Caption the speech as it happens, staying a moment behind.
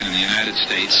in the United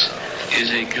States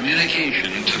is a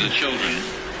communication to the children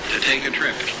to take a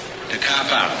trip, to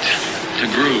cop out, to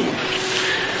groove.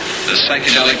 The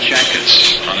psychedelic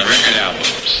jackets on the record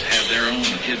albums have their own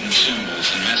hidden symbols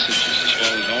and messages, as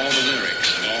well as all the lyrics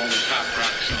of all the pop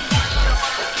rock songs.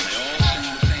 And they all sing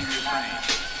the same refrain.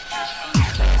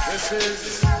 This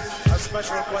is a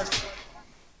special request.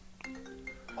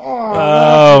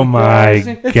 Oh my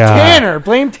God! It's Tanner.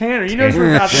 Blame Tanner. You know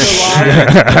we're about to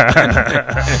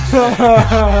go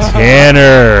live.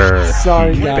 Tanner.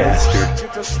 Sorry, guys.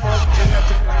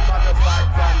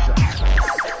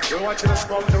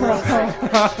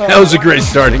 That was a great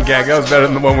starting gag. That was better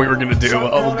than the one we were going to do.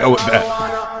 We'll go with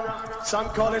that. Some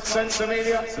call it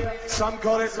sensimania, some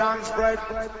call it lamb's bread,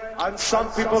 and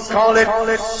some people call it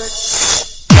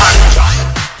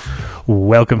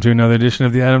Welcome to another edition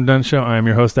of the Adam Dunn Show. I am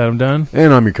your host, Adam Dunn.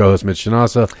 And I'm your co-host, Mitch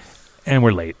Shinasa. And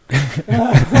we're late.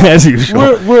 As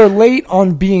usual. We're late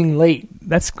on being late.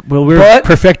 We're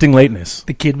perfecting lateness.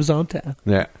 The kid was on time.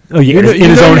 Yeah. Oh, yeah, in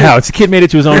his own house. The kid made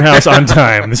it to his own house on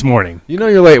time this morning. You know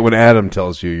you're late when Adam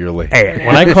tells you you're late. Hey,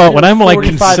 when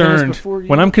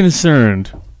I'm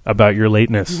concerned about your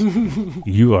lateness,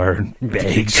 you are in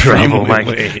big trouble,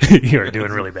 Mike. You are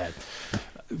doing really bad.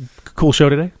 Cool show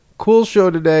today? Cool show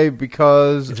today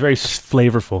because it's very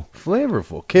flavorful.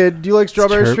 Flavorful. Kid, do you like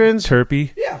strawberry strains?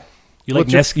 Terpy. Yeah. You like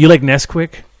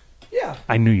Nesquik? Yeah.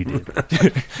 I knew you did.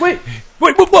 Wait,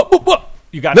 what?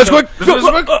 You got Nesquik?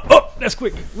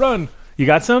 Nesquik, run. You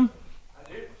got some?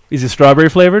 I do. Is it strawberry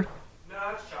flavored? No,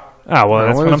 it's chocolate. Ah, well,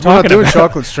 that's what I'm we're not talking doing about.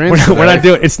 chocolate strains. We're not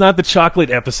doing. It's not the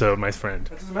chocolate episode, my friend.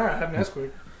 That doesn't matter. I have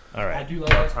Nesquik. All right. I do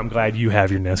like Nesquik. I'm glad you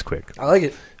have your Nesquik. I like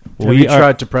it. Have you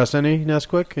tried to press any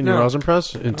Nesquik in your rosin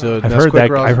press into I've Nesquik heard that.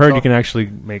 rosin I've heard you coffee? can actually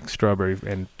make strawberry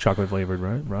and chocolate flavored,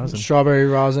 right? Rosin. Strawberry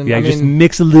rosin. Yeah, just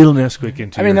mix a little Nesquik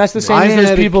into. I mean, that's the same I as had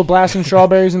those a- people blasting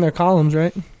strawberries in their columns,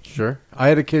 right? Sure. I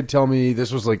had a kid tell me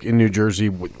this was like in New Jersey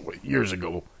years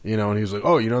ago, and he was like,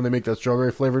 "Oh, they make that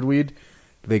strawberry flavored weed.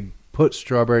 They put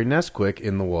strawberry Nesquik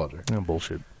in the water." Oh,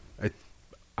 bullshit.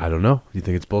 I don't know. Do you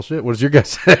think it's bullshit? What does your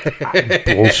guess say?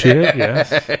 Bullshit.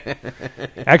 Yes.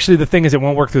 Actually, the thing is, it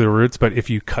won't work through the roots. But if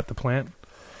you cut the plant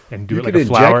and do You it like could a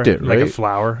flower, inject it, like a right?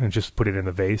 flower, and just put it in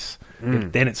the vase,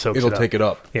 then it soaks. It'll it up. take it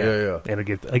up. Yeah. Yeah. And it'll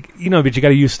get but you got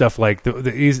to use stuff like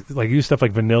use stuff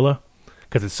like vanilla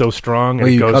because it's so strong. And Well,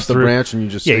 it you goes cut the through. branch and you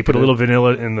just you stick put it a little in.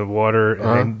 vanilla in the water,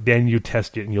 and then you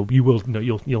test it, and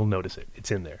you'll notice it.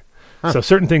 It's in there. Huh. So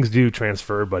certain things do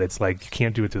transfer, but it's like you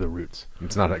can't do it through the roots.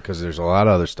 It's not because there's a lot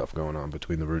of other stuff going on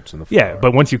between the roots and the flower. Yeah,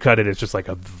 but once you cut it, it's just like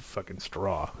a fucking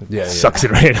straw. It Yeah. sucks it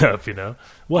right up,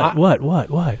 What?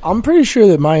 I'm pretty sure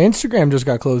that my Instagram just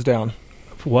got closed down.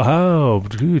 Wow,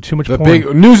 dude, too much the porn.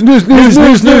 big news.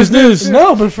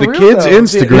 No, but for The real, kid's though.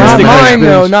 Instagram. Not Instagram mine, has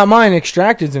though. been- Not mine.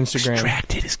 Extracted's Instagram.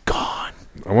 Extracted is gone.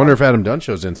 I wonder if Adam Dunn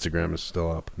Show's Instagram is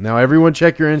still up. Now, everyone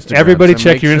check your Instagram. Everybody and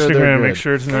check make your sure they're Instagram. good. Make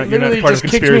sure it's not. It You're not literally part of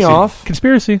just kicked me conspiracy. off.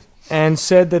 Conspiracy. And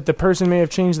said that the person may have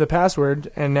changed the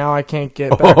password, and now I can't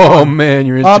get back. Oh, man,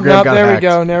 your Instagram Up, got there hacked. we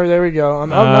go. There we go.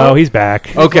 Oh, he's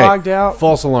back. Okay, logged out.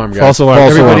 false alarm, guys. False alarm.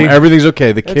 Everybody- Everything's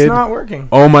okay. The It's kid. not working.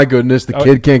 Oh, my goodness. The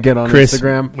kid can't get on Chris,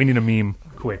 Instagram. we need a meme.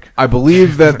 Quick. I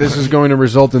believe that this is going to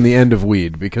result in the end of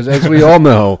weed because, as we all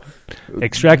know, The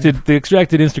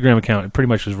extracted Instagram account pretty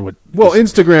much is what. well,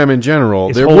 Instagram in general,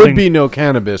 It's there holding- would be no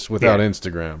cannabis without Yeah.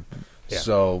 Instagram. Yeah.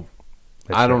 So,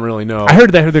 That's I don't right. really know. I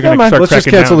heard that they're going to start Let's just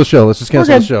cracking cancel down. the show. Let's just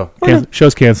cancel the show.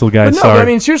 Show's canceled, guys. But no, Sorry. I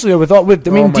mean seriously, with Oh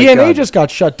DNA my God. just got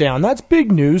shut down. That's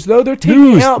big news, though. They're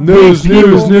taking out news, big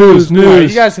people. news. All right,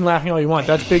 you guys can laugh all you want.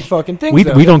 That's big fucking things. we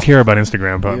though. don't care about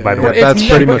Instagram, by the Yeah, way. that's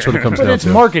pretty much what it comes But down it's to.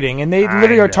 marketing, and they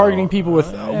literally I are targeting know. people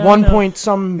with 1 point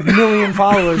some million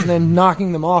followers, and then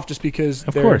knocking them off just because.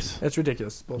 Of course. That's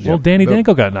ridiculous. Bullshit. Well, Danny But-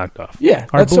 Danko got knocked off. Yeah,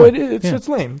 Our that's boy. what it is. Yeah. It's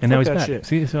lame. And now Fuck he's that back. shit.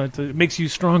 See, so it makes you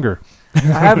stronger. I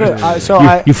have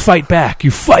it. You fight back.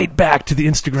 You fight back to the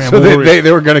Instagram. So warriors.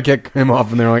 they were going to kick him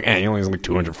off, and they were like, he only has like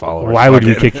 200 followers. Why would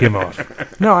Fuck you it. kick him off?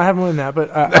 no, I haven't won that,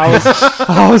 but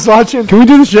I was watching. Can we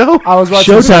do the show? I was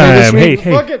watching Sunny this Showtime. Hey, week,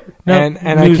 hey. Fuck it. No, and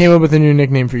I news- came up with a new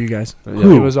nickname for you guys.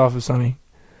 Who? It was off of Sunny.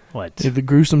 What? The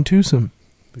gruesome twosome.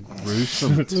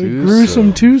 Gruesome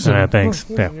Gruesome twosome. Thanks.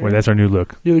 Yeah, well, that's our new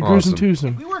look. You're the gruesome Awesome.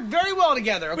 twosome. We work very well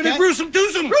together, okay? Gruesome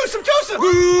twosome! Gruesome twosome!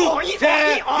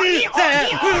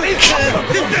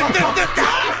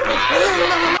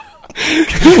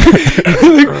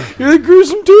 You're the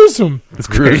gruesome twosome. It's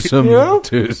great. Gruesome You know?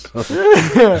 twosome.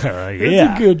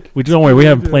 Yeah. good. Don't worry. We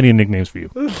have plenty of nicknames for you.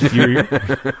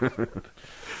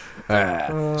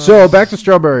 So back to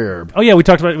strawberry herb. Oh yeah, we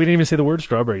talked about. We didn't even say the word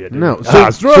strawberry yet. Did No. we? So-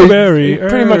 strawberry.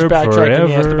 Pretty much herb backtracked when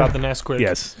he asked forever. about the Nesquik.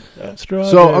 Yes. Strawberry.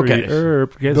 So, okay.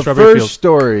 herb. Yeah, The strawberry first fields.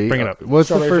 story. Bring it up. What's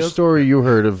Strawberry the first fields? story you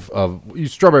heard of?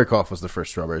 Strawberry cough was the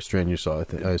first strawberry strain you saw. I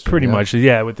think. I assume, Pretty yeah? much.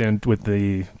 Yeah, with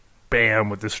the bam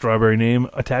with the strawberry name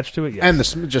attached to it.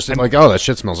 Yes. And just like, oh, that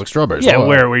shit smells like strawberries. yeah, Oh,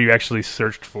 where you actually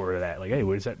searched for that. Like, hey,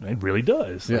 what is that? It really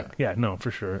does. Yeah. Like, yeah, no,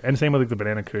 for sure. And same with like the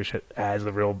banana kush has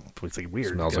the real. It's like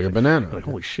weird. Smells because like a banana. you're like,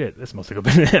 holy shit, this smells like a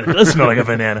banana. It does smell like a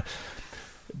banana.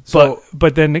 So-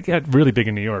 but then it got really big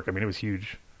in New York. I mean, it was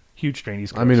huge strain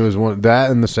East Coast. I mean, it was one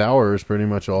that and the sour is pretty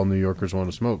much all New Yorkers want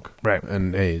to smoke, Right.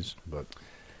 And haze, but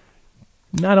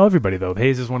Not everybody though.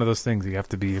 Haze is one of those things you have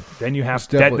to be. Then you have It's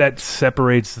definitely- that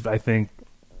separates. I think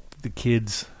the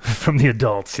kids from the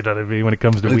adults. You know what I mean when it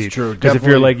comes to It's weed. true. Because if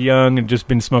you're Definitely. like young and just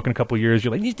been smoking a couple years,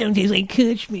 you're like, this don't taste like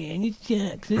Kush, man. It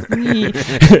sucks. It's me.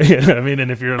 You know what I mean?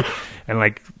 And if you're and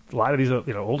like a lot of these old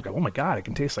guys, oh my god, it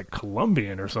can taste like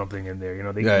Colombian or something in there. You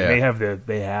know, they have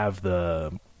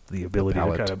the ability to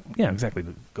palate. kind of exactly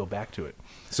to go back to it.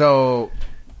 So,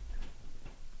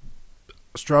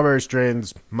 strawberry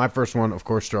strains. My first one, of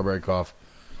course, strawberry cough,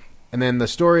 and then the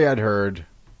story I'd heard,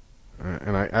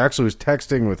 and I actually was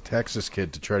texting with Texas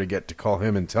Kid to try to get to call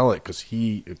him and tell it because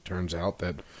it turns out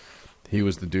that he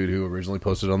was the dude who originally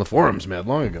posted on the forums mad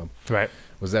long ago. Right.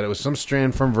 Was that it was some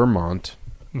strain from Vermont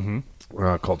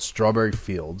Mm-hmm. called Strawberry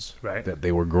Fields. Right. That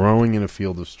they were growing in a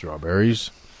field of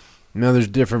strawberries. Now there's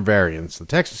different variants. The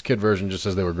Texas Kid version just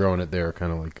says they were growing it there,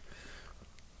 kind of like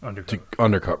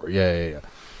undercover. Yeah.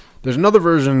 There's another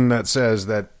version that says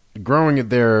that growing it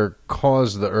there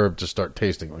caused the herb to start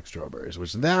tasting like strawberries,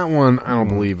 which that one I don't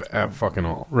believe at fucking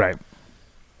all. Right.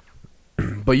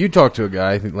 But you talked to a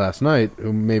guy, I think last night,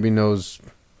 who maybe knows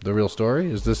the real story.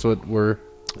 Is this what you were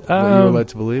led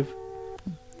to believe?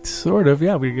 Sort of,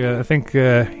 yeah. I think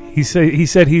he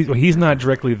said he's not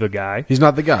directly the guy. He's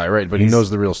not the guy, right? But he knows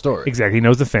the real story. Exactly, he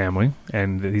knows the family,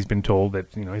 and he's been told that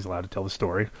he's allowed to tell the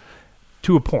story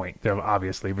to a point. There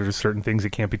obviously there's certain things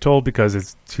that can't be told because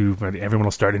it's too. Everyone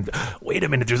will start in. Wait a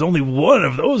minute, there's only one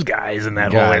of those guys in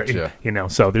that whole area.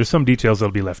 So there's some details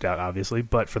that'll be left out, obviously,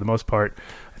 but for the most part,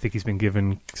 I think he's been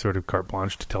given sort of carte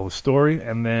blanche to tell the story.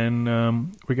 And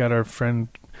then we got our friend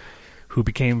who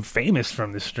became famous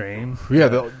from this strain.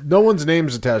 Yeah, no one's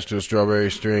name's attached to a strawberry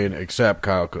strain except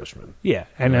Kyle Cushman. Yeah,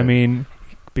 and Right. I mean,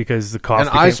 because the cough. And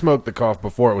I smoked the cough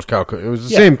before it was Kyle Cushman. It was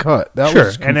the Yeah. same cut. That Sure,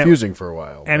 was and confusing for a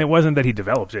while. And it wasn't that he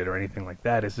developed it or anything like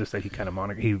that. It's just that he kind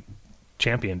of he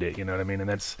championed it. You know what I mean? And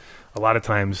that's a lot of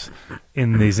times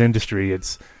in this industry,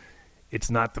 it's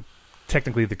not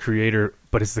technically the creator,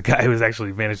 but it's the guy who has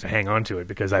actually managed to hang on to it.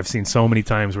 Because I've seen so many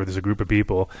times where there's a group of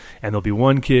people, and there'll be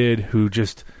one kid who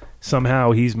just somehow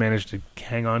he's managed to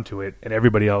hang on to it, and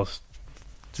everybody else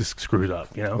just screws up.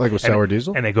 Like with Sour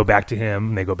Diesel? And they go back to him,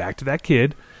 and they go back to that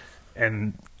kid,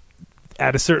 and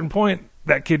at a certain point,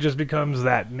 that kid just becomes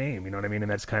that name. You know what I mean? And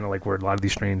that's kind of like where a lot of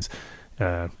these strains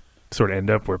sort of end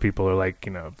up, where people are like,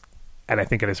 and I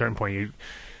think at a certain point,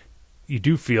 you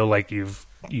do feel like you've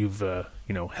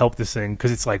helped this thing,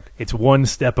 because it's like it's one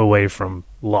step away from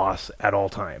loss at all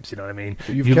times. You know what I mean?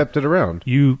 You've kept it around.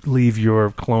 You leave your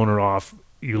cloner off,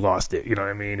 you lost it. You know what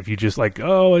I mean? If you just like,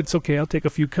 oh, it's okay, I'll take a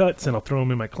few cuts and I'll throw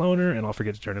them in my cloner and I'll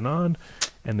forget to turn it on,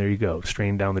 and there you go,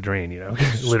 strain down the drain.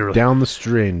 Literally Down the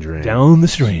strain drain. down the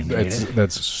strain.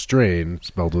 That's strain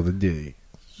spelled with a D.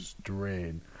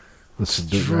 Strain. Yeah,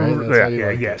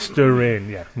 strain.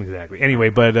 Yeah, exactly. Anyway,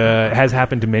 but it has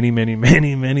happened to many, many,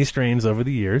 many, many strains over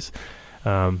the years.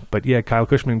 But yeah, Kyle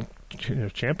Cushman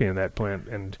championed that plant,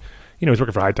 and he was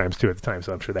working for High Times too at the time,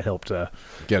 so I'm sure that helped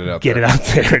Get it out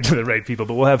there to the right people.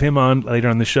 But we'll have him on later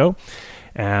on the show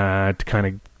to kind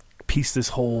of piece this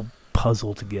whole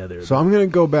puzzle together. So I'm going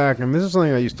to go back, and this is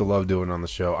something I used to love doing on the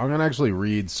show. I'm going to actually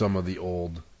read some of the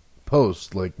old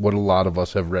posts, like what a lot of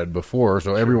us have read before,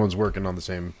 so everyone's working on the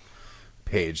same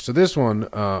page. So this one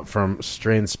from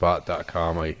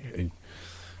strainspot.com, a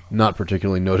not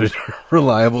particularly noted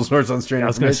reliable source on strain I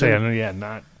was going to say, information.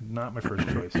 not my first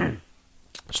choice.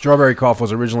 Strawberry cough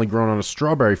was originally grown on a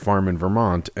strawberry farm in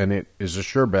Vermont, and it is a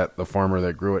sure bet the farmer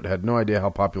that grew it had no idea how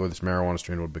popular this marijuana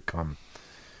strain would become.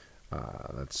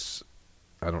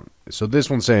 So this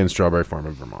one's saying strawberry farm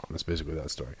in Vermont. That's basically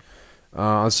that story.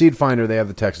 On Seed Finder, they have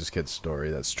the Texas Kid story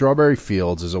that Strawberry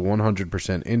Fields is a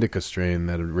 100% indica strain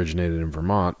that originated in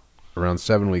Vermont around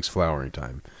 7 weeks flowering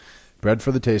time. Bred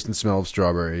for the taste and smell of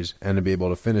strawberries and to be able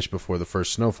to finish before the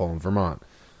first snowfall in Vermont.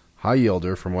 High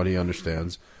yielder, from what he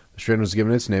understands. The strain was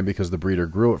given its name because the breeder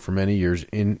grew it for many years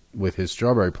in with his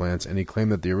strawberry plants, and he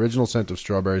claimed that the original scent of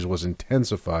strawberries was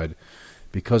intensified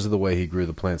because of the way he grew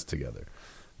the plants together.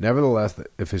 Nevertheless,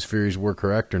 if his theories were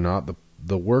correct or not,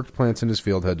 the worked plants in his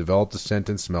field had developed a scent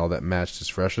and smell that matched as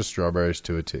fresh as strawberries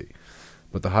to a T.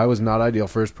 But the high was not ideal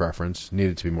for his preference,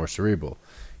 needed to be more cerebral.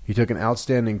 He took an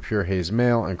outstanding pure haze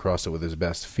male and crossed it with his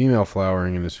best female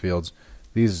flowering in his fields.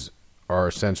 These are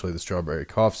essentially the strawberry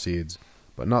cough seeds,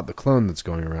 but not the clone that's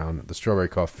going around. The strawberry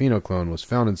cough phenoclone was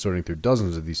found in sorting through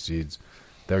dozens of these seeds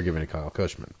that were given to Kyle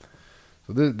Cushman.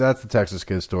 So that's the Texas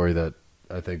Kid story that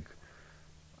I think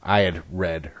I had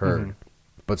heard. Mm-hmm.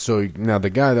 But so now the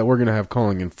guy that we're going to have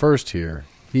calling in first here,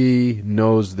 he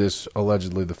knows this,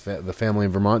 allegedly, the family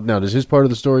in Vermont. Now, does his part of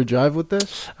the story jive with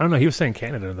this? I don't know. He was saying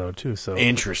Canada, though, too. So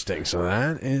interesting. So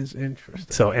that is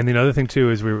interesting. So, and the other thing, too,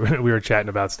 is we were chatting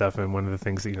about stuff, and one of the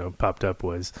things that, popped up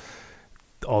was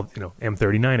all,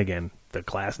 M39 again, the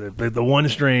class, the one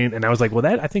strain. And I was like, well,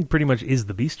 that, I think, pretty much is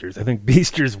the Beasters. I think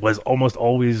Beasters was almost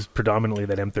always predominantly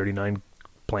that M39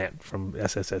 plant from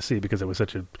SSSC because it was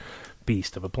such a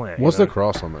beast of a plant. What's the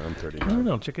cross on the M39? I don't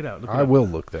know. Check it out. I will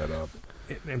look that up.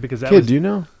 And because that Kid, do you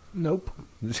know? Nope.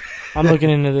 I'm looking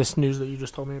into this news that you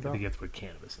just told me I about. think you have to put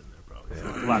cannabis in there, probably.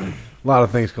 Yeah. A lot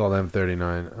of things called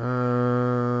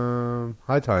M39.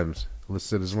 High Times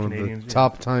listed as one Canadians, of the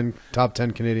top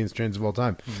 10 Canadian strains of all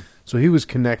time. So he was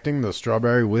connecting the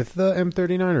strawberry with the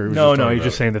M39, or no, he's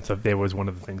just saying that there was one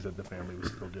of the things that the family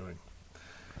was still doing.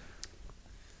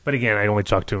 But again, I only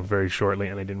talked to him very shortly,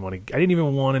 and I didn't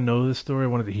even want to know this story. I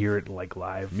wanted to hear it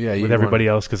live with everybody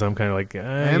else because I'm kind of like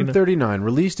M39,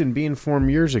 released in bean form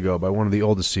years ago by one of the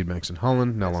oldest seed banks in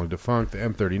Holland, now long defunct. The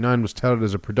M39 was touted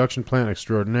as a production plant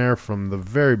extraordinaire from the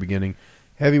very beginning.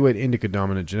 Heavyweight indica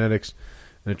dominant genetics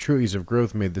and a true ease of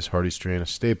growth made this hardy strain a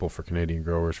staple for Canadian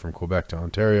growers from Quebec to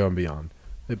Ontario and beyond.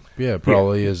 It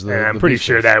probably is. I'm pretty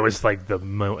sure that was like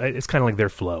it's kind of like their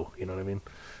flow. You know what I mean?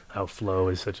 How flow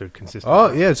is such a consistent.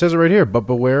 Oh, yeah, it says it right here. But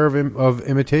beware of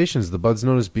imitations. The buds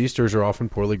known as Beasters are often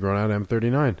poorly grown out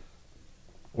M39.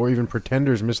 Or even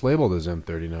pretenders mislabeled as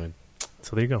M39.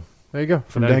 So there you go. There you go.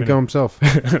 From Danko himself.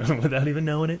 Without even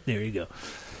knowing it, there you go.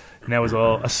 And that was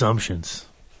all assumptions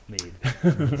made.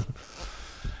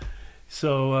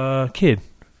 So, Kid.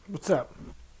 What's up?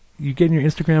 You getting your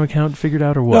Instagram account figured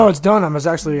out or what? No, it's done. I was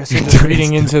actually just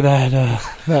reading into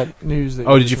that news. That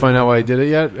did you find out why I did it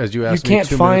yet? As you asked me 2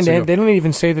 minutes ago. You can't find it. They don't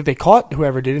even say that they caught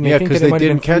whoever did it. Yeah, because they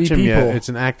didn't catch him yet. It's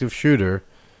an active shooter.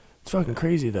 It's fucking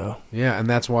crazy, though. Yeah, and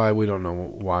that's why we don't know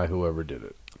why whoever did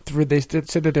it. They said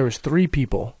that there was 3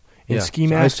 people in ski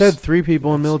masks. I said 3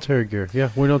 people in military gear. Yeah,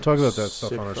 we don't talk about that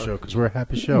stuff on our show because we're a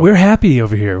happy show. We're happy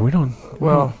over here. We don't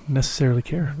necessarily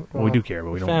care. Well, we do care,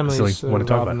 but we don't necessarily want to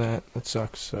talk about that. That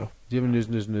sucks, so. Do you have news?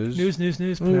 News.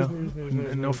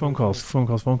 No phone calls. Phone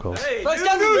calls. Hey,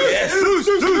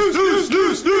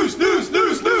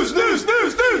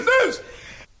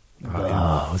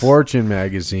 news. Fortune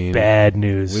magazine. Bad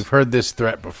news. We've heard this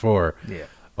threat before. Yeah.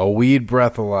 A weed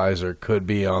breathalyzer could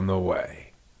be on the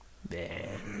way.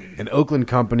 An Oakland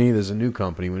company, there's a new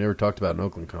company, we never talked about an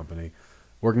Oakland company,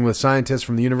 working with scientists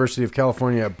from the University of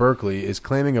California at Berkeley, is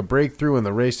claiming a breakthrough in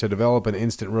the race to develop an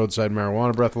instant roadside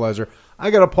marijuana breathalyzer. I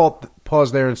got to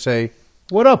pause there and say,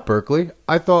 what up, Berkeley?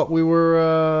 I thought we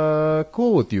were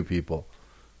cool with you people.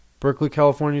 Berkeley,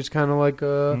 California's kind of like...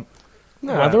 no,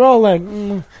 they're all like...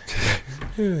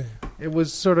 It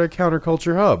was sort of a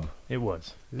counterculture hub. It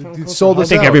was. It sold us I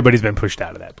think out. everybody's been pushed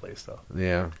out of that place, though.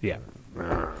 Yeah. Yeah.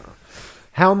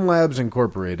 Hound Labs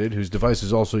Incorporated, whose device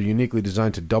is also uniquely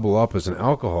designed to double up as an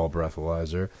alcohol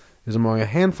breathalyzer, is among a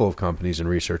handful of companies and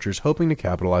researchers hoping to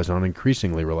capitalize on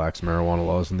increasingly relaxed marijuana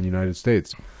laws in the United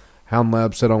States. Hound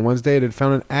Labs said on Wednesday it had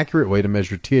found an accurate way to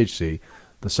measure THC,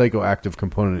 the psychoactive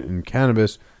component in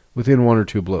cannabis, within 1 or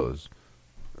 2 blows.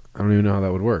 I don't even know how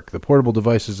that would work. The portable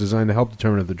device is designed to help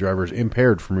determine if the driver is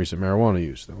impaired from recent marijuana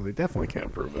use. Well, they definitely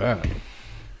can't prove that.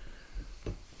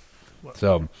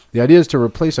 So, the idea is to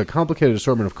replace a complicated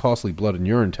assortment of costly blood and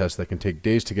urine tests that can take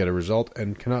days to get a result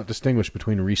and cannot distinguish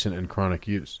between recent and chronic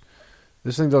use.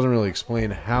 This thing doesn't really explain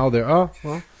how they're...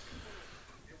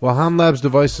 While Hound Labs'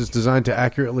 device is designed to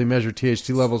accurately measure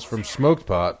THC levels from smoked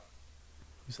pot,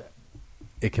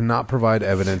 it cannot provide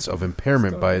evidence of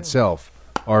impairment by itself.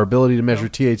 Our ability to measure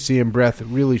THC in breath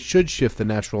really should shift the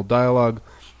natural dialogue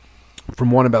from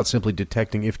one about simply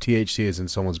detecting if THC is in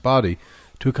someone's body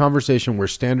to a conversation where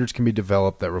standards can be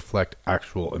developed that reflect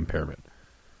actual impairment.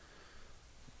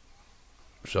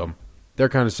 So, they're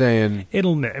kind of saying...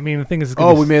 the thing is...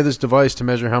 we made this device to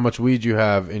measure how much weed you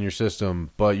have in your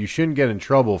system, but you shouldn't get in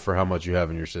trouble for how much you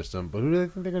have in your system. But who do they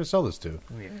think they're going to sell this to?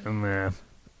 Yeah,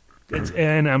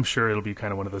 and I'm sure it'll be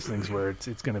kind of one of those things where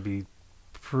it's going to be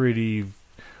pretty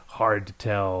hard to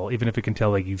tell. Even if it can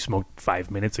tell, like, you smoked 5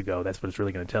 minutes ago, that's what it's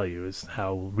really going to tell you, is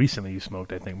how recently you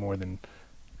smoked, I think, more than...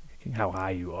 how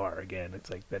high you are. Again, it's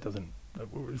like that doesn't.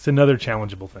 It's another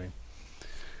challengeable thing.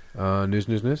 News.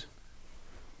 News.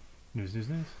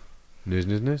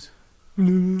 News.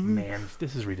 Man,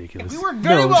 this is ridiculous. We work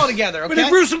very well together, okay?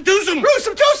 Gruesome twosome.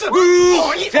 Gruesome twosome.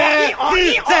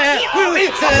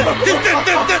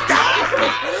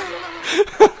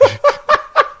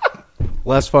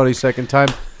 Less funny second time.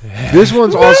 This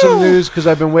one's awesome news because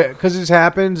I've been waiting because this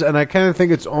happens, and I kind of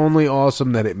think it's only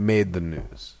awesome that it made the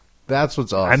news. That's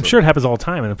what's awesome. I'm sure it happens all the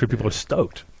time, and people are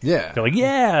stoked. Yeah, They're like,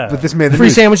 "Yeah!" but this made the Free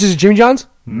news. sandwiches at Jimmy John's?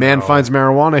 Man finds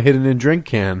marijuana hidden in drink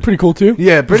can. Pretty cool, too.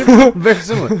 Yeah, pretty very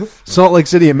similar. Salt Lake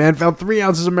City, a man found 3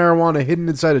 ounces of marijuana hidden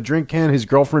inside a drink can his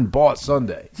girlfriend bought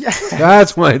Sunday. Yeah.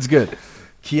 That's why it's good.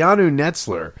 Keanu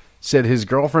Netzler said his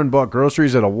girlfriend bought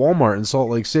groceries at a Walmart in Salt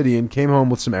Lake City and came home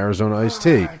with some Arizona iced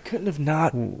tea. I couldn't have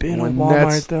not been When at Walmart,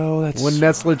 Nets- though. That's When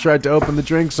Netzler tried to open the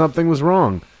drink, something was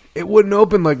wrong. It wouldn't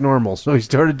open like normal, so he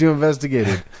started to investigate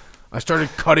it. I started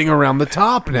cutting around the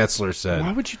top, Netzler said.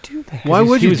 Why would you do that? Why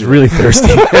would he you was do really thirsty.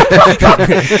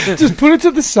 Just put it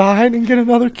to the side and get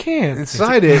another can.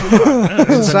 Inside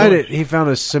it, he found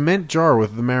a cement jar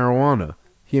with the marijuana.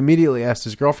 He immediately asked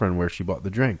his girlfriend where she bought the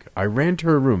drink. I ran to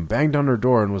her room, banged on her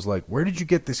door, and was like, "Where did you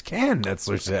get this can?"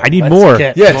 Netzler said. I need Let's more.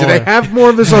 get Yeah, more. do they have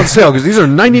more of this on sale? Because these are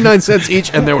 99 cents each,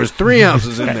 and there was 3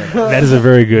 ounces in there. That is a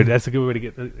very good. That's a good way to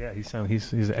get. Yeah,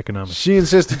 he's economic. She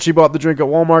insisted she bought the drink at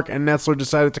Walmart, and Netzler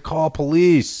decided to call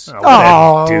police. Oh,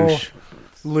 what a douche.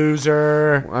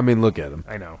 Loser. I mean, look at him.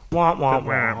 I know. Wah, wah,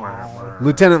 wah.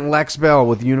 Lieutenant Lex Bell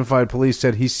with Unified Police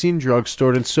said he's seen drugs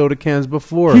stored in soda cans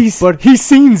before, He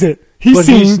sees it.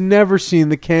 he's never seen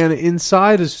the can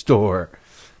inside a store.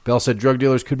 Bell said drug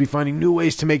dealers could be finding new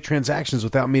ways to make transactions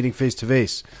without meeting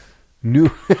face-to-face.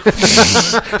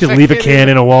 Just leave a can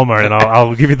in a Walmart, and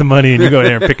I'll give you the money, and you go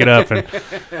there and pick it up. And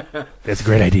that's a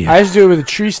great idea. I used to do it with a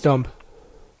tree stump.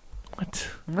 What?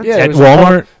 Yeah, At it was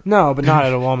Walmart? No, but not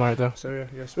at a Walmart, though. So, yeah,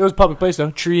 yes. It was a public place,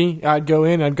 though. Tree, I'd go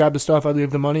in, I'd grab the stuff, I'd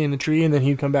leave the money in the tree, and then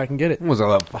he'd come back and get it. Was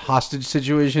that a hostage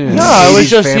situation? In No, an it was 80s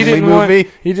just he family didn't movie?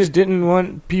 he just didn't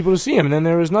want people to see him, and then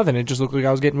there was nothing. It just looked like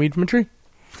I was getting weed from a tree.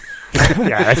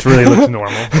 Yeah, that really looks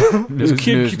normal. This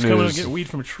kid news, keeps coming news. and getting weed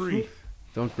from a tree.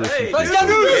 Don't listen to Let's it.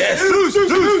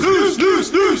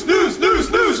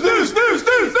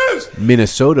 go.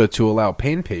 Minnesota to allow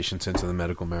pain patients into the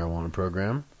medical marijuana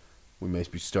program. We may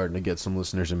be starting to get some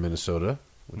listeners in Minnesota,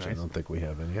 which I Nice. don't think we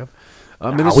have any of.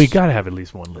 We got to have at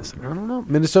least one listener. I don't know.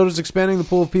 Minnesota's expanding the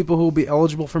pool of people who will be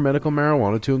eligible for medical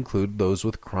marijuana to include those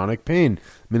with chronic pain.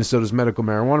 Minnesota's medical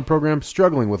marijuana program,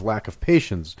 struggling with lack of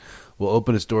patients, will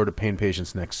open its door to pain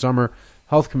patients next summer.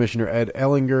 Health Commissioner Ed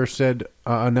Ellinger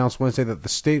announced Wednesday that the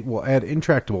state will add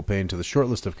intractable pain to the short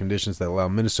list of conditions that allow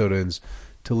Minnesotans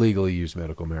to legally use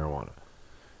medical marijuana.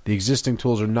 The existing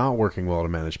tools are not working well to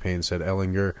manage pain, said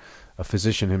Ellinger, a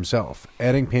physician himself.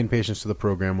 Adding pain patients to the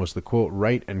program was the, quote,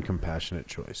 right and compassionate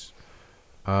choice.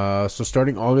 So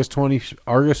starting August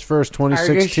 1st,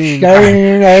 2016.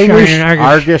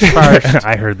 August 1st.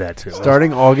 I heard that too.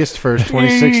 Starting August 1st, You're going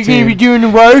to be 2016. doing the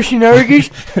wash in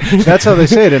August? That's how they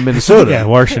say it in Minnesota. Yeah,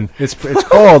 Warshin. It's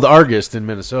called August in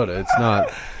Minnesota. It's not.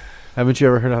 Haven't you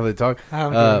ever heard how they talk? I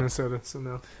haven't been to Minnesota, so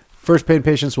no. First paid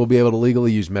patients will be able to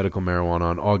legally use medical marijuana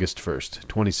on August 1st,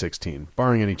 2016,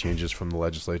 barring any changes from the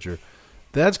legislature.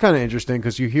 That's kind of interesting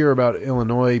because you hear about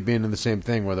Illinois being in the same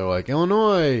thing where they're like,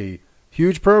 Illinois,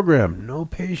 huge program, no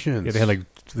patients. Yeah,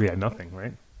 they had nothing,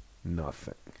 right?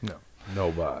 Nothing. No.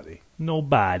 Nobody.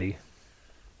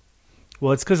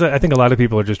 Well, it's because I think a lot of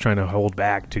people are just trying to hold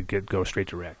back to go straight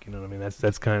to rec. You know what I mean?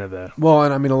 That's kind of the. Well,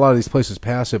 and I mean, a lot of these places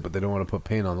pass it, but they don't want to put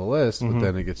pain on the list, Mm-hmm. but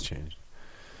then it gets changed.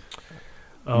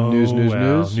 News.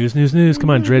 News. News.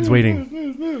 Come on, Dred's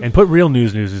waiting. And put real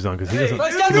news on because he doesn't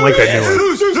like that new one.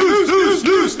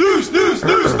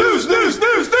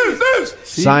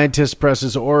 Scientist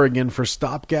presses Oregon for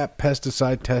stopgap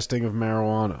pesticide testing of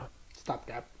marijuana.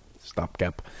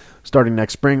 Stopgap. Starting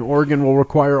next spring, Oregon will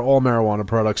require all marijuana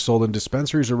products sold in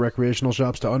dispensaries or recreational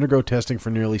shops to undergo testing for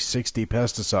nearly 60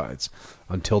 pesticides.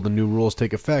 Until the new rules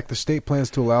take effect, the state plans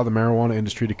to allow the marijuana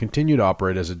industry to continue to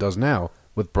operate as it does now,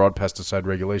 with broad pesticide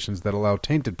regulations that allow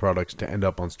tainted products to end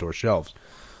up on store shelves.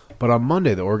 But on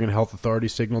Monday, the Oregon Health Authority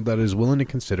signaled that it is willing to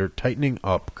consider tightening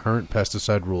up current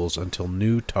pesticide rules until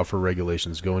new, tougher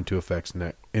regulations go into effect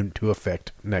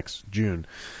next June.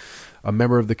 A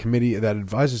member of the committee that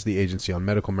advises the agency on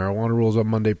medical marijuana rules on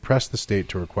Monday pressed the state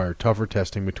to require tougher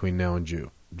testing between now and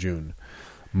June.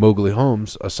 Mowgli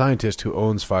Holmes, a scientist who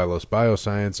owns Phylos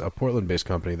Bioscience, a Portland-based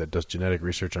company that does genetic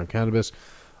research on cannabis,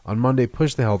 on Monday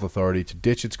pushed the health authority to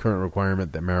ditch its current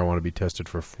requirement that marijuana be tested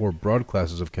for 4 broad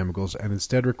classes of chemicals and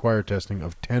instead require testing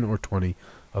of 10 or 20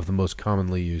 of the most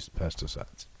commonly used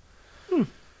pesticides.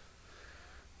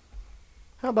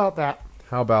 How about that?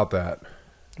 How about that?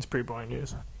 It's pretty boring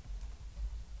news.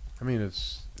 I mean,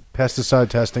 it's pesticide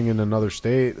testing in another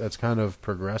state. That's kind of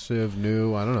progressive,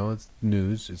 new. I don't know. It's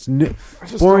news. It's new. I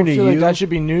just Boring don't to feel you. like that should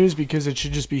be news because it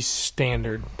should just be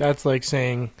standard. That's like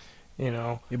saying,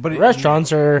 But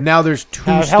restaurants are now there's two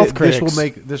have health this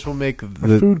critics. will make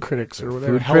the food critics or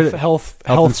whatever. food Health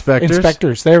inspectors?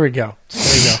 inspectors. There we go.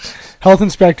 Health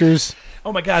inspectors.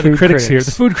 Oh my God, Food the critics here. critics.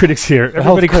 The food critics here. The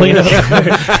Everybody health clean up.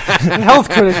 Health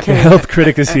critic. The health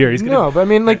critic is here. He's gonna, No, but I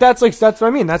mean, like that's what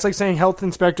I mean. That's like saying health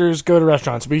inspectors go to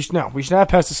restaurants. We should have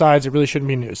pesticides. It really shouldn't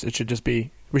be news. It should just be.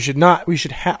 We should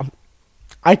have.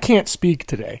 I can't speak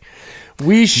today.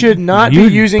 We should not be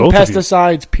using both of you.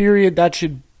 pesticides. Period. That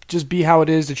should just be how it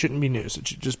is. It shouldn't be news. It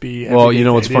should just be. Well, everyday you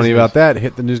know what's thing. funny about that?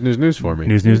 Hit the news for me.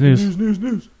 news.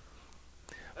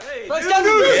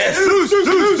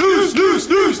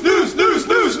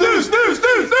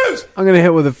 I'm going to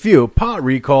hit with a few. Pot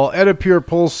recall. Edipure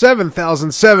pulls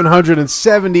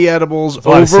 7,770 edibles a lot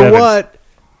of over sevens. what?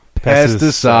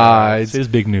 Pesticides. It is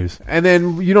big news. And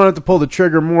then you don't have to pull the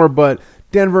trigger more, but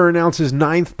Denver announces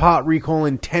 9th pot recall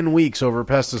in 10 weeks over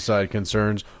pesticide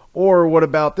concerns. Or what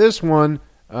about this one?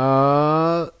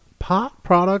 Pot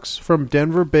products from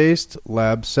Denver-based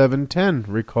Lab 710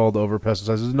 recalled over pesticides.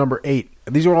 This is number 8.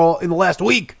 And these are all in the last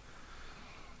week.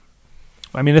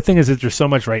 I mean, the thing is that there's so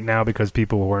much right now because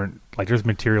people weren't like. There's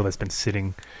material that's been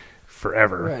sitting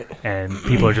forever, Right. and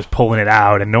people are just pulling it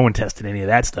out, and no one tested any of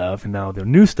that stuff, and now the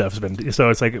new stuff's been. So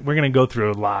it's like we're going to go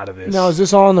through a lot of this. Now, is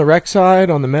this all on the rec side,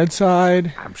 on the med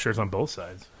side? I'm sure it's on both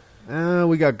sides.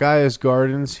 We got Gaia's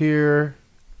Gardens here.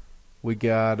 We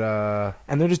got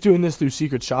And they're just doing this through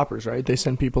secret shoppers, right? They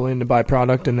send people in to buy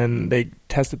product, and then they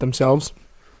test it themselves.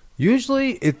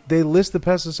 usually they list the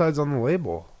pesticides on the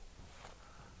label.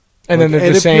 And then they're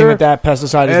just saying that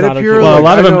pesticide is not a Edipure, good Well,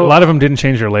 like, a I know- lot of them didn't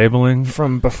change their labeling,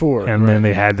 from before. and then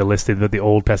they had to list it with the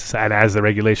old pesticide. And as the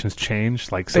regulations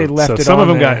changed, like so, They left so it some of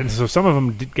on them there. some of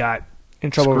them got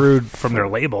in trouble screwed from their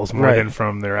labels more Right. than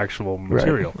from their actual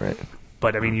material. Right.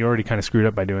 But I mean, you already kind of screwed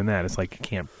up by doing that. It's like you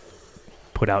can't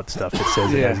put out stuff that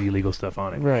says it Yeah. has illegal stuff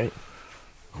on it. Right.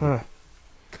 Huh.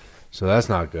 So that's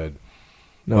not good.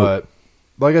 No. But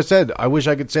like I said, I wish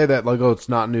I could say that, like, oh, it's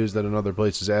not news that another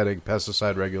place is adding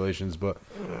pesticide regulations, but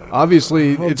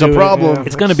obviously We'll it's a do it, problem. yeah.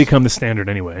 It's going to become the standard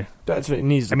anyway. That's what it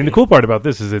needs to I mean, be. the cool part about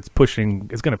this is it's going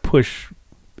to push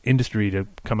industry to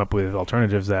come up with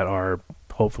alternatives that are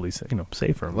hopefully,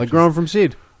 safer. Like which is- growing from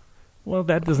seed. Well,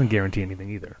 that doesn't guarantee anything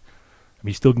either. I mean,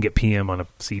 you still can get PM on a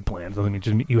seed plant. Doesn't mean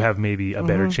just you have maybe a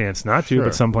better chance not to, Sure.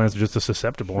 but some plants are just as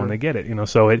susceptible when they get it.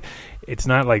 So it's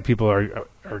not like people are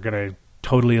going to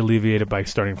totally alleviate it by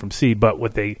starting from seed. But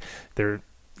what they're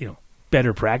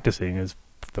better practicing is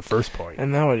the first point.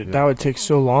 And that would take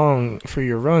so long for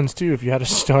your runs too. If you had to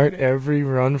start every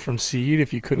run from seed,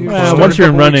 if you couldn't. Well, start once a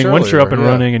you're couple weeks once you're up and earlier,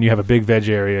 yeah. running, and you have a big veg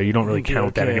area, you don't really Okay,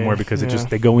 count that okay, anymore because yeah.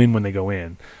 they go in when they go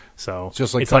in. So It's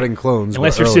just like cutting clones.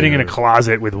 Unless but you're sitting in a earlier.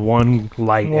 closet with one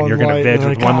light and One you're going to light, veg and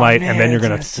with like, one oh, light, man, and then you're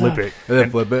going to that's flip tough. it. And then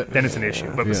flip it. Then it's an issue.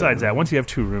 But Yeah. besides that, once you have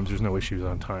 2 rooms, there's no issues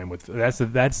on time with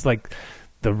that's like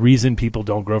the reason people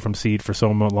don't grow from seed for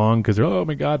so long because they're oh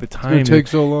my god the time It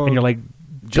takes so long. and you're like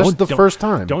Just the first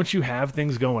time. Don't you have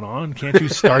things going on? Can't you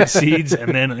start seeds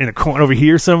and then in a corner over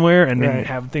here somewhere and then Right.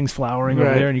 have things flowering over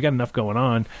Right. there and you got enough going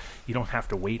on? You don't have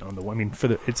to wait on the one. I mean,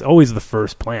 it's always the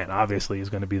first plant. Obviously, is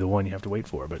going to be the one you have to wait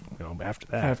for. But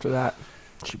after that,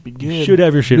 Should be you good. should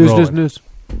have your shit News, rolling. news.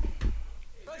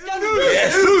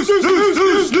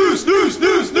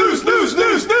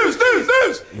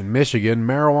 In Michigan,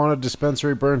 marijuana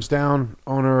dispensary burns down,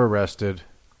 owner arrested.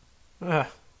 Ah,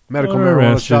 Medical Owner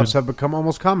marijuana arrested. shops have become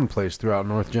almost commonplace throughout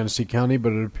North Genesee County,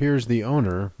 but it appears the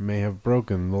owner may have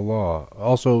broken the law.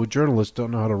 Also, journalists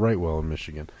don't know how to write well in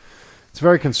Michigan. It's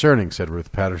very concerning, said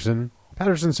Ruth Patterson.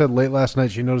 Patterson said late last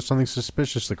night she noticed something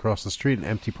suspicious across the street, an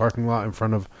empty parking lot in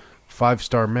front of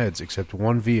 5-Star Meds, except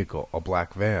one vehicle, a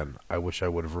black van. I wish I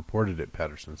would have reported it,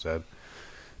 Patterson said.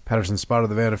 Patterson spotted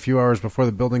the van a few hours before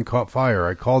the building caught fire.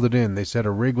 I called it in. They said a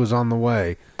rig was on the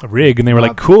way. A rig, and they were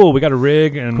like, "Cool, we got a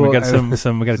rig, and Cool. we got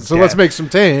some. We got So let's make some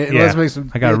tan. Yeah. Let's make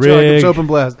some. I got a chill like rig. Soap and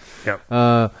blast. Yep.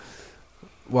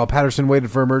 While Patterson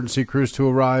waited for emergency crews to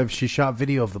arrive, she shot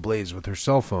video of the blaze with her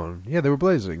cell phone. Yeah, they were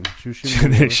blazing. She was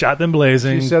shooting they video. shot them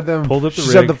blazing. She said them. Pulled up the she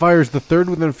rig. said the fire is the third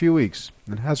within a few weeks,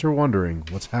 and has her wondering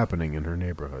what's happening in her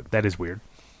neighborhood. That is weird.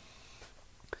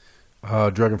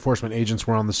 Drug enforcement agents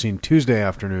were on the scene Tuesday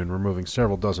afternoon, removing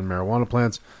several dozen marijuana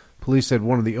plants. Police said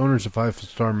one of the owners of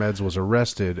 5-Star Meds was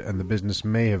arrested, and the business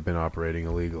may have been operating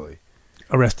illegally.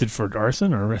 Arrested for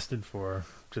arson or arrested for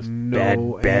just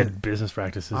No, bad business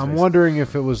practices? I'm wondering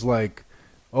if it was like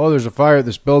Oh, there's a fire at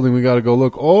this building. We got to go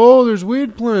look. Oh, there's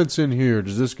weed plants in here.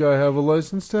 Does this guy have a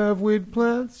license to have weed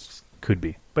plants? Could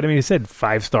be. But I mean, it said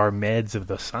 5-star meds of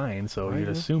the sign, so you'd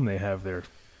assume they have their...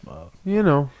 You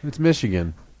know, it's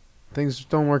Michigan. Things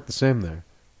don't work the same there.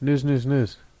 News. Hey,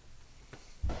 news.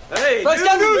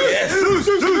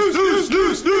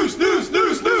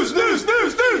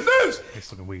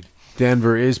 Nice looking weed.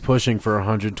 Denver is pushing for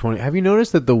 120. Have you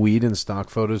noticed that the weed in stock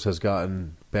photos has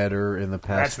gotten better in the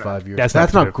past 5 years?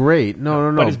 That's not true. great.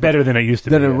 No. But it's better than it used to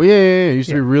be. Yeah. It used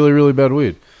to be really, really bad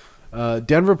weed.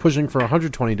 Denver pushing for a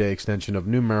 120-day extension of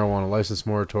new marijuana license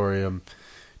moratorium.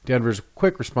 Denver's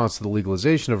quick response to the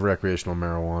legalization of recreational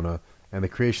marijuana and the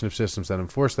creation of systems that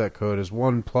enforce that code has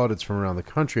won plaudits from around the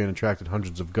country and attracted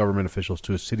hundreds of government officials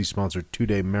to a city-sponsored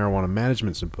 2-day marijuana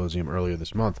management symposium earlier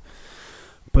this month.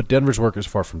 But Denver's work is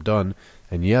far from done,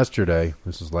 and yesterday,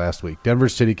 this is last week,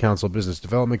 Denver's City Council Business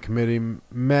Development Committee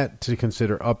met to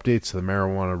consider updates to the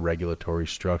marijuana regulatory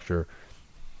structure.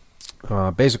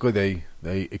 Basically,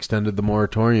 they extended the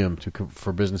moratorium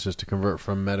for businesses to convert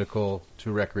from medical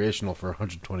to recreational for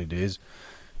 120 days,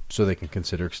 so they can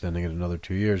consider extending it another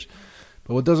 2 years.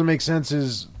 But what doesn't make sense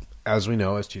is, as we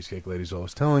know, as Cheesecake Lady's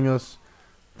always telling us,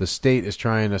 the state is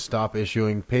trying to stop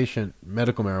issuing patient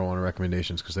medical marijuana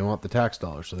recommendations because they want the tax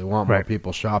dollars, so they want more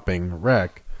people shopping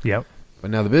rec. Yep.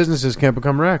 But now the businesses can't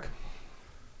become rec.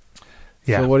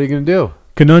 Yeah. So what are you going to do?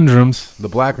 Conundrums. The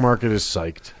black market is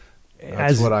psyched.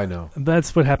 That's what I know.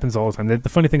 That's what happens all the time. The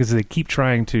funny thing is they keep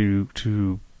trying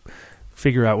to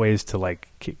figure out ways to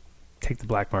take the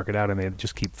black market out, and they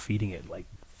just keep feeding it like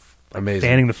amazing,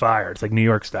 fanning the fire. It's like New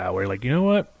York style, where you're like, you know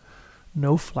what?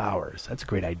 No flowers. That's a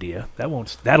great idea.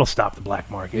 That'll stop the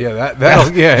black market. Yeah,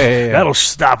 that'll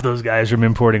stop those guys from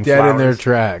importing dead flowers in their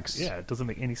tracks. Yeah, it doesn't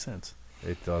make any sense.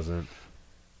 It doesn't.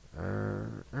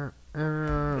 I'm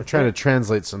trying to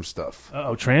translate some stuff.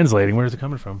 Translating. Where's it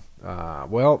coming from?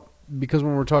 Well, because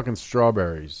when we're talking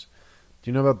strawberries,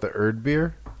 do you know about the Erd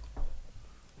beer?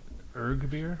 Erg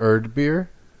beer? Erd beer?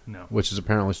 No. Which is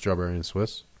apparently strawberry in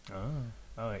Swiss.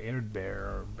 Erd beer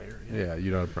or bear. Yeah, I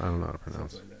don't know how to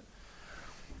pronounce it.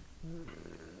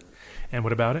 And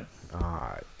what about it?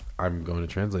 I'm going to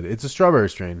translate it. It's a strawberry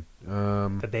strain.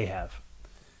 That they have.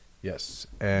 Yes.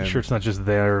 And You sure it's not just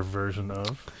their version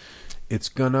of? We're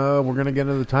gonna get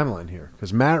into the timeline here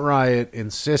because Matt Riot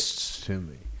insists to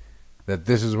me that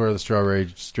this is where the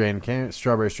strawberry strains came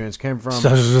from.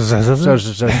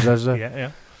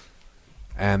 Yeah.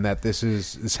 And that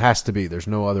this has to be. There's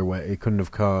no other way. It couldn't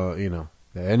have come.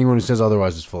 Anyone who says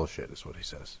otherwise is full of shit. Is what he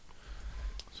says.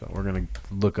 So we're gonna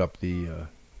look up the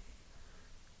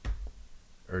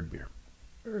Erd beer.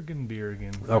 Ergen beer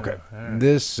again. Okay. Right.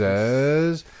 This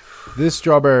says this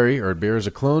strawberry Erd beer is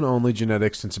a clone-only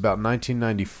genetic since about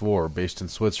 1994, based in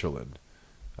Switzerland.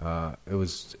 It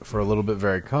was for a little bit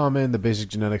very common. The basic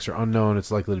genetics are unknown. It's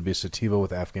likely to be a sativa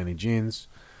with Afghani genes.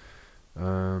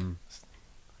 So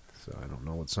I don't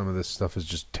know what some of this stuff is.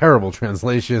 Just terrible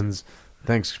translations.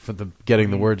 Thanks for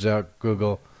getting the words out,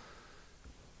 Google.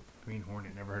 Green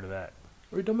Hornet. Never heard of that.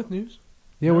 Are we done with news?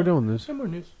 Yeah, we're doing this. Some more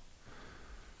news.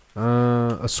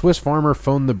 A Swiss farmer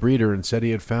phoned the breeder and said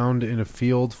he had found in a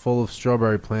field full of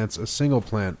strawberry plants a single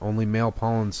plant, only male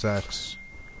pollen sacs.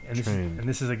 And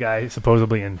this is a guy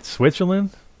supposedly in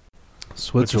Switzerland?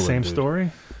 With the same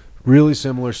story? Really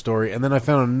similar story. And then I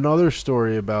found another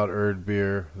story about Erd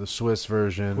beer, the Swiss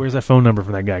version. Where's that phone number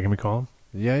from that guy? Can we call him?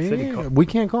 Yeah. We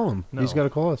can't call him. No. He's got to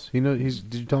call us. Did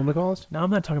you tell him to call us? No, I'm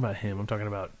not talking about him. I'm talking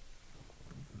about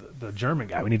the German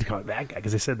guy. We need to call that guy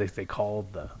because they said they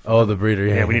called the... the breeder,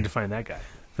 yeah. Yeah, we need to find that guy.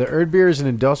 The Erd beer is an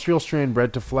industrial strain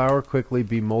bred to flower quickly,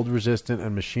 be mold-resistant,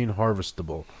 and machine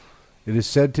harvestable. It is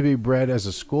said to be bred as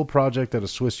a school project at a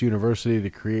Swiss university to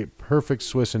create perfect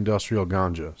Swiss industrial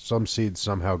ganja. Some seeds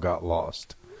somehow got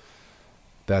lost.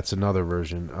 That's another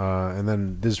version. And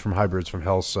then this is from Hybrids from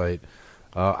Hell's site.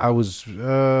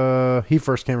 He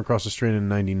first came across the strain in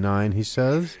 1999, he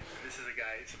says. This is a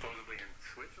guy supposedly in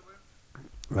Switzerland?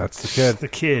 That's the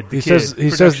kid. He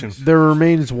says there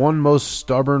remains one most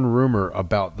stubborn rumor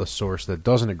about the source that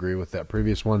doesn't agree with that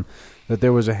previous one, that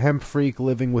there was a hemp freak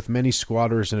living with many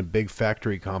squatters in a big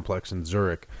factory complex in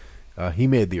Zurich. He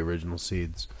made the original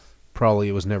seeds. Probably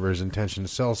it was never his intention to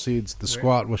sell seeds. The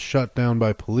squat was shut down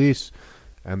by police,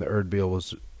 and the Erd beer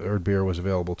was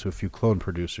available to a few clone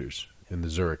producers in the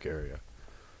Zurich area.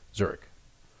 Zurich,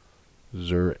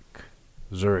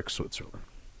 Switzerland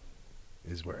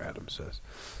is where Adam says.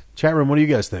 Chat room, what do you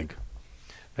guys think?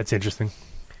 That's interesting.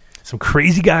 Some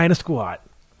crazy guy in a squat.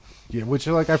 Yeah, which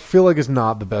I feel like is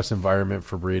not the best environment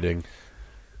for breeding.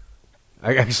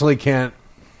 I actually can't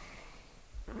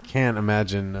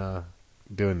imagine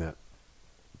doing that.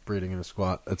 breeding in a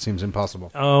squat? That seems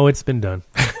impossible. Oh, it's been done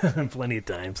plenty of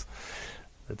times.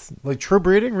 That's Like true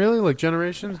breeding, really? Like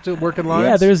generations to working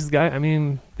lines? yeah.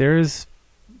 There's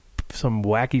some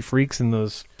wacky freaks in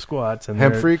those squats and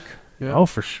hemp they're- freak. Yeah. Oh,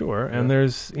 for sure. And Yeah.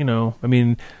 there's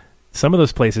some of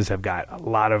those places have got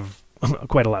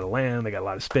quite a lot of land. They got a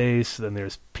lot of space. Then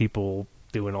there's people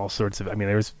doing all sorts of. I mean,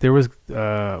 there was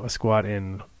a squat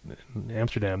in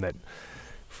Amsterdam that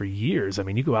for years. I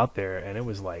mean, you go out there and it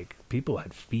was like people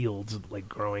had fields like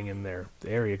growing in their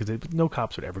area because no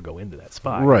cops would ever go into that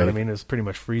spot. You know Right. what I mean, it was pretty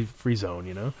much free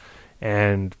zone,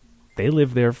 and they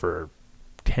lived there for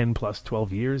 10 plus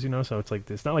 12 years. So it's like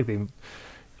it's not like they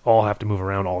all have to move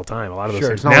around all the time. A lot of those Sure,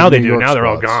 things it's not now like they New do. York Now they're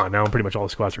all squats. gone. Now pretty much all the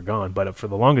squats are gone. But for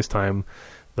the longest time,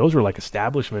 those were like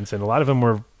establishments, and a lot of them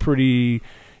were pretty.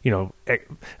 A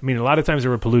lot of times they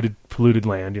were polluted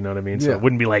land. You know what I mean? So Yeah. it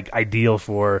wouldn't be like ideal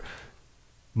for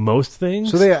most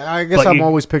things. So I guess But I'm you-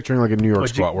 always picturing like a New York but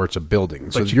you- squat where it's a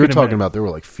building. So but you you're can talking imagine- about there were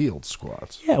like field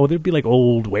squats. Yeah, well, there'd be like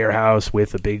old warehouse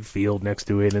with a big field next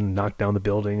to it, and knock down the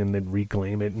building and then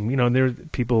reclaim it. And there's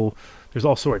people. There's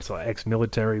all sorts of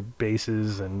ex-military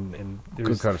bases, and Good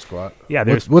there's kind of squat. yeah.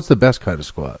 There's What's the best kind of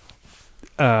squat?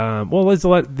 well, there's a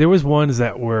lot. There was ones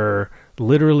that were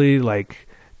literally like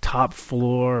top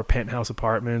floor penthouse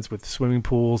apartments with swimming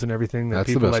pools and everything. That That's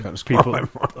the people best had, kind of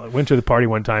squat. people I went to the party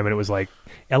one time and it was like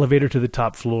elevator to the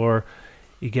top floor.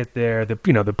 You get there, the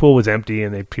pool was empty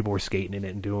and people were skating in it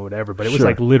and doing whatever. But it was Sure.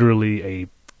 like literally a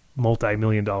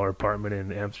multi-million-dollar apartment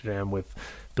in Amsterdam with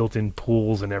built-in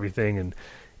pools and everything, and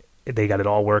they got it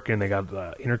all working. They got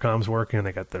intercoms working.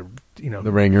 They got the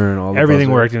ringer and all the everything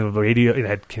buzzer. worked. The radio, it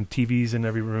had TVs in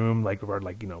every room,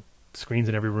 screens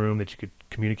in every room that you could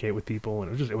communicate with people,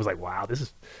 and it was like, wow,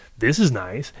 this is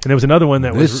nice. And there was another one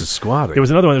that This was is squatting. there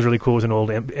was another one that was really cool. It was an old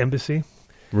embassy.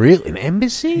 Really? An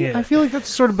embassy? Yeah. I feel like that's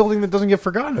the sort of building that doesn't get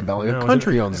forgotten about. Like No, a it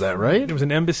country was- owns that, right? It was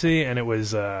an embassy, and it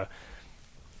was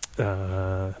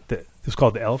it was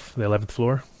called the Elf, the 11th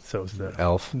floor. So it was the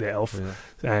Elf. the Elf,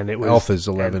 Yeah. and it was Elf is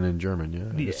 11 and- in German, yeah.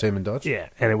 Yeah. The same in Dutch? Yeah,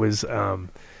 and it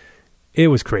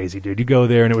was crazy, dude. You go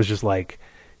there and it was just like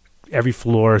every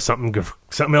floor something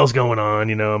else going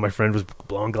on. My friend was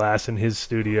blowing glass in his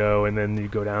studio, and then you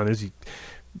go down,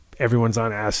 everyone's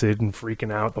on acid and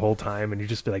freaking out the whole time, and you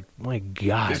just be like, my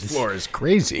God, This floor is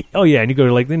crazy. Oh yeah, and you go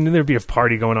to then there'd be a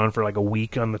party going on for like a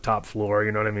week on the top floor.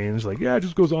 You know what I mean? It's like, yeah, it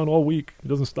just goes on all week. It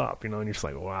doesn't stop. And you're just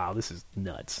like, wow, this is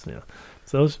nuts. Yeah.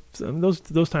 So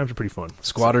those times are pretty fun.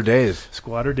 Squatter days.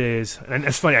 Squatter days, and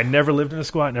it's funny. I never lived in a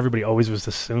squat, and everybody always was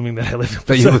assuming that I lived.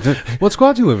 That you lived in- what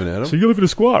squat do you live in, Adam? So you live in a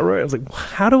squat, right? I was like,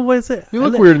 is it? You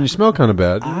look weird and you smell kind of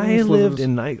bad. I You lived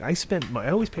live I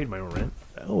always paid my own rent.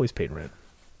 I always paid rent.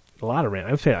 A lot of rent.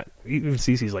 I would pay. Even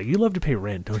Cece's like, you love to pay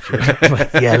rent, don't you? I'm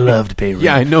like, yeah, I love to pay rent.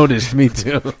 Yeah, I noticed. Me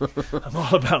too. I'm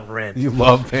all about rent. You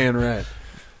love paying rent.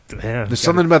 Yeah, There's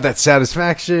something about that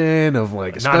satisfaction of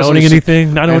like not especially owning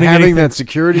anything, not and owning having anything. that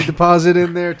security deposit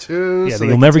in there too. Yeah, so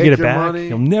you'll they never can get take it your back. money.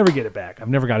 You'll never get it back. I've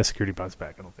never got a security deposit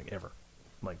back. I don't think ever.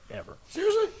 Like ever.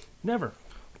 Seriously? Never.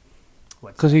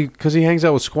 What? Because he hangs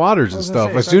out with squatters and was gonna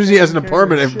stuff. say, As soon as he has an taking care of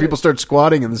apartment, his shit. people start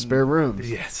squatting in the spare rooms.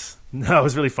 Yes. No, it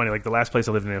was really funny. Like the last place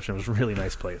I lived in Amsterdam was a really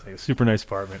nice place, like a super nice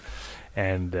apartment,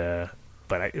 and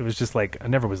it was just like I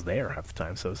never was there half the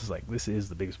time. So it was just like this is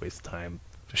the biggest waste of time.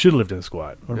 I should have lived in a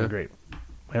squat. Would have Yeah. been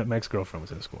great. My ex-girlfriend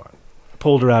was in a squat. I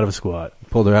pulled her out of a squat.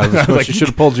 Pulled her out of the squat. Like- She should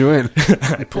have pulled you in.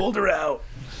 I pulled her out.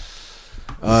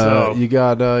 So- You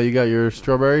got your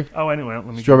strawberry, Oh, anyway, let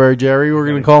me strawberry Jerry. We're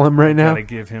gonna call him right now. Gotta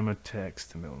give him a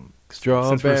text. Since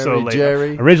we're Strawberry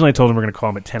Jerry. Originally, I told him we're going to call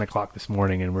him at 10 o'clock this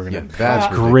morning, and we're going Yeah, to that's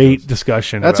have a great ridiculous.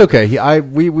 discussion. That's about okay.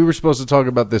 We were supposed to talk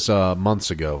about this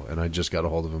months ago, and I just got a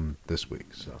hold of him this week.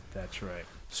 So That's right.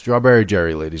 strawberry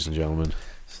Jerry, ladies and gentlemen.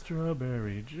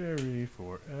 Strawberry Jerry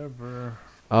forever.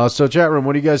 So chat room,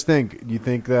 what do you guys think? Do you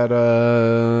think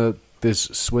that this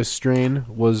Swiss strain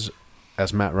was,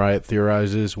 as Matt Riot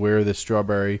theorizes, where this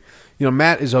strawberry?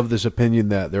 Matt is of this opinion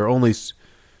that there are only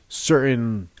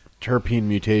certain terpene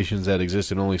mutations that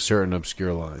exist in only certain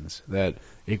obscure lines. That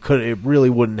it really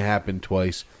wouldn't happen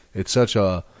twice. It's such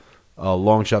a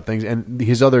long shot thing. And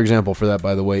his other example for that,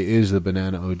 by the way, is the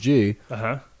banana OG.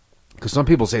 Uh-huh. Because some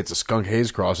people say it's a skunk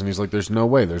haze cross, and he's like, "There's no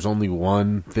way. There's only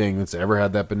one thing that's ever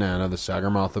had that banana, the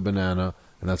Sagarmatha banana,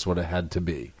 and that's what it had to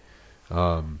be."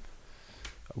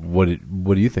 What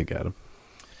do you think, Adam?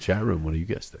 Chat room, what do you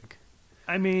guys think?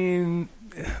 I mean,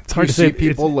 it's Do hard you to say. see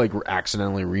people like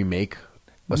accidentally remake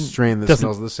a strain that doesn't-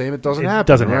 smells the same? It doesn't it happen.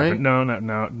 doesn't right? happen. No,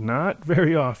 not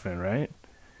very often, right?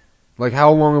 Like, how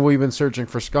long have we been searching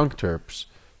for skunk terps?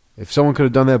 If someone could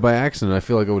have done that by accident, I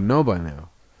feel like I would know by now.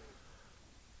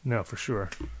 No, for sure.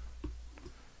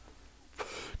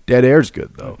 Dead air's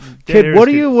good though. Dead Kid, air's what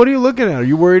are good. you looking at? Are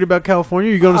you worried about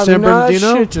California? Are you going to San that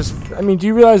Bernardino? shit just. I mean, do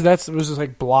you realize was just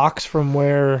like blocks from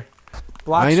where?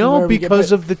 I know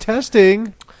because of the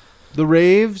testing, the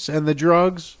raves, and the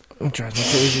drugs. It drives me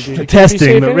crazy, dude. The You can't be testing, safe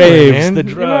the anywhere, raves, man. the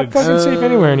You're not drugs. fucking safe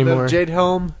anywhere The anymore. Jade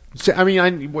Helm. I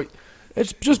mean, wait.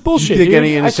 It's just bullshit. You think dude.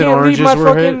 any innocent I can't leave my oranges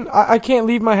were hit? fucking. I can't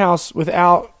leave my house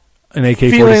without An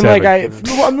AK-47. feeling like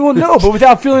well, no, but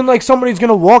without feeling like somebody's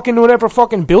gonna walk into whatever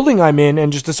fucking building I'm in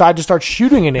and just decide to start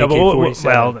shooting an No, but AK-47.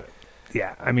 well,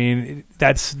 yeah. I mean,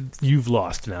 you've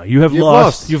lost now. You have You've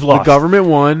lost. You've lost. The government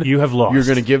won. You have lost. You're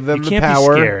going to give them You the can't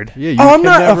power. Be scared. Yeah, you I'm can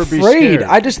not never be afraid. scared.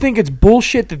 I just think it's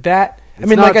bullshit that. I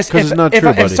mean, not- like I said, 'cause it's not true,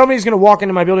 if buddy. somebody's going to walk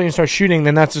into my building and start shooting,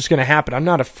 then that's just going to happen. I'm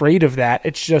not afraid of that.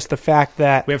 It's just the fact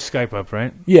that We have Skype up,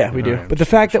 right? yeah, we do. All right, But the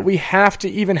fact that we have to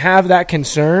even have that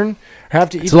concern,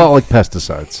 It's a lot like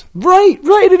pesticides. right,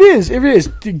 it is.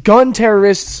 The gun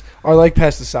terrorists are like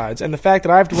pesticides, and the fact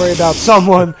that I have to worry about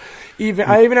someone.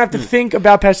 I even have to think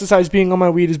about pesticides being on my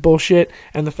weed is bullshit,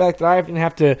 and the fact that I even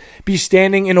have to be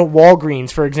standing in a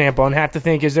Walgreens, for example, and have to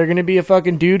think, is there going to be a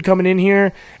fucking dude coming in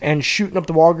here and shooting up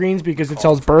the Walgreens because it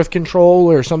sells birth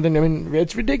control or something? I mean,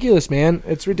 it's ridiculous, man.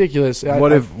 It's ridiculous.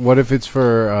 What if it's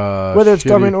for whether it's shitty-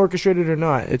 government orchestrated or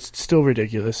not, it's still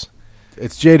ridiculous.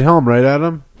 It's Jade Helm, right,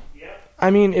 Adam?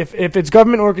 I mean, if it's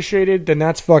government orchestrated, then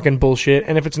that's fucking bullshit,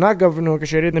 and if it's not government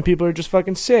orchestrated, then people are just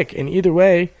fucking sick. And either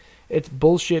way, it's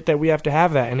bullshit that we have to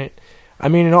have that. And I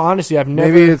mean, in all honesty, I've never.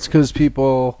 Maybe it's because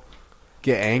people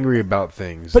get angry about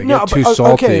things. But they no, get too but,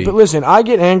 salty. okay, but listen, I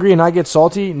get angry and I get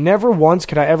salty. Never once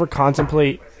could I ever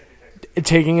contemplate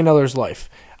taking another's life.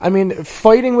 I mean,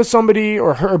 fighting with somebody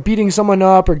or beating someone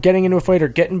up or getting into a fight or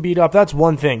getting beat up, that's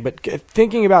one thing. But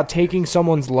thinking about taking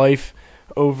someone's life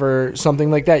over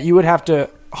something like that, you would have to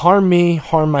harm me,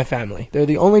 harm my family. They're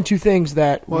the only two things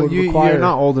that would require. You're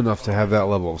not old enough to have that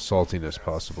level of saltiness,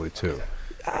 possibly, too.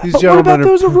 These But what gentlemen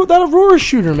about that Aurora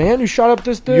shooter, man, who shot up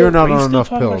this? You're not Are you on still enough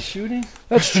talking about pills. shooting?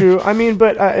 That's true. I mean,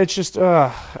 but it's just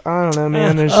I don't know,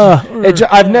 man.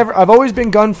 I've always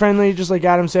been gun friendly, just like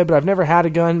Adam said, but I've never had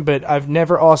a gun. But I've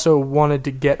never also wanted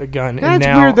to get a gun. And That's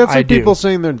now weird. That's I like do. people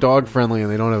saying they're dog friendly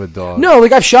and they don't have a dog. No,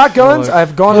 like I've shot guns. Like-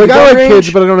 I've gone to Like, the I gun like range,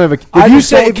 kids, but I don't have a. I If you just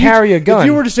say don't if you- carry a gun. If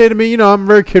you were to say to me, I'm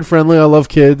very kid friendly. I love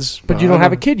kids, but you don't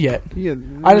have a kid yet. Yeah,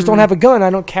 I just don't have a gun. I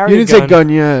don't carry. You a didn't gun. say gun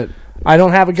yet. I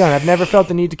don't have a gun. I've never felt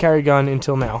the need to carry a gun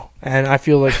until now, and I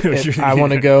feel like if I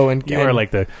want to go and You are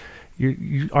like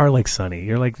you are like Sonny.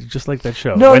 You're like just like that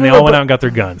show No, when no, they no, all went but- out and got their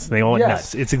guns. They all went Yes.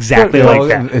 nuts. It's exactly But- like Oh,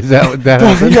 that. Is that what that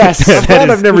happened? Yes. I'm glad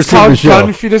I've never It's seen the called show.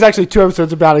 Gun Fever. There's actually 2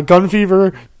 episodes about it. Gun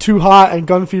Fever, Too Hot, and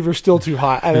Gun Fever, Still Too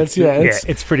Hot. And it's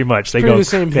It's pretty much they pretty go. the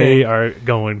same they thing. are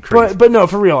going crazy. but no,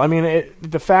 for real. I mean,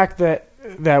 the fact that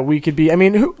we could be. I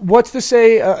mean, what's to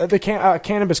say the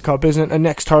Cannabis Cup isn't a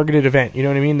next targeted event? You know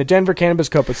what I mean? The Denver Cannabis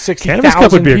Cup with 60,000 Cannabis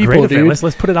Cup would be a people, great dude. event.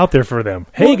 Let's put it out there for them.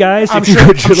 Hey guys, I'm if you sure,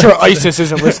 would I'm sure like- ISIS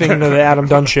isn't listening to the Adam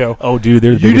Dunn show. Oh, dude,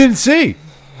 they're the You biggest- didn't see.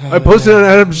 I posted on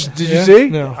Adam's. Did you see?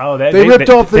 No. Oh, They ripped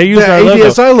off the used our logo.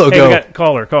 ADSI logo. Hey, we got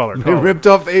caller. They ripped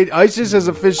off. ISIS has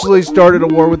officially started a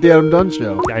war with the Adam Dunn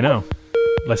Show. I know.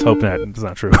 Let's hope that it's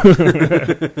not true.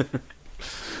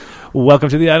 Welcome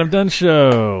to the Adam Dunn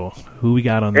Show. Who we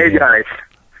got on the Hey, air? guys.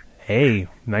 Hey,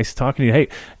 nice talking to you. Hey,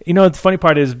 you know the funny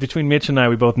part is between Mitch and I,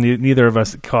 we both neither of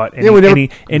us caught any, Yeah, we never-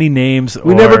 any names.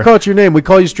 We never caught your name. We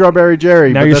call you Strawberry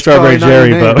Jerry. Now but you're that's Strawberry probably Jerry,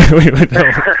 not your name.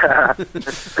 but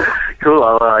we don't. Cool.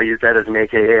 I'll use that as an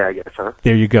AKA, I guess, huh?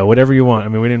 There you go. Whatever you want. I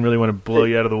mean, we didn't really want to blow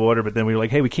you out of the water, but then we were like,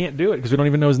 hey, we can't do it because we don't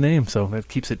even know his name, so that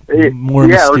keeps it more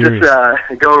Yeah, I was mysterious.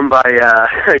 just going by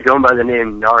the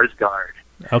name Narsgard.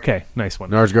 Okay, nice one.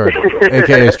 Narsgard,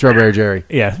 a.k.a. Strawberry Jerry.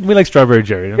 Yeah, we like Strawberry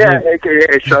Jerry. Yeah,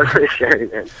 AKA Strawberry Sherry,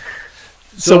 man.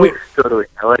 So we Totally.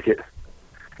 I like it.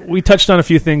 we touched on a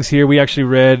few things here. We actually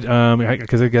read,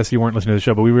 because I guess you weren't listening to the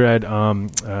show, but we read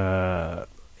a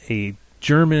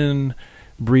German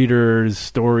breeder's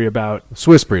story about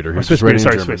Swiss breeder. He's Swiss just raising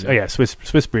breeder. Sorry, German. Swiss. Oh yeah,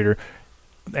 Swiss breeder,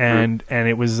 and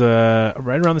it was right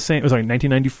around the same. It was like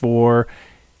 1994,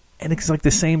 and it's like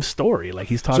the same story. Like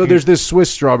he's talking. So there's this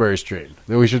Swiss strawberry strain.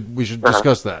 We should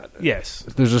discuss that. yes,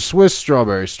 There's a Swiss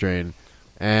strawberry strain,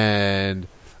 and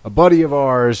a buddy of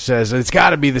ours says it's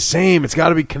got to be the same. It's got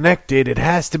to be connected. It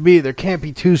has to be. There can't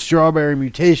be two strawberry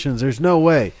mutations. There's no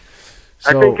way.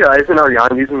 So, I think isn't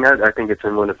Ariane using that? I think it's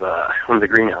in one of the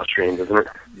greenhouse strains, isn't it?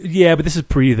 yeah, but this is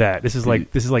pre that. This is like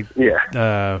Yeah.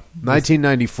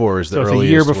 1994 is the so it's a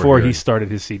earliest year we're before he hearing. started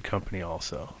his seed company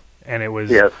also. And it was,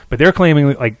 Yes. but they're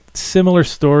claiming like similar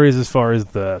stories as far as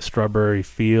the strawberry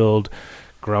field,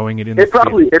 growing it in the It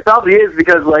probably is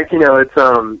because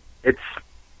it's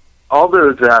all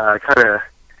those kind of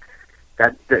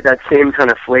that same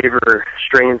kind of flavor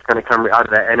strains kind of come out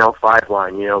of that NL5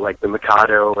 line, you know, like the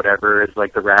Mikado or whatever is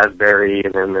like the raspberry,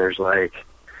 and then there's like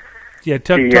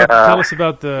tell us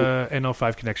about the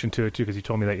NL5 connection to it too, because you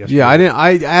told me that yesterday.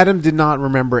 Yeah, Adam did not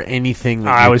remember anything.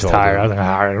 That I was tired.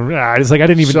 I was like, I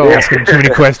didn't even ask him too many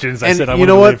questions. I said, I want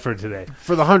to live for today.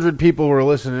 For the 100 people who are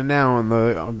listening now, and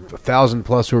the 1,000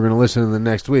 plus who are going to listen in the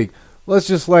next week, let's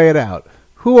just lay it out.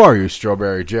 Who are you,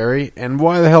 Strawberry Jerry, and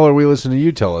why the hell are we listening to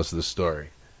you tell us this story?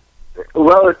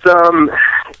 Well, it's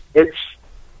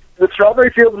the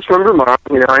Strawberry Field is from Vermont.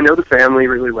 You know, I know the family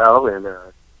really well, and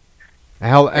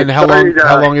how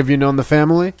long have you known the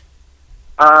family?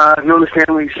 I've known the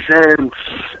family since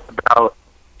about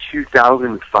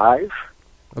 2005.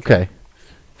 Okay,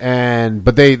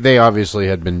 but they obviously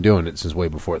had been doing it since way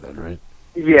before then, right?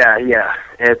 Yeah.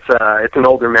 It's an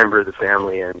older member of the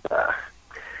family, and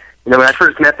you know, when I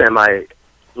first met them, I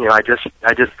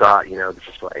just thought, you know, this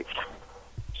is like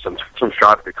some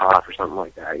strawberry cough or something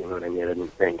like that. You know what I mean? I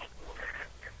didn't think,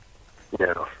 you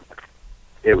know,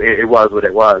 it was what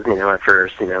it was. You know, at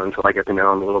first, you know, until I got to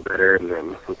know them a little better, and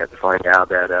then we got to find out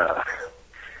that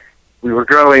we were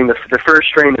growing the first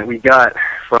strain that we got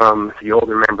from the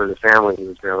older member of the family. He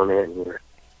was growing it, and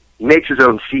he makes his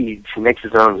own seeds. He makes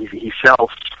his own. He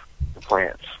sells the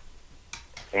plants.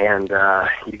 And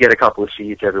you get a couple of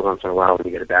seeds every once in a while when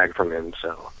you get a bag from him.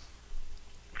 So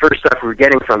first stuff we were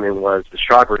getting from him was the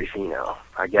strawberry pheno.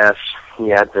 I guess he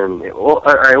had been. Well, all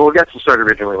right. We'll get to start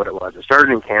originally what it was. It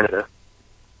started in Canada.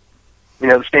 You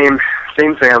know, the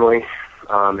same family.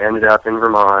 Ended up in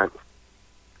Vermont,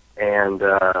 and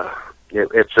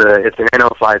it's an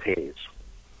NL5 haze,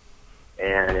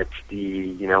 and it's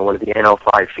one of the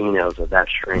NL5 phenos of that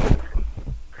strain.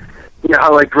 You know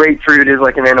how like grapefruit is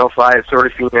like an NL5 sort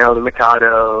of pheno, the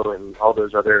Mikado, and all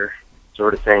those other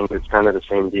sort of things. It's kind of the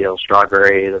same deal.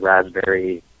 Strawberry, the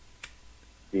raspberry,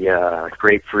 the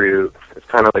grapefruit. It's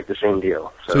kind of like the same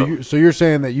deal. So you're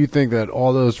saying that you think that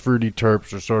all those fruity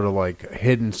terps are sort of like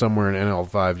hidden somewhere in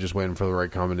NL5, just waiting for the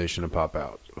right combination to pop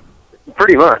out.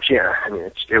 Pretty much, yeah. I mean,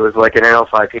 it was like an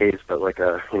NL5 haze, but like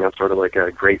sort of like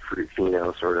a grapefruit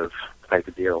pheno sort of type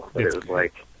of deal. But it was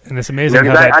like. And it's amazing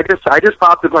how I just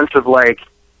popped a bunch of like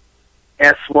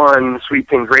S1 sweet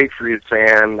pink grapefruits,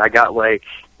 and I got like,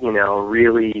 you know,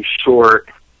 really short.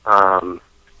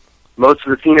 Most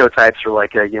of the phenotypes are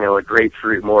like a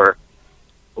grapefruit, more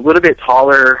a little bit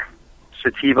taller,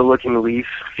 sativa looking leaf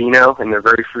pheno, and they're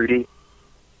very fruity.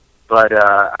 But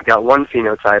I got one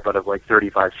phenotype out of like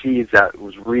 35 seeds that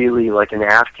was really like an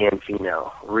Afghan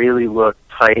pheno. Really looked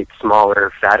tight,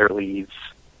 smaller, fatter leaves.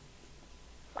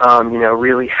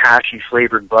 Really hashy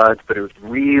flavored buds, but it was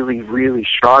really, really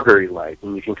strawberry-like,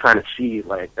 and you can kind of see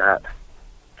like that,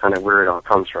 kind of where it all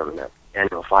comes from in that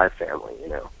NL5 family, you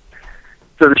know.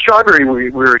 So the strawberry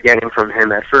we were getting from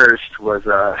him at first was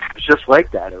just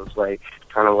like that. It was like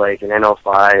kind of like an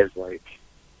NL5, like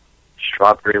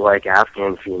strawberry-like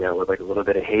Afghan pheno with like a little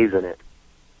bit of haze in it.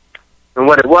 And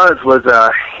what it was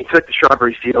he took the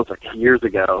strawberry fields like years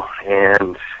ago,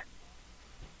 and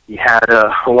he had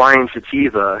a Hawaiian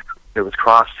sativa that was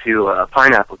crossed to a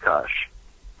pineapple kush.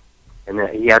 And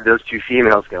then he had those two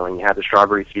females going. He had the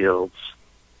strawberry fields,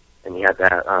 and he had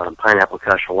that pineapple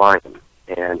kush Hawaiian.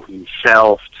 And he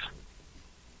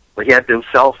had been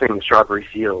selfing the strawberry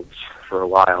fields for a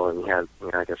while, and he had,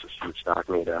 I guess, a seed stock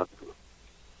made up.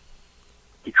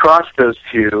 He crossed those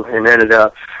two and ended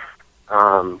up,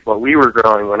 what we were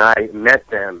growing when I met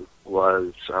them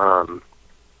was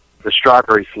the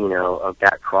strawberry pheno of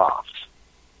that cross.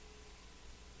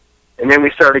 And then we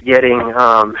started getting,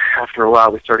 after a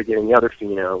while, we started getting the other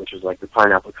pheno, which was like the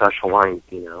pineapple kush Hawaiian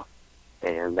pheno.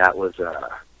 And that was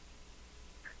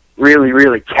really,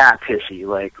 really cat pissy,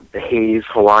 like the haze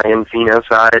Hawaiian pheno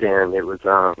side. And it was,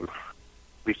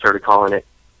 we started calling it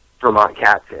Vermont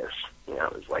cat piss. You know,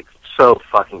 it was like so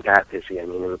fucking cat pissy. I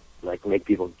mean, it would like make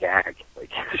people gag.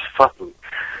 Like, it was fucking,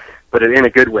 but in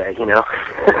a good way, you know.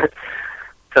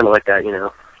 Kind of like that, you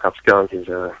know, how skunk is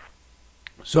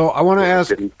So I want to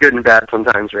ask, good and bad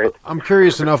sometimes, right? I'm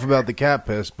curious enough about the cat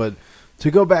piss, but to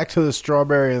go back to the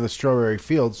strawberry and the strawberry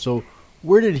field, so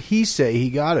where did he say he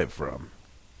got it from?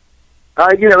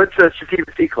 It's a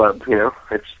Sativa Seed Club, you know,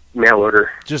 it's mail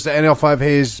order. Just the NL5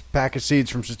 Haze pack of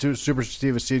seeds from Super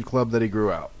Sativa Seed Club that he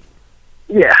grew out.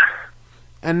 Yeah.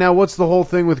 And now what's the whole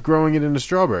thing with growing it in a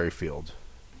strawberry field?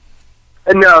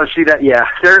 No, see that, yeah.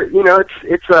 They're,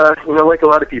 it's like a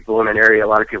lot of people in an area, a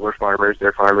lot of people are farmers,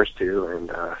 they're farmers too,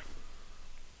 and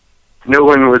no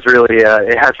one was really,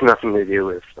 it has nothing to do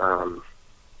with,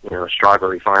 a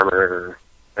strawberry farmer or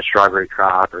a strawberry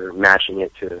crop or matching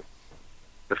it to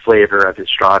the flavor of his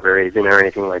strawberries, or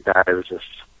anything like that. It was just,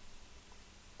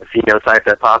 phenotype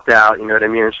that popped out. You know what I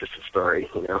mean? It's just a story,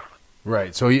 you know.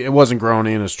 Right. So it wasn't grown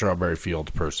in a strawberry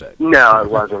field per se. No, it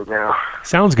wasn't. No.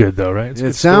 Sounds good though, right? It's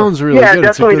It sounds really Yeah, good. it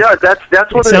It's a definitely good- does.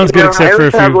 That's what It sounds good, except for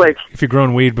if if you're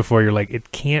growing weed before, you're like,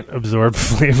 it can't absorb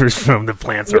flavors from the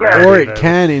plants around Or it. it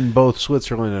can in both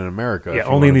Switzerland and America. Yeah, if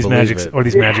you only in wanna these believe magic it. or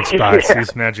these magic spots, Yeah.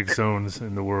 these magic zones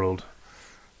in the world.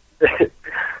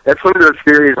 That's one of those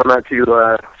theories I'm not too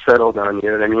settled on. You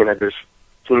know what I mean? There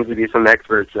seems to be some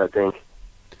experts that think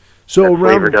So that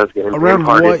flavor around, does get around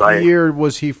imparted by what it. year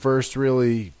was he first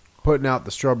really putting out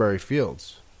the strawberry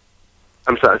fields?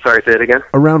 I'm sorry. Say it again.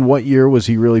 Around what year was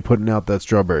he really putting out that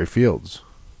strawberry fields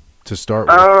to start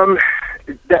with?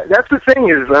 That's the thing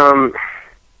is,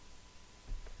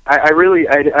 I really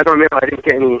don't know. I didn't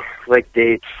get any like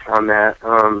dates on that.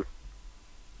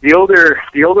 The older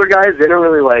guys, they don't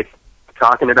really like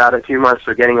talking about it too much.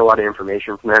 So getting a lot of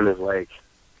information from them is like,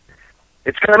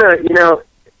 it's kind of, you know,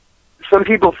 some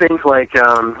people think like, you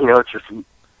know, it's just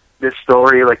this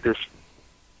story, like this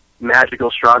magical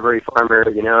strawberry farmer,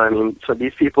 you know. I mean, so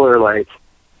these people are like,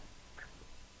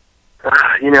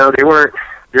 you know,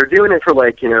 they're doing it for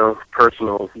like, you know,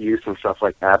 personal use and stuff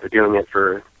like that. They're doing it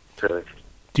to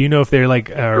Do you know if they're like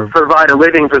provide a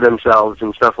living for themselves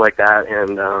and stuff like that.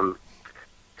 And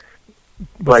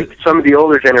like some of the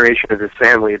older generation of this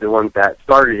family, the ones that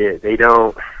started it, they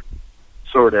don't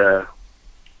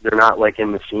they're not like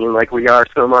in the scene like we are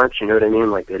so much. You know what I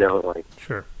mean? Like they don't like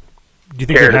sure. Do you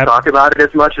think care they're to talk about it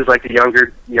as much as like the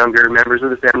younger members of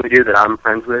the family do that I'm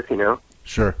friends with. You know.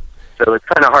 Sure. So it's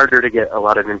kind of harder to get a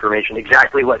lot of information.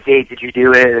 Exactly what date did you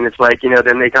do it? And it's like, you know,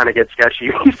 then they kind of get sketchy.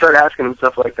 You start asking them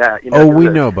stuff like that. You know, Oh, we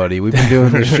know, buddy. We've been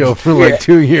doing this show for like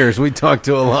 2 years. We talked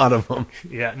to a lot of them.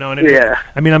 Yeah, no, Yeah.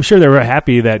 I mean, I'm sure they were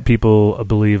happy that people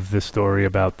believe this story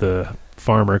about the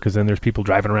farmer, because then there's people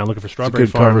driving around looking for It's a strawberry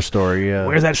good cover farms. story, yeah.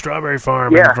 Where's that strawberry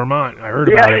farm Yeah. in Vermont? I heard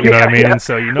about it. You know what I mean? Yeah. And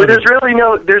so you know, but there's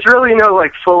really no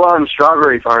like full on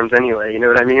strawberry farms anyway. You know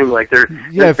what I mean? Like Yeah, I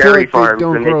there's feel berry like they farms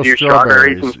don't and they grow do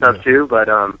strawberries and strawberries, stuff too. But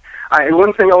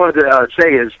one thing I wanted to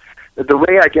say is that the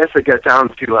way I guess it got down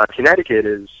to Connecticut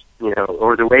is, you know,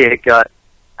 or the way it got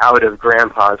out of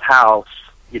Grandpa's house.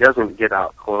 He doesn't give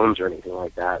out clones or anything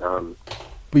like that.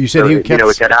 But you said So, he you kept... know,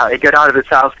 it got out of his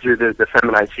house through the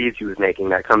feminized seeds he was making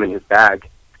that come in his bag.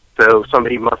 So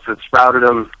somebody must have sprouted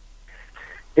them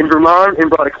in Vermont and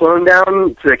brought a clone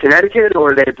down to Connecticut,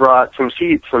 or they brought some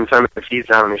feminized seeds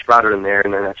down and they sprouted them there,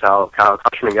 and then that's how Kyle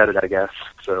Kushman got it, I guess.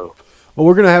 So Well,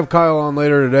 we're going to have Kyle on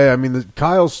later today. I mean,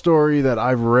 Kyle's story that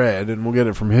I've read, and we'll get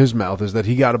it from his mouth, is that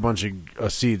he got a bunch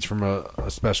of seeds from a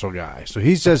special guy. So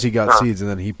he says he got seeds, and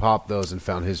then he popped those and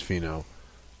found his pheno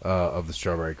of the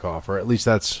strawberry cough, or at least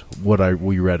that's what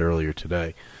we read earlier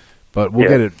today. But we'll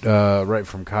get it right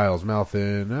from Kyle's mouth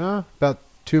in about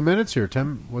 2 minutes here.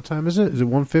 10. What time is it? Is it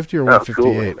 1:50 or 1:58?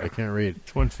 Cool. I can't read.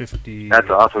 it's 150. that's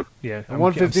awesome. Yeah,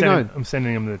 1:59. I'm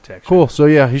sending him the text. Cool. So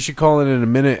yeah, he should call in a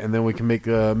minute, and then we can make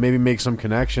maybe make some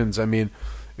connections. I mean,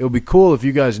 it would be cool if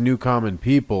you guys knew common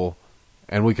people,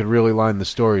 and we could really line the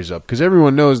stories up, because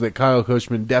everyone knows that Kyle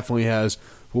Cushman definitely has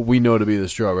what we know to be the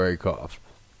strawberry cough.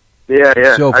 Yeah,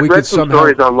 yeah. So if I've we read could some somehow-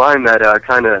 stories online that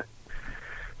kind of,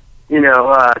 you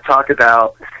know, talk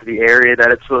about the area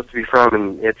that it's supposed to be from,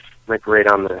 and it's like right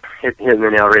on the hitting the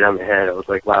nail right on the head. I was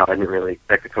like, wow, I didn't really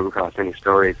expect to come across any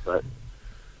stories, but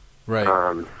Right.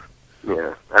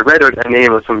 yeah, I read a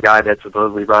name of some guy that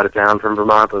supposedly brought it down from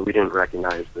Vermont, but we didn't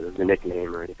recognize the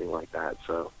nickname or anything like that.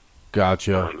 So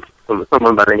Gotcha.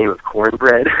 someone by the name of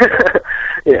Cornbread.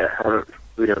 Yeah,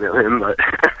 we don't know him, but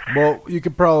Well, you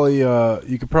could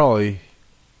probably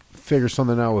figure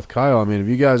something out with Kyle. I mean, if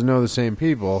you guys know the same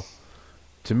people,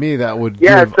 to me that would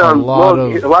yeah, give it's, a lot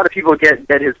well, of. a lot of people get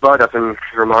his bud up in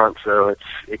Vermont, so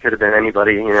it could have been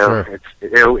anybody. You know,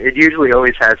 Sure. it usually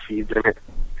always has seeds in it.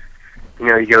 You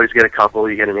know, you always get a couple.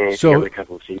 You get an eighth, So- you get a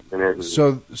couple of seeds in it. And,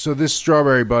 So this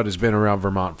strawberry bud has been around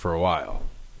Vermont for a while.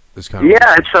 This kind of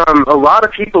yeah, it's a lot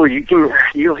of people.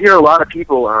 You'll hear a lot of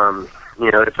people. You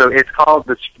know, so it's called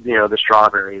the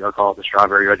strawberry. They'll call it the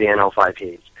strawberry or the NL5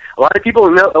 haze. A lot of people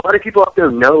up there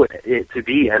know it to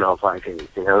be NL5 haze.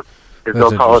 You know, because That's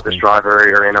they'll call it the interesting.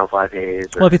 strawberry or NL5 haze.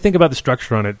 Or, Well, if you think about the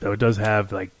structure on it, though, it does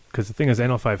have like, because the thing is,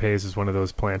 NL5 haze is one of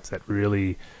those plants that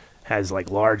really has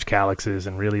like large calyxes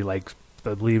and really like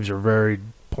the leaves are very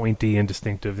pointy and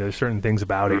distinctive. There's certain things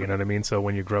about it, you know what I mean? So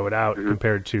when you grow it out,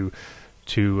 compared to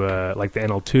like the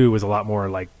NL2 was a lot more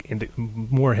like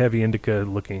more heavy indica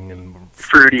looking and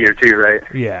fruitier too, right?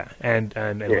 yeah, and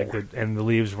Yeah. like the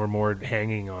leaves were more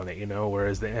hanging on it, you know.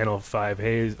 Whereas the NL5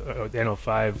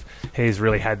 haze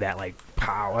really had that like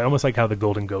pow, almost like how the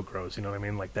golden goat grows, you know what I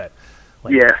mean? Like that,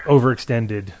 like Yeah.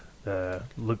 overextended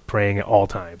look praying at all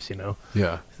times.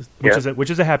 Yeah. Which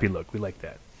is a happy look. We like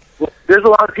that. Well, there's a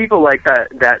lot of people like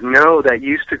that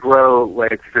used to grow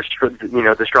like the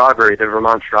strawberry, the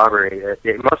Vermont strawberry.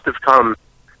 It must have come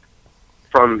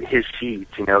from his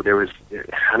seeds. There was,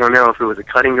 I don't know if it was a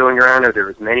cutting going around or there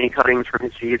was many cuttings from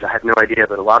his seeds. I have no idea,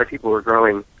 but a lot of people were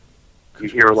growing. You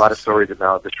hear a lot of stories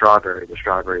about the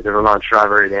Vermont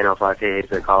strawberry, the NL5 haze,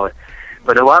 they call it.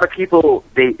 But a lot of people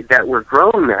that were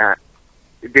growing that,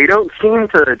 they don't seem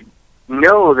to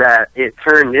know that it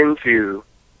turned into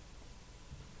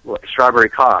strawberry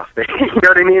cough. You know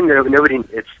what I mean? Nobody.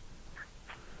 It's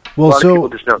well. People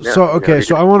just don't know. So okay.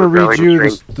 So I want to read you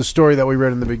the the story that we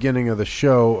read in the beginning of the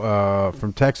show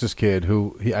from Texas Kid,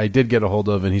 who I did get a hold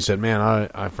of, and he said, "Man,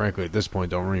 I frankly at this point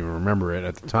don't even remember it.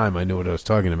 At the time, I knew what I was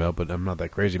talking about, but I'm not that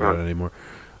crazy about it anymore."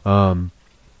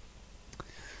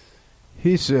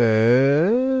 He says,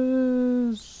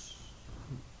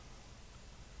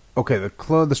 "Okay,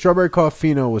 the strawberry cough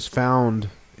pheno was found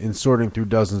in sorting through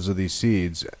dozens of these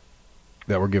seeds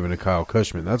that were given to Kyle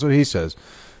Cushman." That's what he says.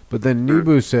 But then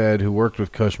Nebu said, who worked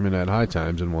with Cushman at High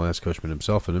Times, and we'll ask Cushman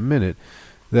himself in a minute,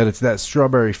 that it's that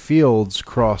strawberry fields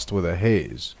crossed with a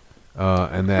haze,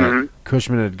 and that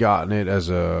Cushman had gotten it as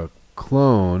a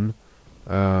clone,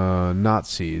 not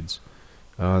seeds.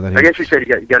 I guess he said he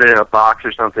got it in a box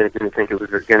or something. He didn't think it was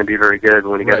going to be very good. But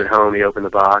when he got it home, he opened the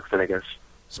box, and I guess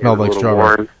smelled like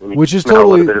strawberry, warm, which is totally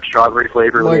totally a little bit of strawberry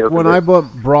flavor. Like when I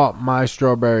brought my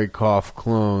strawberry cough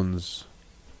clones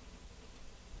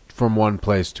from one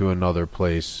place to another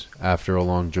place after a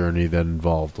long journey that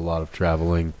involved a lot of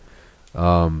traveling.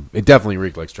 It definitely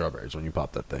reeked like strawberries when you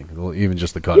pop that thing, even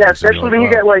just the cut. Yeah, especially when you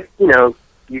get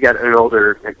you got an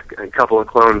older, a couple of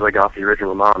clones like off the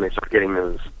original mom. They start getting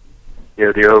those,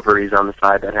 the ovaries on the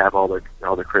side that have all the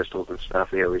crystals and stuff.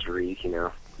 They always reek.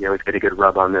 You always get a good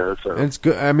rub on those. So and it's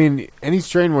good. I mean, any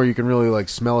strain where you can really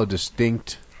smell a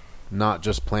distinct, not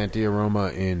just planty aroma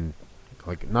in.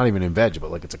 Not even in veg,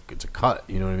 but it's a cut.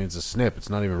 You know what I mean? It's a snip. It's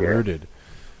not even rooted.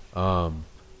 I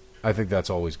think that's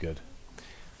always good.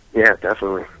 Yeah,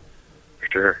 definitely,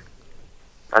 for sure.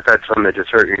 I've had some that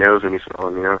just hurt your nose when you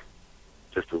smell them.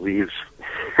 Just the leaves.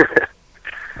 All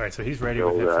right, so he's ready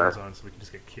with headphones on, so we can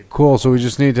just get kid. Cool. So we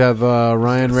just need to have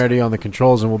Ryan ready on the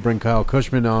controls, and we'll bring Kyle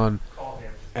Cushman on,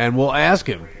 and we'll ask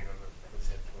him.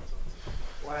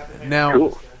 Now.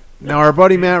 Cool. Now, our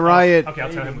buddy Matt Riot, Okay,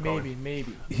 I'll tell him.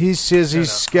 Maybe. he says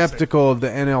he's skeptical of the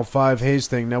NL5 haze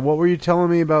thing. Now, what were you telling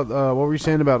me about? What were you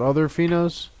saying about other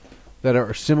phenos that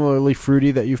are similarly fruity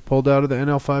that you've pulled out of the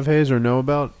NL5 haze or know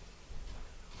about?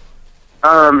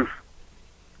 Well,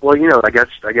 I guess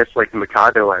like the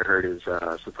Mikado I heard is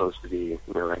supposed to be,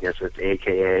 I guess it's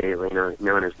AKA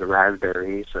known as the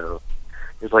raspberry. So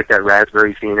there's like that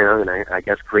raspberry pheno, and I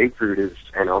guess grapefruit is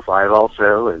NL5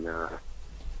 also, and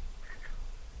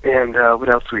what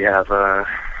else do we have?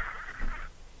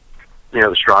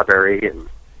 The strawberry and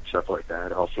stuff like that.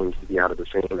 It all seems to be out of the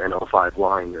same NL5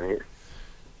 line, right?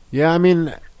 Yeah, I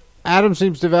mean, Adam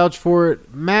seems to vouch for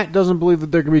it. Matt doesn't believe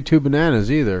that there can be two bananas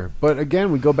either. But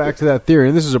again, we go back to that theory,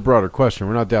 and this is a broader question.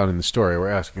 We're not doubting the story. We're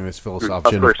asking this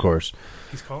philosophian, of course.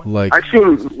 He's calling? I've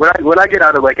seen what I get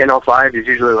out of NL5 is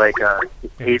usually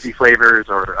hazy flavors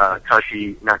or not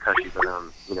cushy, but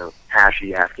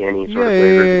hashy Afghani sort of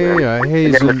flavors. Yeah.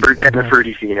 Hazy and the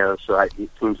fruity pheno. So it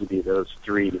seems to be those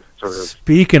three sort of.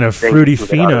 Speaking of fruity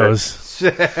phenos,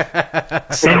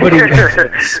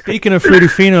 Speaking of fruity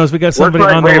phenos, we got somebody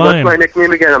on the line. What's my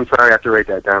nickname again? I'm sorry, I have to write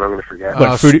that down. I'm going to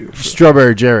forget.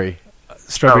 Strawberry Jerry.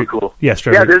 Strawberry. Oh, cool. Yeah,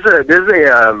 strawberry. Yeah, there's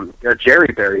a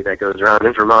Jerry berry that goes around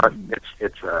in Vermont.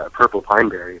 It's purple pine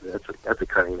berry. That's a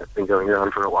cutting that's been going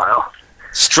around for a while.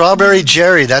 Strawberry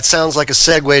Jerry. That sounds like a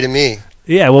segue to me.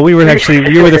 Yeah, well, you were the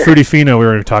fruity pheno we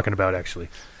were talking about, actually.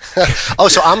 Oh,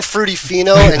 so I'm Fruity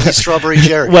Pheno and he's Strawberry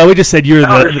Jerry. Well, we just said you're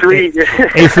a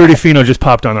Fruity Pheno just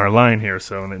popped on our line here,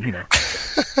 so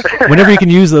whenever you can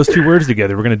use those two words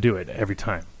together, we're going to do it every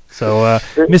time. So,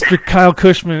 Mr. Kyle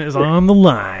Cushman is on the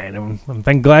line.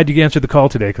 I'm glad you answered the call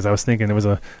today because I was thinking it was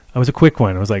a quick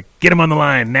one. I was like, get him on the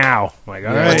line now. I'm like,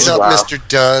 all right. What's up, Mr.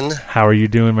 Dunn? How are you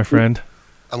doing, my friend?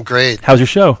 I'm great. How's your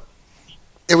show?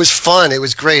 It was fun. It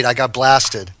was great. I got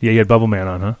blasted. Yeah, you had Bubble Man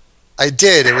on, huh? I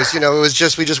did. It was,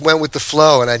 we just went with the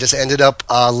flow, and I just ended up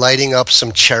lighting up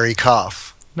some cherry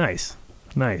cough. Nice.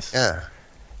 Yeah.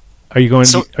 Are you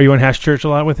in Hash Church a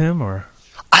lot with him, or?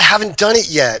 I haven't done it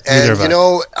yet, and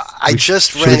I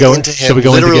just ran into him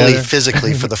literally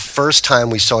physically for the first time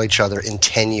we saw each other in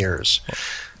 10 years.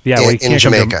 Yeah, well, he in can't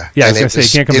Jamaica. Come to, yeah, I was And going to say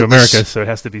he can't come it to America, was- so it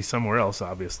has to be somewhere else,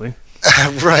 obviously.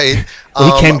 right.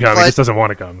 Well, he can come, he but- just doesn't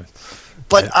want to come.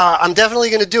 But I'm definitely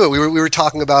going to do it. We were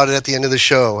talking about it at the end of the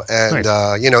show, and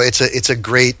Nice. it's a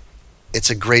great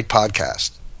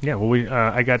podcast. Yeah, well,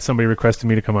 I got somebody requesting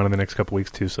me to come on in the next couple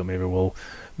weeks too, so maybe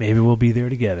we'll be there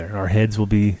together. Our heads will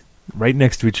be right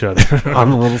next to each other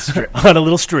On a little strip. on a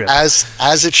little strip.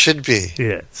 As it should be.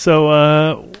 Yeah.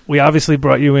 So we obviously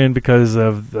brought you in because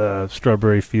of the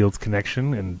Strawberry Fields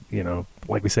connection, and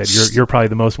like we said, you're probably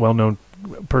the most well-known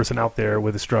person out there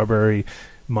with a strawberry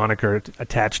moniker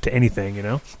attached to anything.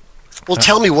 Well,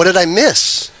 tell me, what did I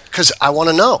miss? Because I want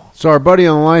to know. So our buddy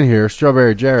on the line here,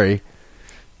 Strawberry Jerry,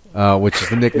 which is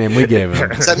the nickname we gave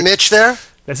him. Is that Mitch there?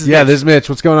 This is Yeah, Mitch. this is Mitch.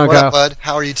 What's going on, What Kyle? up, bud?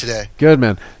 How are you today? Good,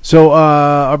 man. So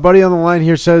our buddy on the line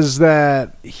here says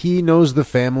that he knows the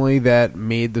family that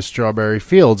made the Strawberry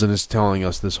Fields and is telling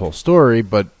us this whole story,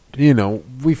 but,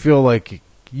 we feel like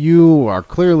you are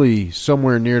clearly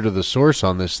somewhere near to the source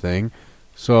on this thing,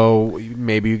 so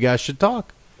maybe you guys should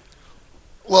talk.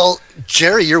 Well,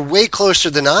 Jerry, you're way closer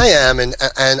than I am, and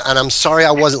I'm sorry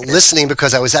I wasn't listening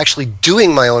because I was actually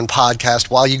doing my own podcast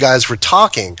while you guys were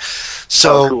talking.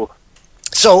 So, cool.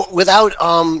 so without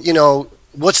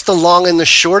what's the long and the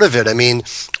short of it? I mean,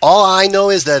 all I know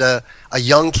is that a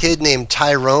young kid named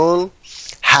Tyrone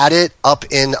had it up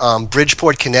in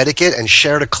Bridgeport, Connecticut, and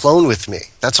shared a clone with me.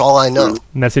 That's all I know.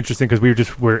 And that's interesting because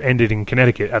we're ended in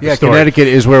Connecticut at the Yeah, story. Connecticut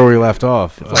is where we left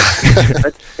off.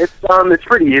 It's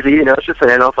pretty easy. It's just an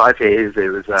NL5 haze. It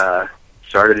was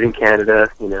started in Canada.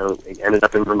 It ended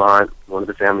up in Vermont. One of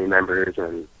the family members,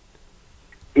 and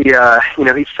he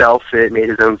sells it, made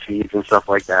his own seeds and stuff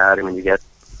like that. And when you get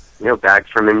bags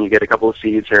from him, you get a couple of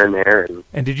seeds here and there,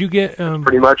 and did you get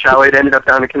pretty much how it ended up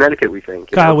down in Connecticut, we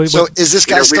think. Kyle? Wait, So is this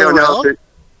guy still around?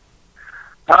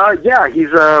 Yeah, he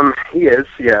is.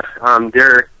 Yeah.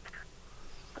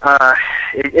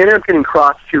 It ended up getting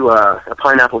crossed to a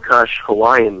Pineapple Kush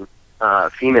Hawaiian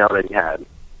female that he had,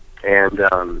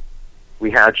 and we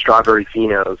had strawberry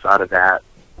phenos out of that,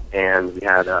 and we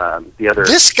had the other.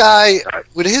 This guy,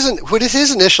 would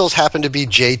his initials happen to be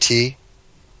JT?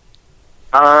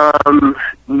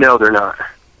 No, they're not.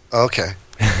 Okay.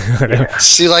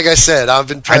 See, like I said, I've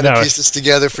been trying to know. piece this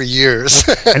together for years.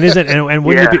 and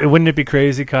wouldn't Yeah. wouldn't it be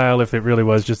crazy, Kyle, if it really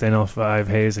was just NL5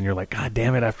 haze and you're like, God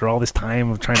damn it! After all this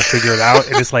time of trying to figure it out,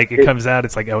 and it's like it comes out,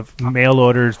 it's like a mail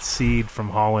order seed from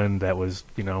Holland that was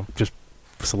just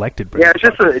selected. Yeah, it's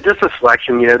just a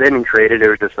selection. They didn't create it. It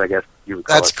was just, I guess you would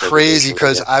call That's it crazy preservation,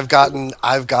 because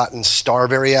I've gotten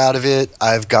Starberry out of it.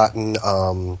 I've gotten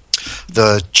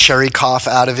the Cherry Cough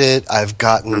out of it. I've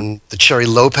gotten the Cherry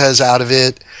Lopez out of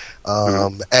it.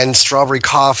 And Strawberry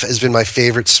Cough has been my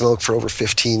favorite smoke for over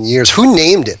 15 years. Who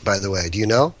named it, by the way? Do you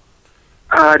know?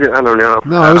 I don't know.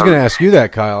 No, I was going to ask you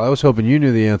that, Kyle. I was hoping you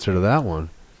knew the answer to that one.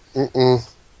 Mm-mm.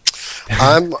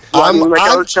 I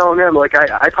was telling them,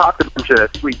 I popped a bunch of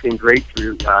Sweet Pink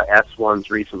Grapefruit S1s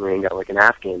recently and got an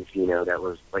Afghan pheno that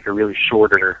was a really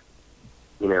shorter,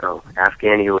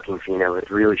 Afghani-looking pheno.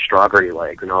 It's really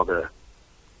strawberry-like, and all the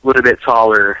little bit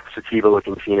taller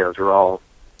sativa-looking phenos were all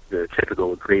the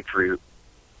typical grapefruit.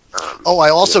 I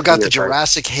also got the phenotype.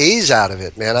 Jurassic Haze out of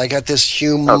it, man. I got this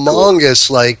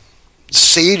humongous,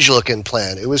 sage-looking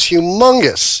plant. It was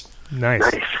humongous. Nice.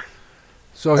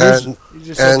 So And, You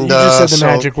just said the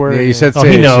magic word. Yeah, you said Oh,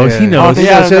 he sage, knows. yeah. He knows. Oh,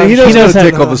 yeah, he knows how to how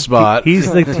tickle the spot. He's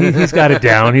got it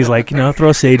down. He's like,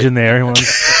 throw sage in there. He wants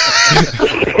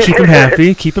keep him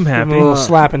happy. Keep him Give happy. him a little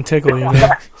slap and tickle.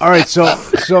 All right,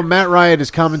 so Matt Riot is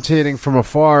commentating from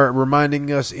afar,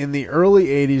 reminding us in the early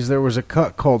 80s there was a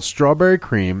cut called Strawberry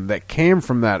Cream that came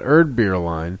from that Erd beer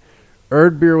line.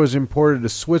 Erd beer was imported to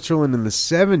Switzerland in the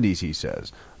 70s, he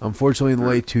says. Unfortunately, in the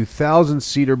late 2000s,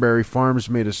 Cedarberry Farms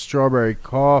made a Strawberry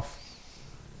Cough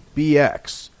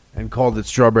BX and called it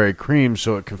Strawberry Cream,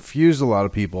 so it confused a lot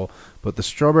of people. But the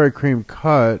Strawberry Cream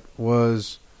cut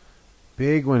was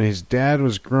big when his dad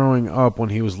was growing up when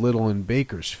he was little in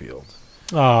Bakersfield.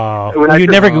 Oh, When I he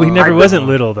took- never I- wasn't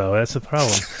little though. That's the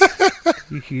problem.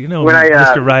 When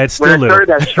Mr. Riot's still when I little. started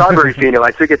that strawberry pheno,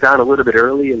 I took it down a little bit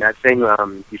early, and that thing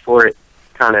before it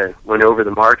kind of went over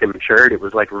the mark and matured, it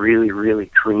was really, really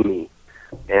creamy,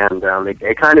 and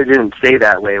it kind of didn't stay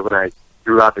that way when I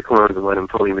threw out the clones and let them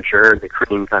fully mature. The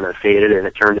cream kind of faded, and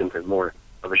it turned into more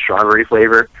of a strawberry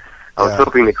flavor. I was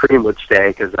hoping the cream would stay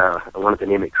because I wanted to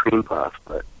name it Cream Puff,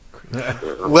 but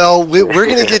Well, we're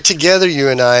going to get together, you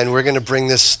and I, and we're going to bring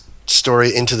this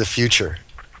story into the future.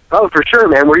 oh, for sure,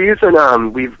 man. We're using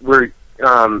the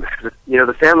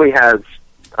family has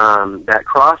that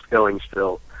cross going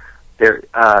still. They're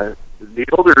the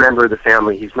older member of the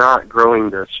family, he's not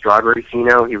growing the strawberry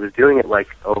pheno. He was doing it like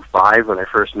 '05 when I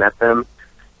first met them.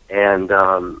 And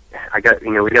we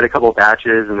got a couple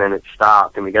batches, and then it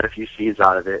stopped, and we got a few seeds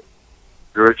out of it.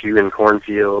 Grew a few in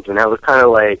cornfields, and that was kind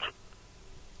of like,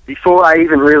 before I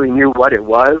even really knew what it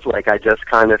was, like I just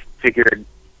kind of figured,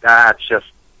 it's just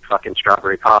fucking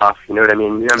strawberry cough. You know what I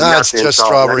mean? It's just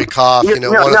strawberry cough. One of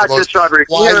the most strawberry.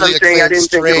 You know what I'm saying? I didn't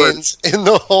think it was in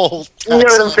the whole. You know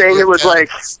what I'm saying? It was like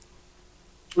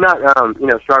not.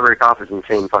 Strawberry cough is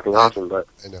insane, fucking awesome. But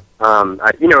I know.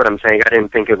 you know what I'm saying? I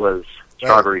didn't think it was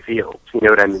strawberry fields. You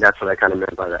know what I mean? That's what I kind of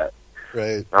meant by that.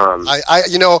 Right.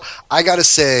 I got to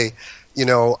say,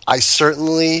 I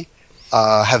certainly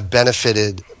have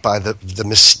benefited by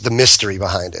the mystery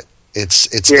behind it.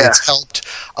 It's helped,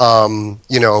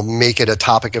 make it a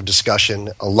topic of discussion,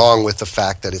 along with the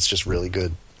fact that it's just really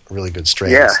good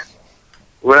strains. Yeah.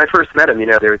 When I first met them, they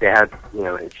had,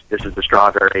 this is the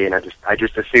strawberry, and I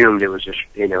just assumed it was just,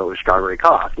 it was strawberry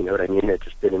cough. You know what I mean? I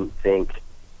just didn't think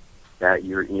that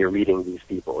you're meeting these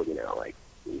people, like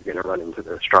you're going to run into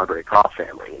the strawberry cough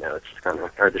family. It's kind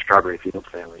of, or the strawberry field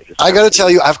family. I got to tell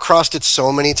you, I've crossed it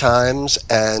so many times,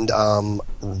 and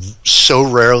so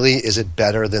rarely is it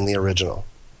better than the original.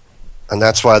 And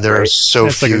that's why there are so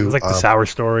few. It's like the sour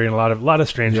story, and a lot of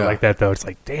strains are like that, though. It's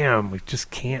like, damn, we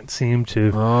just can't seem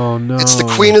to. Oh no! It's the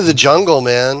queen of the jungle,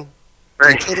 man.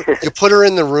 You put her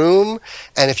in the room,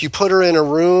 and if you put her in a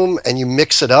room and you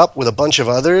mix it up with a bunch of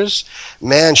others,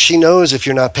 man, she knows if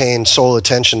you're not paying sole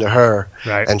attention to her,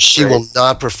 and she will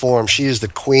not perform. She is the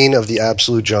queen of the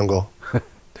absolute jungle.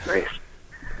 Nice.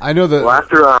 I know that. Well,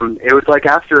 after it was like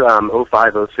after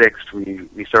 05, 06,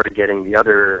 we started getting the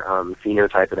other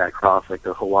phenotype of that cross, like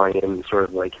the Hawaiian sort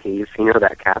of like haze pheno,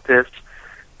 that cat piss,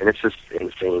 and it's just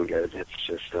insane good. It's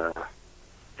just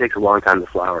takes a long time to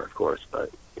flower, of course,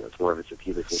 but. It's more of a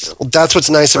sativa. Well, that's what's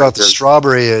nice about the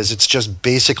strawberry is it's just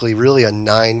basically really a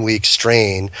 9-week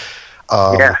strain.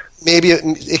 Maybe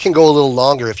it can go a little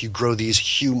longer if you grow these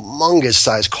humongous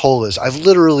size colas. I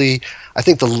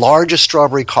think the largest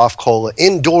strawberry cough cola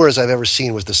indoors I've ever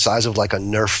seen was the size of like a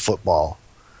Nerf football.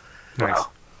 Nice.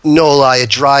 No lie, it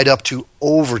dried up to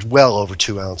well over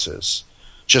 2 ounces.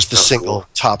 Just the single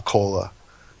top cola.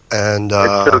 And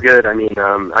it's so good. I mean,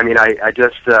 I'm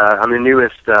the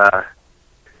newest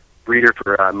breeder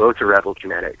for Motor Rebel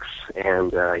Genetics,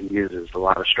 and he uses a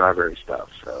lot of strawberry stuff.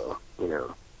 So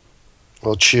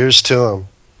Well, cheers to him.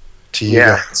 To you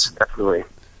guys. Definitely.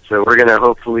 So we're gonna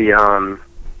hopefully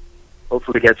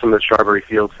get some of the Strawberry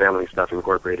Fields family stuff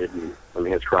incorporated in some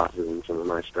of his crosses and some of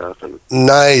my stuff. And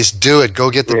nice, do it. Go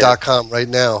get the .com right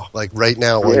now,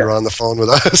 while you're on the phone with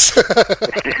us.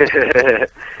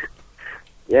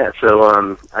 Yeah.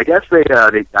 So I guess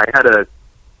I had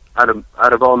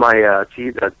out of all my tea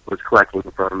that was collecting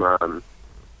from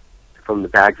the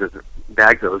bags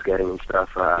I was getting and stuff,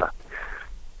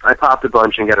 I popped a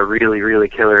bunch and got a really, really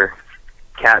killer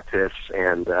cat piss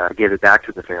and gave it back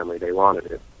to the family. They wanted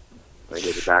it. I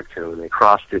gave it back to them, and they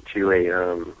crossed it to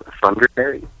a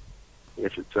thunderberry. I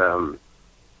guess it's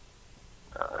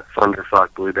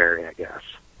thunderfuck blueberry, I guess.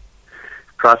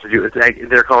 Crossed it.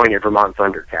 They're calling it Vermont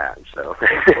Thundercat. So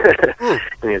I'm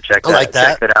gonna check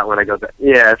that out when I go back.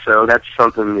 Yeah, so that's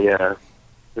something the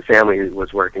family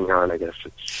was working on, I guess.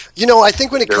 I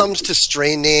think when it comes to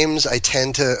strain names, I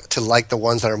tend to like the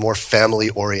ones that are more family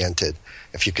oriented.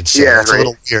 If you could say that's a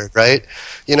little weird, right?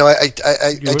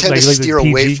 I tend to steer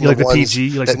away from the ones.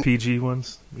 You like the PG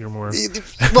ones? You're more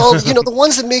well, the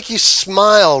ones that make you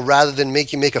smile rather than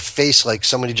make you make a face like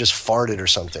somebody just farted or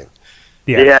something.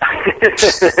 Yeah.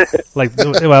 It's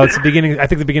the beginning. I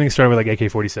think the beginning started with like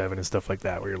AK-47 and stuff like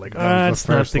that, where you're like, that's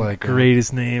not the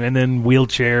greatest name. And then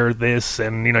wheelchair this,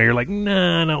 and you're like,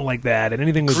 nah, I don't like that. And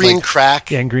anything with green crack.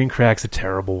 Yeah, and green crack's a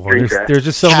terrible one. There's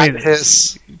just so many.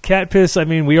 Cat piss. I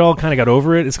mean, we all kind of got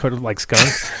over it. It's kind of like skunk.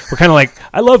 We're kind of like,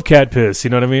 I love cat piss. You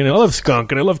know what I mean? I love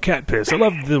skunk and I love cat piss. I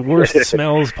love the worst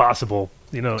smells possible.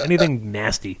 Anything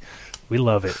nasty. We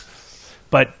love it.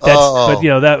 But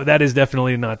that is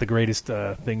definitely not the greatest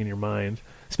thing in your mind,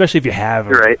 especially if you have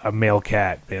a male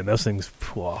cat. Man, those things.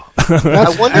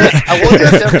 I wonder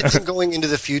if everything going into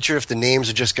the future, if the names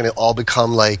are just going to all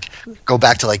go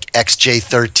back to like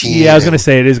XJ13. Yeah, I was going to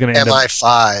say it is going to end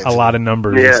MI5. A lot of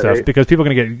numbers and stuff because people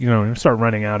are going to get start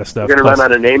running out of stuff. You're going to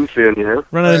run out of names soon,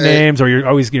 Run out of names, or you're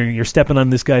always you're stepping on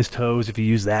this guy's toes if you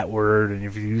use that word, and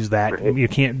if you use that, you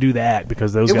can't do that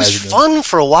because those guys. It was fun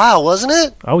for a while, wasn't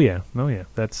it? Oh yeah.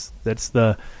 That's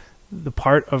the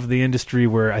part of the industry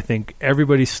where I think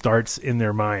everybody starts in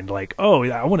their mind like, oh,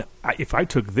 yeah, if I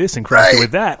took this and crossed it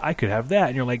with that, I could have that.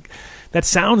 And you're like, that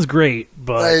sounds great,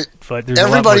 but there's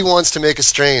everybody wants to make a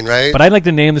strain, right? But I like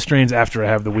to name the strains after I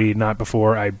have the weed, not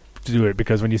before I do it,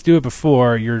 because when you do it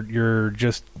before, you're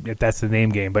just, that's the name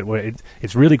game. But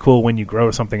it's really cool when you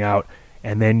grow something out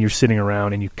and then you're sitting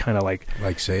around and you kind of like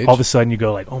sage. All of a sudden you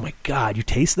go like, oh my god, you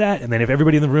taste that, and then if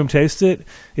everybody in the room tastes it,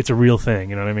 it's a real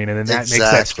thing. You know what I mean? And then that makes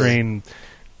that strain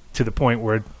to the point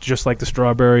where, just like the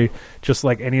strawberry, just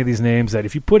like any of these names, that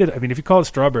if you put it, I mean, if you call it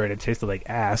strawberry and it tasted like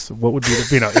ass, what would be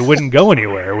the, it wouldn't go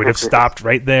anywhere. It would have stopped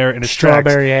right there in its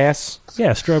strawberry tracks. ass.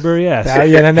 Yeah, strawberry ass.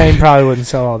 That name probably wouldn't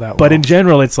sell all that well. But in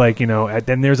general, it's like,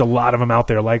 then there's a lot of them out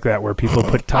there like that where people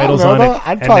put titles on it.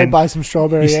 I'd probably buy some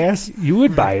strawberry ass. You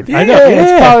would buy it. Yeah, I know.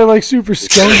 It's probably like super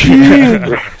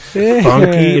skunky.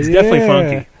 Funky. It's definitely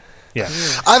funky. Yeah.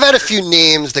 I've had a few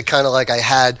names that kind of like I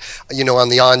had, on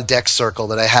the on-deck circle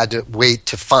that I had to wait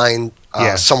to find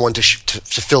someone to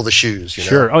fill the shoes.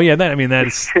 Sure. Oh, yeah.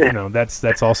 That's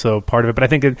that's also part of it. But I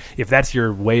think if that's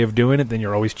your way of doing it, then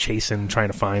you're always trying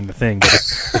to find the thing. But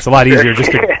it's a lot easier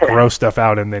just to grow stuff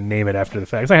out and then name it after the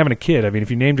fact. It's like having a kid. I mean, if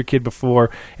you named your kid before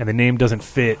and the name doesn't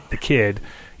fit the kid,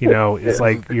 it's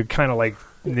like you're kind of like,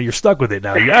 you're stuck with it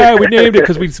now. We named it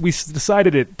because we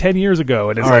decided it 10 years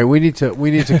ago. And it's all right, we need to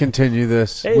continue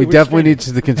this. We definitely need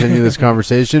to continue this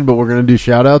conversation, but we're going to do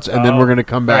shout-outs, and then we're going to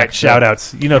come back. Right,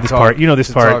 shout-outs.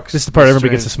 This part. This is the part everybody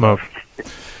gets to smoke.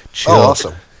 Chill. Oh,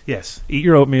 awesome. Yes. Eat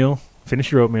your oatmeal.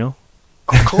 Finish your oatmeal.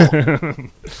 Oh, cool.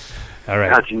 All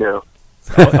right. How'd you know?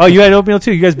 Oh, you had oatmeal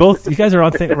too. You guys are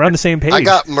around the same page. I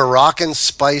got Moroccan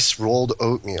spice rolled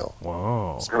oatmeal.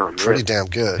 Wow. It's pretty damn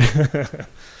good.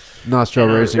 Not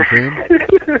strawberries and cream?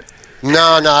 No,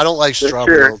 I don't like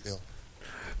strawberry oatmeal.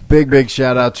 Big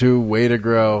shout out to Way to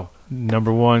Grow.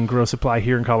 Number one grow supply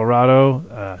here in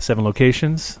Colorado. 7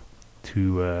 locations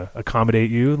to accommodate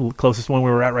you. The closest one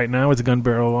where we're at right now is the Gun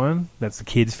Barrel one. That's the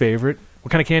kid's favorite.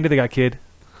 What kind of candy they got, kid?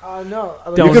 No.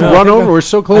 You can run over. We're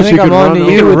so close. You can run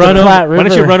over. Why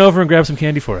don't you run over and grab some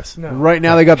candy for us? No. Right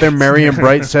now they got their Merry and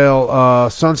Bright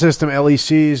sale. Sun System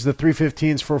LECs, the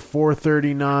 315s for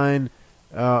 $439.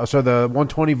 So the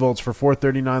 120 volts for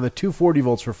 $439, the 240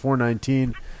 volts for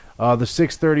 $419, the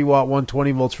 630 watt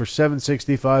 120 volts for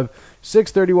 $765,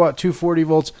 630 watt 240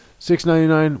 volts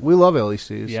 $699. We love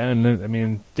LECs. Yeah, and I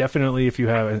mean, definitely if you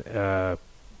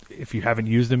haven't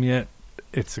used them yet,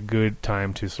 it's a good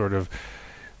time to sort of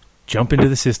jump into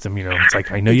the system. It's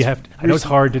like, I know you have. I know it's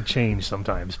hard to change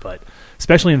sometimes, but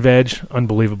especially in veg,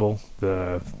 unbelievable,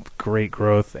 the great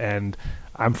growth. And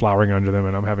I'm flowering under them,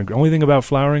 and I'm having. The only thing about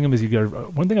flowering them is you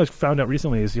got. One thing I found out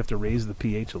recently is you have to raise the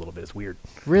pH a little bit. It's weird.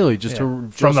 Really, from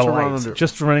the lights,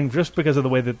 just because of the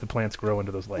way that the plants grow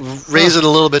into those lights. Raise it a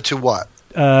little bit to what?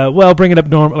 Well, bring it up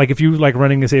normal. Like if you like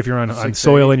running, say if you're on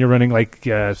soil and you're running like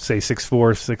say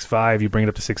 6.4, 6.5, you bring it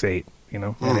up to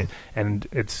 6.8. And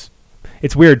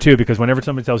it's weird too because whenever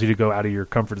somebody tells you to go out of your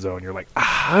comfort zone, you're like,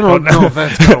 I don't know if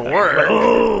that's gonna work.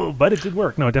 Oh, but it did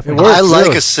work. No, it definitely worked. I like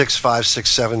a 6.5,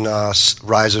 6.7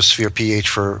 rhizosphere pH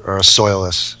for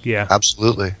soilless. Yeah,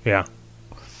 absolutely. Yeah.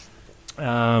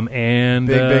 And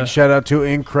big shout out to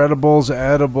Incredibles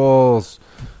Edibles.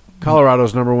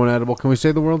 Colorado's number one edible. Can we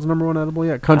say the world's number one edible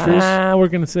yet? Countries? We're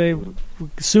going to say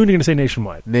soon. You're going to say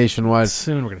nationwide. Nationwide.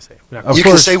 Soon we're going to say. You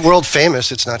can say world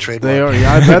famous. It's not trademarked. They are.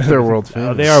 Yeah, I bet they're world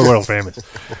famous. They are world famous.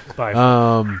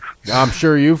 I'm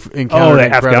sure you've encountered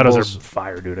the Incredibles. Afghanos are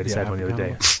fire, dude. I just had one the other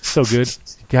day. So good.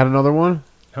 You had another one?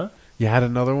 Huh? You had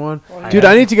another one? Dude,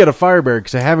 I need to get a Fireberry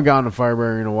because I haven't gotten a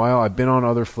Fireberry in a while. I've been on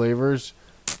other flavors.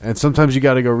 And sometimes you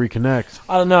got to go reconnect.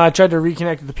 I don't know. I tried to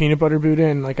reconnect with the peanut butter Buddha,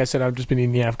 and like I said, I've just been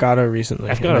eating the Afghato recently.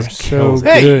 Afghato's so good.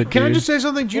 Hey, can I just say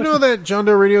something? Do you know that John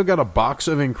Doe Radio got a box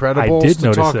of Incredibles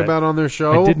to talk about on their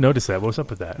show? I did notice that. What's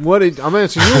up with that? I'm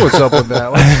asking you what's up with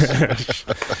that.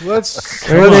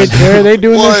 Where are they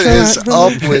doing what this?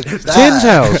 What is up with that? Tim's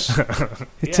house.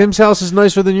 Tim's house is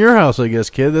nicer than your house, I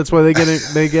guess, kid. That's why they get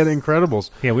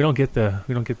Incredibles. Yeah, we don't get the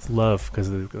love because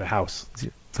of the house. It's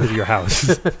because of your house.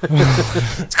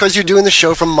 It's because you're doing the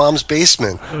show from Mom's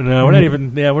basement. No, we're not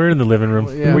even. Yeah, we're in the living room.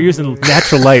 Yeah. We're using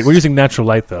natural light. We're using natural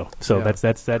light though, so that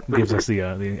gives us the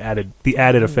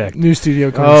added effect. New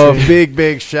studio.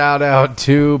 Big shout out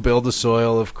to Build a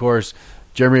Soil, of course.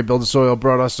 Jeremy at Build a Soil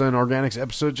brought us an organics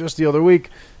episode just the other week.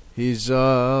 He's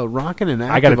rocking and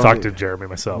active. I got to talk to Jeremy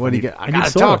myself. What do you get? I got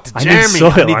to talk to Jeremy.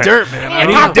 I need dirt, man. I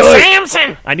need dirt.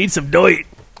 Samson. I need some dirt.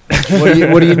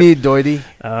 What do you need, Doity?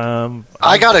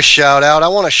 I got a shout out. I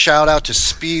want to shout out to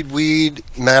Speedweed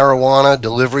Marijuana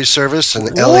Delivery Service in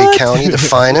LA County, the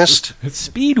finest.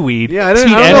 Speedweed. Yeah, I don't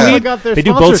Speed know and if I weed. got their They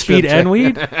do both sponsorship speed and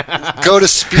weed. Go to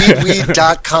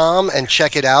speedweed.com and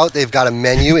check it out. They've got a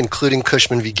menu including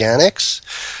Cushman Veganics.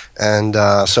 And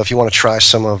so if you want to try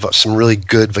some really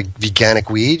good veganic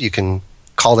weed, you can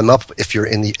call them up if you're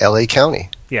in the LA County.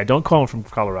 Yeah, don't call them from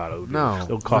Colorado. No.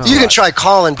 It'll cost You a can lot. try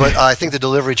calling, but I think the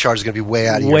delivery charge is going to be way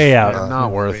out of Way your out.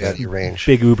 Not worth way out it. of your range.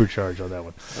 Big Uber charge on that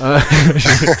one.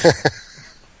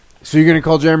 So you're going to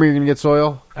call Jeremy? You're going to get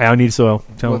soil? I need soil.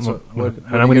 Tell What's him, up? What and are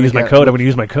you I'm going to gonna use my get? code. I'm going to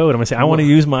use my code. I'm going to say I want to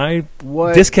use my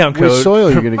What discount Which code. soil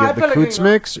are you going to My get? The Pellegrino. Coots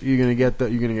mix? Are you going to get the?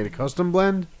 You're going to get a custom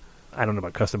blend? I don't know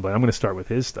about custom blend. I'm going to start with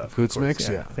his stuff. Coots of course. mix?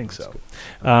 Yeah. I think so.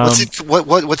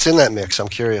 What's in that mix? I'm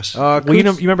curious. Well, you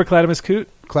remember Cladamus Coot?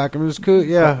 Clackamas Coot?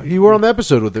 Yeah, you were on the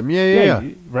episode with him. Yeah.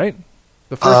 Right.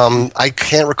 The first. I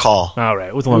can't recall. All right.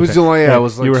 It was a It long was time. the only. Yeah, it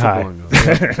was like you were super high. long ago.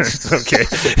 Yeah. It's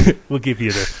okay. We'll give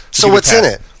you the. So we'll give what's you in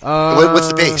the it? What's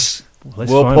the base?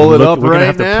 We'll pull it up We're gonna right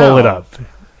have to now. pull it up.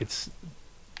 It's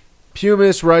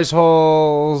Pumice, rice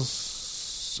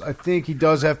hulls. I think he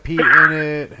does have peat in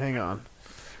it. Hang on.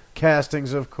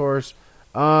 Castings, of course.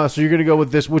 So you're going to go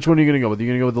with this. Which one are you going to go with? You're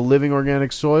going to go with the living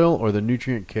organic soil or the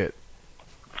nutrient kit?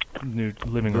 new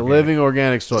living. The organic. living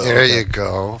organic soil. There Okay. you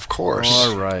go. Of course.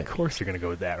 All right. Of course, you're going to go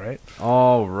with that, right?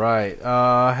 All right.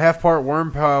 Half part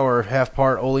worm power, half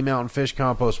part Ole Mountain fish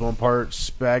compost, 1 part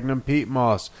sphagnum peat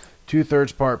moss,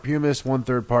 2/3 part pumice,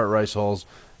 1/3 part rice hulls.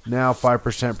 Now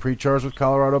 5% pre-charged with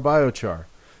Colorado biochar.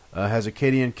 Has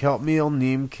Acadian kelp meal,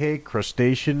 neem cake,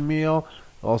 crustacean meal.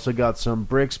 Also got some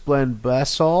bricks blend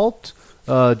basalt,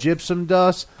 gypsum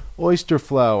dust, oyster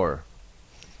flour.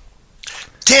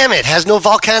 Damn it! Has no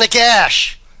volcanic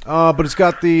ash. But it's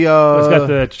got the It's got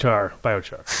the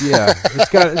biochar. yeah.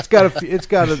 It's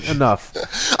got enough.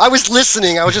 I was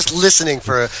listening. I was just listening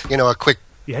for a quick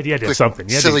You had to do quick something.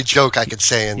 You had silly to, joke I could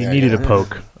say in you there. needed a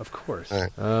poke, of course.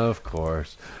 Right. Of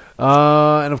course.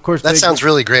 And of course That sounds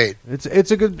really great.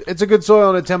 It's a good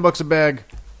soil and at $10 a bag.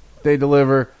 They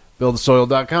deliver.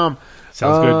 Buildthesoil.com.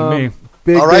 Sounds good to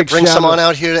me. All right, bring some on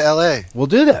out here to L.A. We'll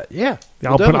do that. Yeah,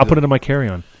 I'll put it in my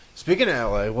carry-on. Speaking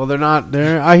of LA, well, they're not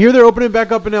there. I hear they're opening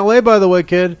back up in LA. By the way,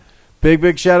 kid,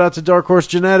 big shout out to Dark Horse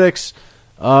Genetics.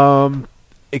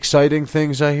 Exciting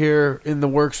things I hear in the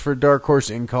works for Dark Horse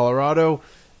in Colorado.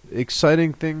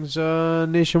 Exciting things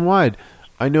nationwide.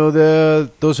 I know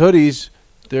those hoodies.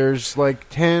 There's like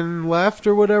 10 left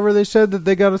or whatever they said that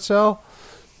they got to sell.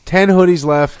 10 hoodies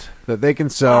left that they can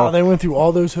sell. Wow, they went through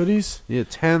all those hoodies? Yeah,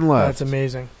 10 left. That's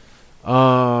amazing.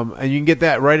 And you can get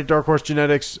that right at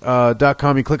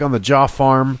darkhorsegenetics.com. You click on the Jaw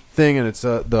Farm thing, and it's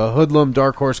the Hoodlum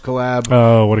Dark Horse collab.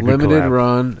 Oh, what a good limited collab.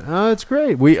 run. It's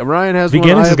great. Ryan has one.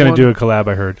 Veganics is going to do a collab,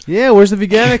 I heard. Yeah, where's the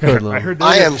Veganic Hoodlum? I heard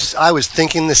I was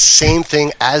thinking the same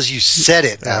thing as you said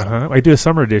it. Adam. I do a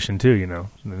summer edition, too,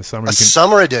 In the summer, A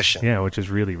summer edition. yeah, which is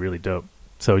really, really dope.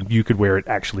 So you could wear it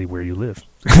actually where you live.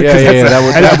 Yeah.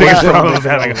 That's the biggest problem with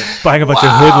having buying a bunch of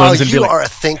hoodlums and be you like, are a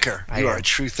thinker. I You are am. a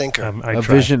true thinker. I a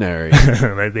try. visionary.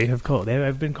 They have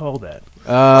been called that.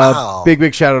 Wow.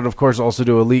 Big shout out, of course, also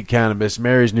to Elite Cannabis,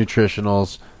 Mary's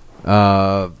Nutritionals.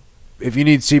 If you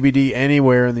need CBD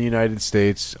anywhere in the United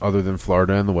States other than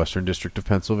Florida and the Western District of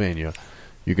Pennsylvania,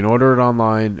 you can order it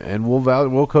online, and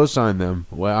we'll co-sign them.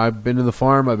 Well, I've been to the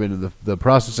farm. I've been to the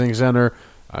processing center.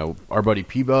 Our buddy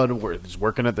P-Bud is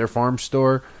working at their farm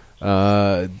store.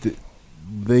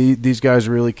 These guys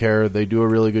really care. They do a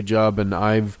really good job, and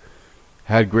I've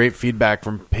had great feedback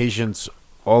from patients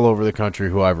all over the country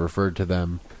who I've referred to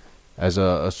them as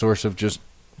a source of just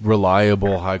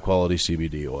reliable, high-quality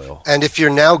CBD oil. And if you're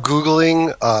now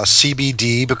Googling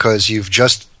CBD because you've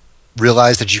just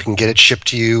realized that you can get it shipped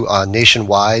to you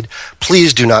nationwide,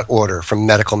 please do not order from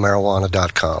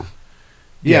medicalmarijuana.com.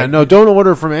 Yeah, no, don't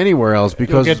order from anywhere else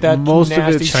because get that most of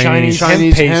nasty it's Chinese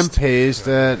hemp paste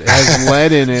that has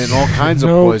lead in it and all kinds of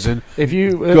Nope. poison. If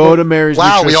you Go to Mary's.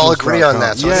 Wow, we all agree on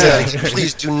that. So Yeah.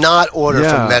 please do not order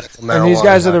Yeah. from Medical Marijuana. And these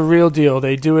guys are the real deal.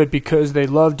 They do it because they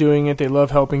love doing it. They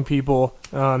love helping people.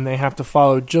 They have to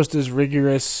follow just as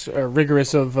rigorous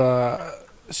of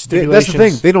stipulations. That's the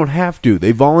thing. They don't have to.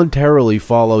 They voluntarily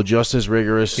follow just as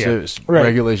rigorous Right.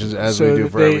 regulations as so we do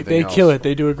for they, everything they else. kill it.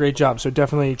 They do a great job. So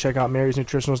definitely check out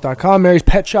marysnutritionals.com,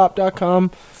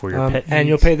 maryspetshop.com. For your pet and needs.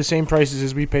 you'll pay the same prices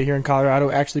as we pay here in Colorado.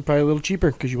 Actually, probably a little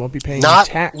cheaper because you won't be paying not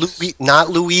tax. not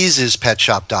Louise's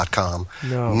petshop.com.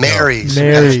 No. Mary's.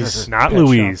 Mary's. Not Pet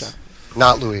Louise. Shop.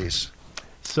 Not Louise.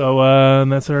 So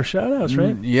that's our shout-outs,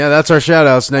 right? Yeah, that's our shout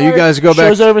outs. Now you guys go back.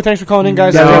 Show's over. Thanks for calling in,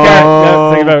 guys. No. Okay.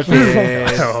 Yeah, think about it.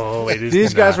 Okay. Oh, it is.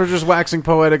 These guys not. were just waxing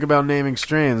poetic about naming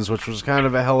strains, which was kind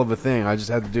of a hell of a thing. I just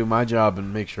had to do my job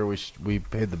and make sure we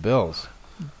paid the bills.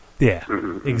 Yeah,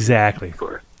 exactly.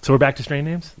 course. So we're back to strain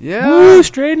names? Yeah. Woo,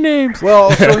 strain names.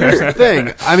 Well, so here's the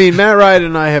thing. I mean, Matt Wright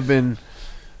and I have been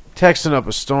texting up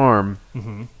a storm.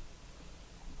 Did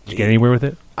you get anywhere with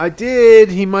it? I did.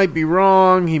 He might be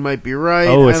wrong. He might be right.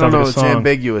 Oh, it I don't sounds know. like a It's song.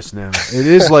 ambiguous now. It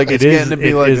is like it's It is- getting to be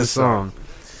it like is a a song.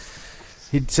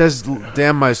 He says,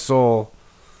 "Damn my soul."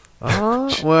 Well,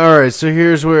 all right. So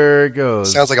here's where it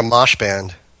goes. Sounds like a mosh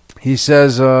band. He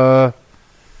says,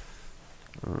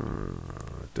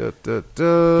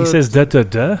 He says da da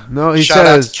da. No, he Shout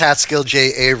out to says, Catskill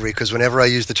J. Avery, because whenever I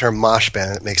use the term mosh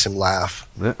band, it makes him laugh.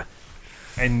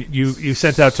 And you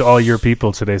sent out to all your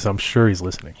people today, so I'm sure he's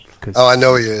listening. 'Cause- Oh, I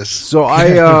know he is. So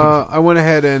I went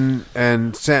ahead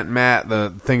and sent Matt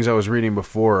the things I was reading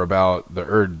before about the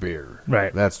Erd beer.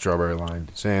 Right. That strawberry line.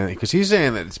 Because he's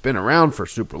saying that it's been around for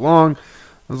super long.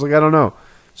 I was like, I don't know.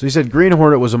 So he said Green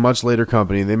Hornet was a much later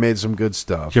company. They made some good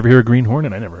stuff. Did you ever hear of Green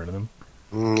Hornet? I never heard of them.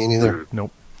 Me neither.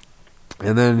 Nope.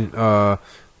 And then the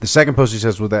second post he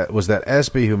says was that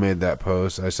Espy who made that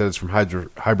post. I said it's from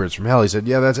Hybrids from Hell. He said,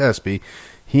 yeah, that's Espy.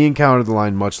 He encountered the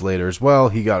line much later as well.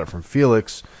 He got it from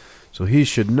Felix, so he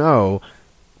should know.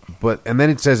 And then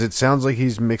it says it sounds like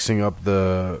he's mixing up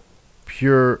the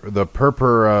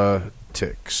purpuratic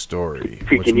story.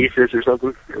 Telekinesis or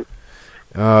something.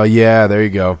 Yeah, there you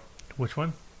go. Which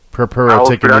one?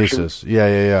 Purpuratikinesis.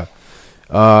 Yeah.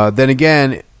 Then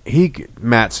again,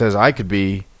 Matt says I could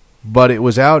be, but it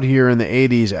was out here in the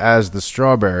 80s as the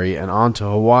strawberry and on to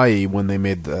Hawaii when they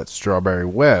made that strawberry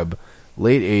web,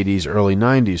 late 80s, early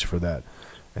 90s for that.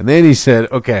 And then he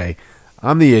said, okay,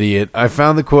 I'm the idiot. I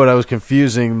found the quote. I was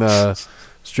confusing the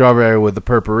strawberry with the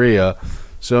purpurea.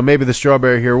 So maybe the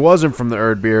strawberry here wasn't from the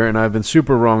Erd beer, and I've been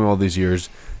super wrong all these years.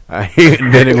 I hate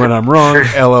admitting when I'm wrong.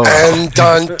 LOL. And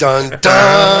dun dun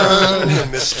dun, the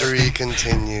mystery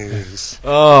continues.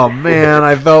 Oh man,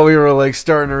 I thought we were like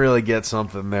starting to really get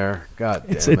something there. God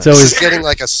damn It's it. always It's getting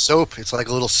like a soap. It's like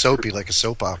a little soapy, like a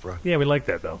soap opera. yeah. We like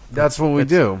that though. That's what we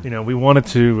do. You know, we wanted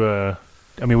to.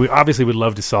 I mean, we obviously would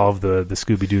love to solve the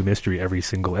Scooby Doo mystery every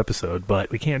single episode,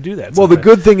 but we can't do that. Well, the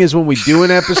sometimes. good thing is when we do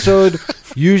an episode,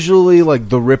 usually like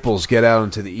the ripples get out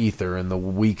into the ether in the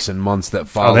weeks and months that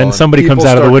follow. then and somebody people comes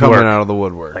out of the start woodwork. coming out of the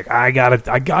woodwork. Like I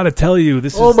gotta tell you,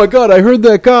 this Oh is my god, I heard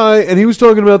that guy and he was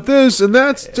talking about this and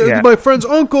that's Yeah. my friend's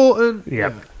uncle and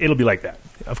yeah, it'll be like that.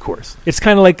 Of course, it's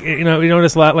kind of like you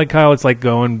notice a lot like Kyle. It's like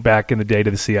going back in the day to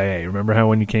the CIA. Remember how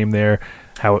when you came there,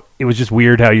 how it was just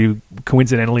weird how you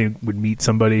coincidentally would meet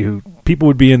somebody who people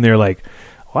would be in there like,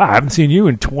 wow, I haven't seen you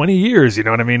in 20 years. You know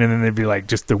what I mean? And then they'd be like,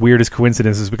 just the weirdest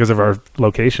coincidences because of our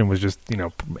location was just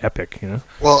epic.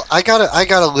 Well, I got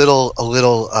a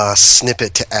little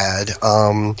snippet to add.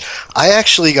 I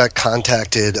actually got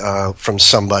contacted from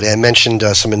somebody. I mentioned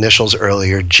some initials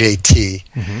earlier, JT,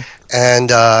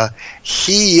 and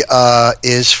he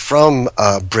is from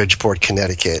Bridgeport,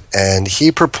 Connecticut, and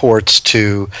he purports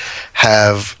to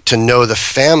know the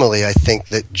family. I think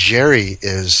that Jerry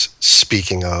is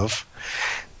speaking of,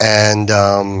 and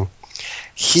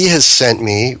he has sent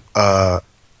me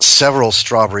several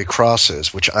strawberry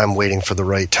crosses, which I'm waiting for the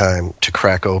right time to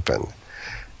crack open.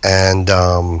 And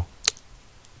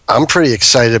I'm pretty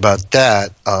excited about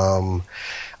that.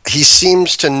 He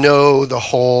seems to know the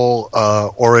whole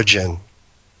origin,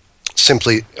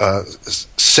 simply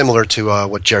similar to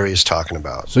what Jerry is talking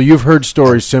about. So you've heard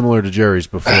stories similar to Jerry's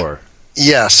before.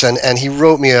 Yes, and he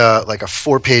wrote me a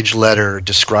 4-page letter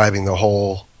describing the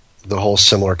whole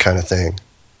similar kind of thing.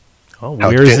 Oh, Had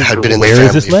where is been- had been this? in the Where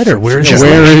is this family letter? for- Where is for this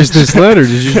generations. letter? Where is this letter?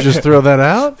 Did you just throw that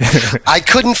out? I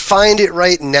couldn't find it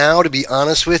right now, to be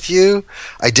honest with you.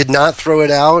 I did not throw it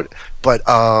out, but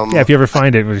Yeah, if you ever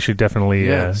find it, we should definitely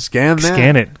scan that.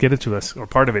 scan it, get it to us, or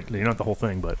part of it. Not the whole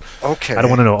thing, but okay. I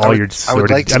don't want to know all your. I would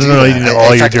like to I don't do know. that. You know In all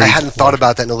your fact, I dirty. hadn't thought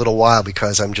about that in a little while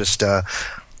because I'm just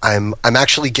I'm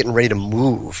actually getting ready to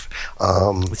move.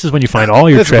 This is when you find all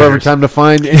your That's the perfect treasures. time to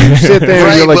find. And you sit there and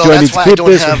Right, you're like, well, do I need that's to why keep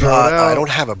this? or throw it I out? don't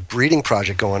have a breeding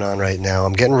project going on right now.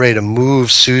 I'm getting ready to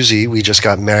move Susie. We just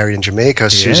got married in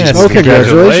Jamaica. Susie's Yes. Oh, moving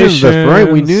congratulations! That's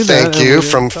right. We knew that. Thank you. We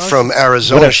From talked. from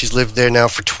Arizona. What a- She's lived there now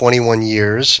for 21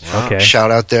 years. Okay. Shout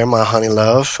out there, my honey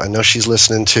love. I know she's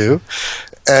listening too.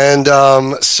 And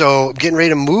so I'm getting ready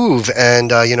to move, and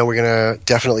we're gonna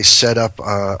definitely set up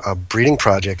a breeding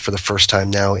project for the first time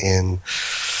now in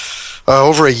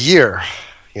over a year.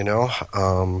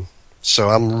 So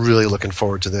I'm really looking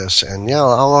forward to this, and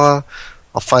I'll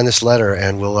find this letter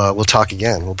and we'll talk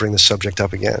again. We'll bring the subject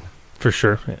up again. For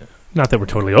sure. Not that we're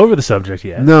totally over the subject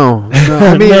yet. No.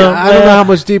 I mean, I don't know how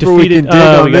much deeper we can dig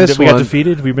on this one. We got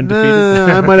defeated? We've been defeated?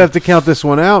 I might have to count this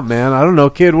one out, man. I don't know.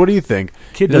 Kid, what do you think?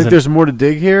 Kid you think there's more to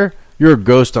dig here? You're a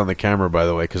ghost on the camera, by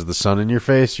the way, because of the sun in your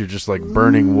face. You're just like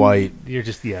burning white. You're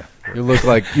just, yeah. You look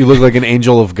like an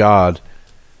angel of God.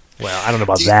 Well, I don't know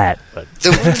about that, but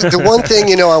the one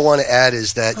thing I want to add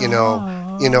is that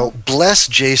bless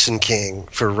Jason King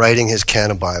for writing his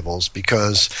canon Bibles,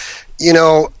 because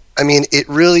I mean, it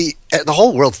really, the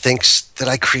whole world thinks that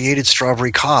I created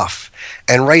Strawberry Cough.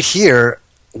 And right here,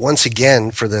 once again,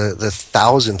 for the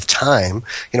 1,000th time,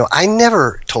 I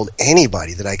never told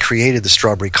anybody that I created the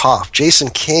Strawberry Cough. Jason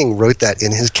King wrote that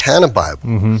in his canon Bible.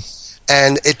 Mm-hmm.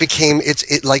 And it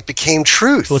became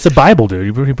truth. Well, it's a Bible, dude.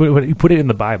 You put it in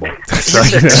the Bible.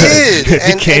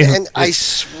 It did. And I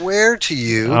swear to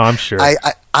you, I'm sure.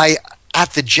 I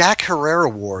at the Jack Herrera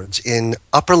Awards in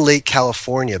Upper Lake,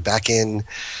 California, back in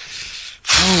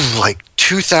like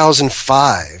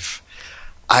 2005,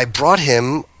 I brought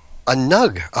him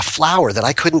a flower that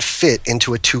I couldn't fit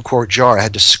into a 2-quart jar. I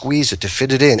had to squeeze it to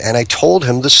fit it in, and I told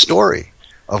him the story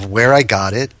of where I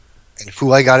got it and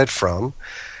who I got it from,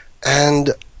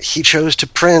 and he chose to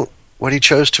print what he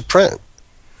chose to print.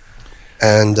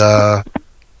 And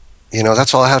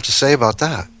that's all I have to say about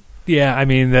that. Yeah, I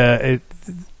mean,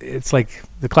 it's like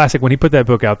the classic. When he put that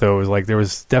book out, though, it was like there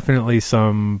was definitely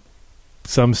some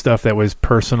stuff that was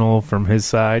personal from his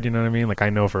side. You know what I mean? Like, I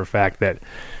know for a fact that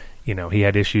he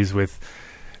had issues with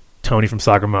Tony from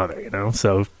Soccer Mother.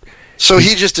 So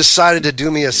he just decided to do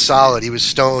me a solid. He was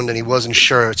stoned and he wasn't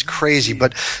sure. It's crazy,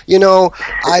 but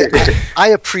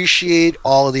I appreciate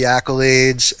all of the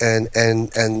accolades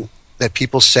and that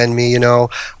people send me.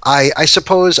 I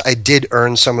suppose I did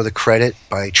earn some of the credit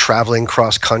by traveling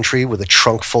cross country with a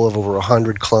trunk full of over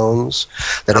 100 clones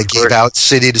that I gave out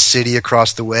city to city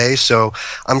across the way. So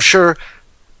I'm sure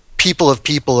people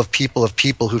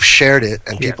who've shared it,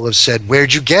 and people have said,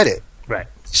 "Where'd you get it?" Right.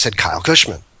 He said, "Kyle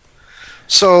Cushman."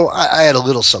 So I had a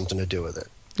little something to do with it.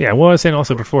 Yeah. Well, I was saying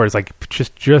also before, it's like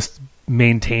just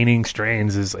maintaining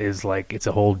strains is like it's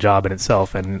a whole job in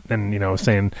itself, and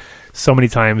saying so many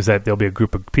times that there'll be a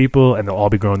group of people and they'll all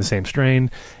be growing the same strain,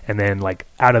 and then like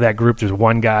out of that group there's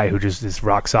one guy who just is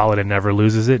rock solid and never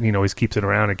loses it, and he always keeps it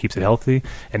around and keeps it healthy,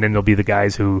 and then there'll be the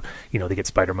guys who they get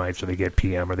spider mites or they get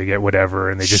PM or they get whatever,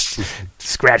 and they just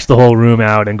scratch the whole room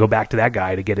out and go back to that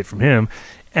guy to get it from him.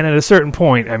 And at a certain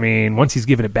point, I mean, once he's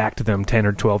given it back to them 10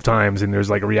 or 12 times, and there's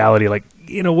like a reality, like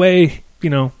in a way,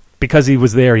 because he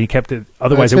was there, he kept it.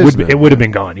 Otherwise, it would have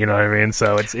been gone. You know what I mean?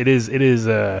 So it is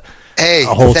a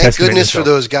whole thank goodness for for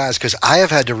those guys, because I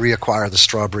have had to reacquire the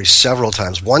strawberry several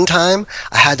times. One time,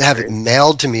 I had to have it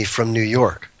mailed to me from New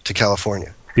York to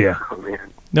California. Yeah. Oh, man.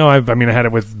 No, I mean, I had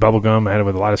it with bubblegum. I had it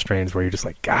with a lot of strains where you're just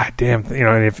like, God damn,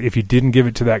 and if you didn't give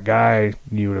it to that guy,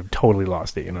 you would have totally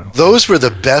lost it, Those were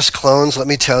the best clones, let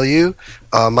me tell you.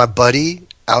 My buddy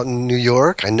out in New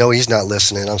York, I know he's not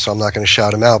listening, so I'm not going to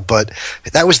shout him out, but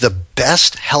that was the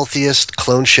best, healthiest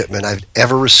clone shipment I've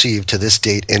ever received to this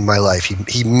date in my life.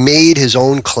 He made his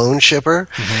own clone shipper,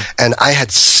 and I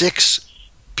had 6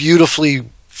 beautifully,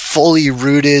 fully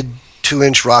rooted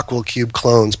 2-inch Rockwell Cube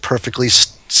clones, perfectly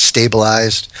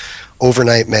stabilized,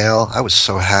 overnight mail. I was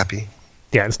so happy.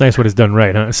 Yeah, it's nice when it's done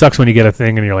right, huh? It sucks when you get a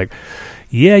thing and you're like,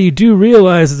 yeah, you do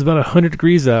realize it's about 100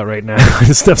 degrees out right now.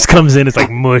 And stuff comes in, it's like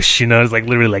mush, it's like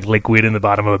literally like liquid in the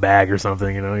bottom of a bag or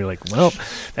something, You're like, well,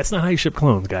 that's not how you ship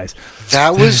clones, guys.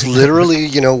 That was literally,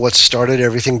 what started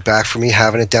everything back for me,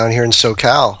 having it down here in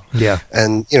SoCal. Yeah.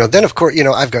 And, then of course,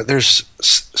 there's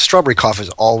Strawberry Cough has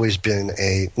always been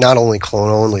not only clone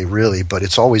only really, but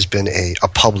it's always been a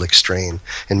public strain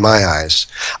in my eyes.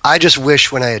 I just wish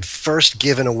when I had first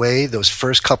given away those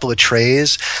first couple of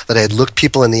trays that I had looked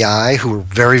people in the eye who were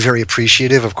very, very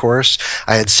appreciative, of course.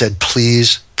 I had said,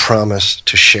 please promise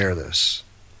to share this.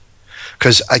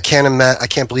 Because I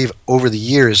can't believe over the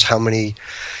years how many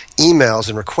emails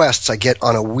and requests I get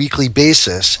on a weekly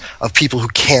basis of people who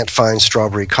can't find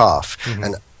Strawberry Cough.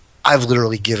 And I've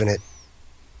literally given it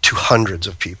to hundreds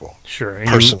of people. Sure.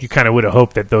 And you kind of would have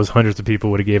hoped that those hundreds of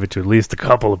people would have gave it to at least a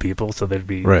couple of people, so there'd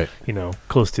be,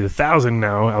 close to 1,000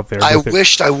 now out there. I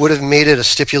wished I would have made it a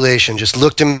stipulation, just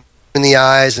looked him in the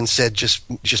eyes and said,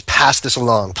 just pass this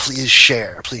along. Please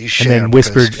share. And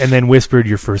then whispered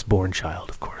your firstborn child,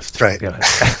 of course. Right.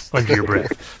 Under your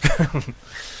breath.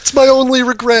 It's my only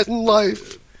regret in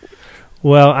life.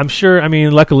 Well, I'm sure. I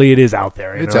mean, luckily it is out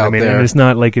there. It's out there. And it's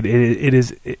not like it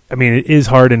is. I mean, it is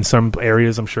hard in some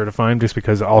areas, I'm sure, to find, just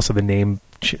because also the name.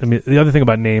 I mean, the other thing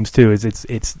about names too is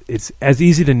it's as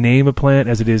easy to name a plant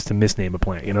as it is to misname a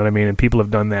plant. You know what I mean? And people have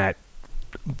done that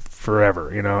forever,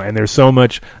 and there's so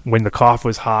much. When the cough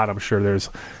was hot, I'm sure there's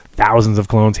thousands of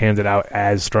clones handed out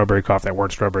as strawberry cough that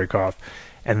weren't strawberry cough,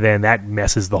 and then that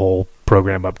messes the whole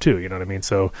program up too, you know what I mean?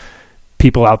 So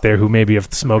people out there who maybe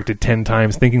have smoked it 10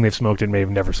 times thinking they've smoked it may have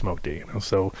never smoked it,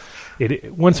 so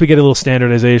once we get a little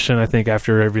standardization, I think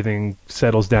after everything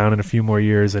settles down in a few more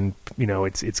years, and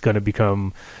it's going to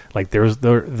become like those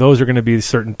are going to be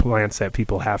certain plants that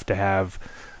people have to have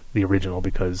the original,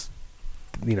 because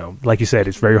like you said,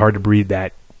 it's very hard to breed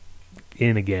that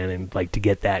in again, and like to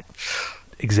get that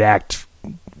exact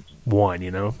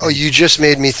one. Oh, you just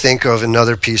made me think of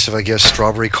another piece of, I guess,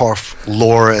 strawberry cough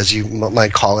lore, as you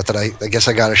might call it, that I guess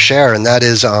I got to share, and that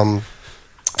is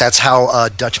that's how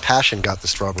Dutch Passion got the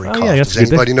strawberry cough. Yeah, does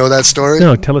anybody know that story?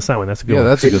 No, tell us that one. That's a good one.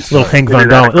 That's a good story.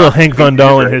 Little Hank Von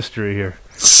Dalen history here.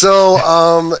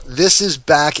 So this is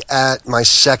back at my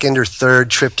second or third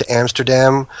trip to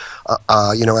Amsterdam,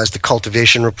 as the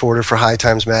cultivation reporter for High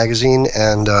Times magazine,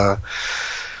 and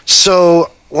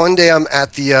so one day I'm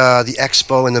at the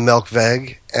expo in the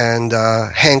Melkweg, and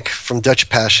Hank from Dutch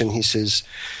Passion, he says,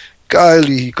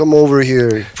 "Kylie, come over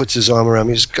here." He puts his arm around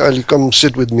me. He says, "Kylie, come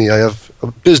sit with me. I have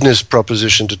a business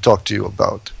proposition to talk to you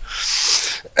about."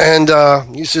 And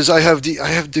he says, I have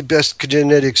the best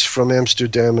genetics from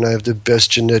Amsterdam, and I have the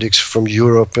best genetics from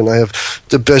Europe, and I have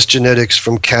the best genetics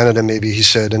from Canada, maybe, he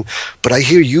said. But I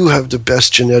hear you have the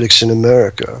best genetics in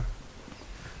America.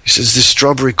 He says, this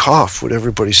strawberry cough, what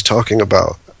everybody's talking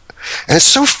about. And it's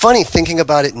so funny thinking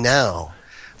about it now,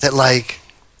 that like,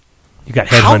 you got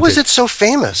how was it so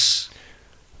famous?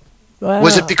 Well,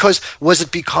 Was it because?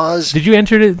 Did you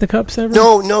enter the cups ever?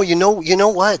 No. You know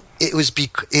what? It was.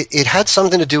 It had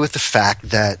something to do with the fact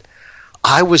that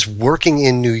I was working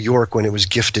in New York when it was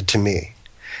gifted to me,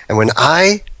 and when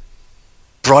I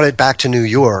brought it back to New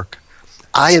York,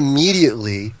 I went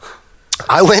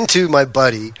to my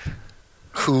buddy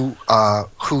who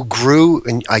grew,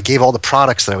 and I gave all the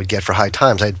products that I would get for High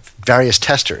Times. I had various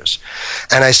testers,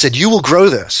 and I said, "You will grow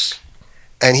this,"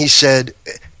 and he said.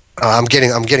 I'm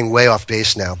getting way off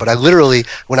base now, but I literally,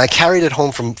 when I carried it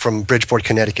home from Bridgeport,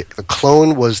 Connecticut, the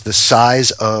clone was the size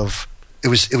of, it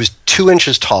was 2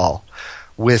 inches tall,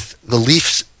 with the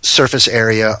leaf surface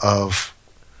area of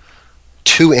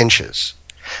 2 inches.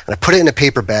 And I put it in a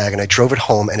paper bag, and I drove it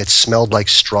home, and it smelled like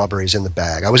strawberries in the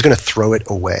bag. I was going to throw it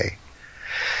away.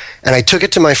 And I took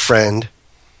it to my friend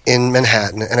in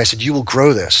Manhattan, and I said, "You will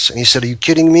grow this." And he said, "Are you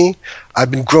kidding me? I've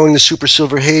been growing the Super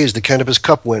Silver Haze, the Cannabis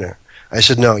Cup winner." I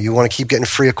said, "No, you want to keep getting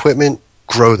free equipment?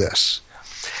 Grow this."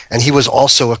 And he was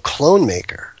also a clone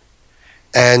maker.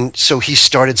 And so he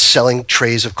started selling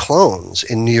trays of clones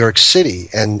in New York City,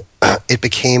 and it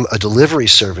became a delivery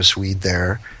service weed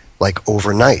there, like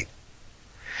overnight.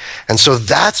 And so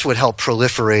that's what helped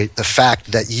proliferate the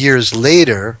fact that years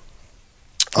later...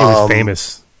 It was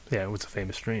famous. Yeah, it was a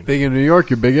famous strain. Big in New York,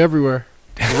 you're big everywhere.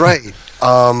 Right.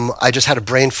 I just had a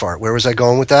brain fart. Where was I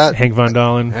going with that? Hank Von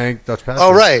Dalen. Hank, Dutch Passion.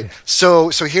 Oh, right. So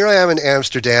here I am in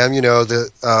Amsterdam,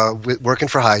 working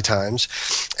for High Times,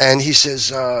 and he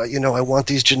says, I want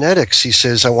these genetics. He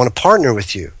says, I want to partner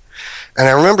with you. And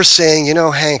I remember saying,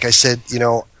 Hank, I said,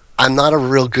 I'm not a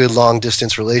real good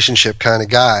long-distance relationship kind of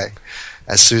guy,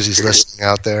 as Susie's listening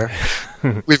out there.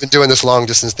 We've been doing this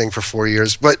long-distance thing for 4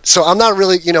 years. But so I'm not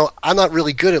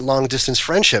really good at long-distance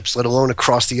friendships, let alone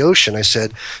across the ocean. I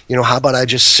said, how about I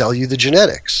just sell you the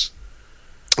genetics?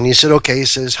 And he said, okay. He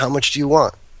says, how much do you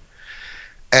want?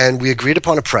 And we agreed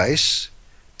upon a price,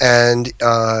 and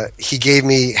he gave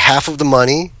me half of the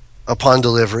money upon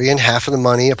delivery and half of the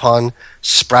money upon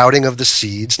sprouting of the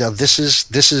seeds. Now this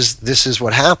is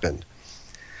what happened.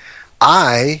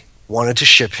 I wanted to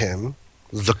ship him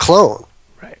the clone.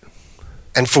 Right.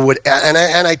 And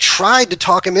I tried to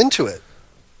talk him into it.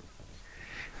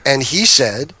 And he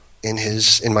said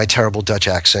in my terrible Dutch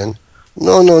accent,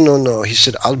 no. He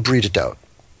said, I'll breed it out.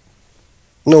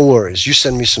 No worries. You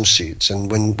send me some seeds,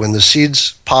 and when the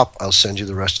seeds pop, I'll send you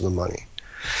the rest of the money.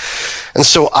 And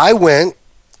so I went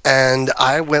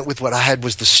with what I had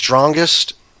was the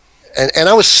strongest, and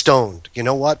I was stoned. You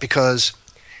know what? Because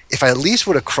if I at least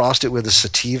would have crossed it with a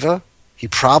sativa, he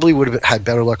probably would have had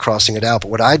better luck crossing it out. But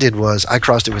what I did was I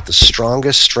crossed it with the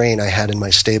strongest strain I had in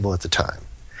my stable at the time.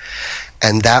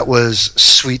 And that was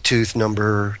Sweet Tooth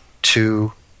number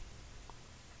 2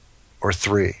 or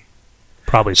 3.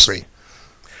 Probably 3.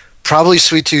 Probably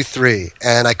Sweet Tooth 3.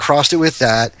 And I crossed it with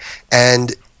that,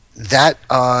 and that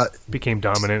became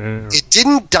dominant. It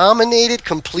didn't dominate it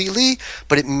completely,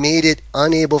 but it made it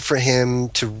unable for him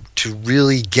to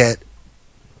really get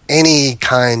any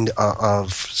kind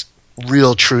of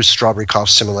real true strawberry cough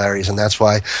similarities, and that's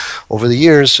why over the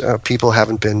years people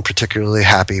haven't been particularly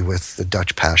happy with the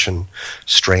Dutch Passion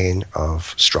strain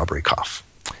of strawberry cough.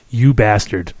 You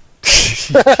bastard.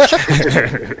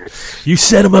 You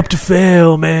set him up to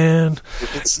fail, man.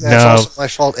 That's also my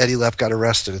fault. Eddie Lepp got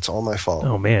arrested. It's all my fault.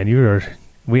 Oh man,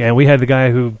 we had the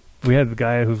guy who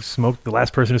smoked. The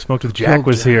last person who smoked with Jack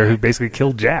was here, who basically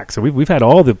killed Jack. So we've had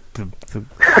all all of them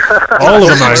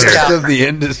out here. Of the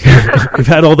industry. We've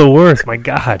had all the worst. My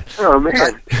God. Oh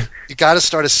man. You got to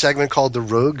start a segment called the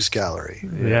Rogues Gallery.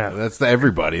 Yeah, That's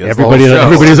everybody. That's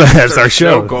everybody's that's our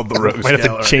show. Called the Rogues Might have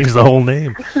Gallery. to change the whole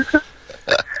name.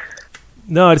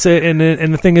 No, I'd say, and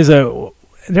the thing is, so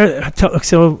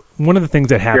one of the things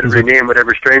that You gotta happens, rename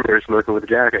whatever strain they're smoking with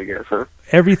Jack, I guess, huh?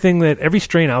 every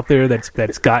strain out there that's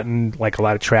gotten like a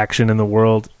lot of traction in the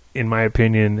world, in my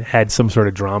opinion, had some sort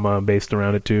of drama based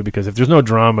around it too. Because if there's no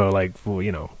drama, like,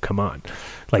 well, come on,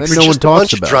 like Then no one Just a talks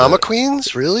bunch of about drama it.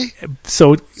 queens, really?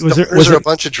 so was there a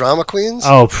bunch of drama queens?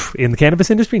 Oh, in the cannabis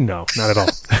industry? No, not at all.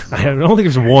 I don't think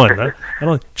there's one. I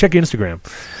don't check Instagram.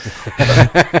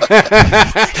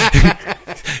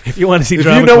 If you want to see If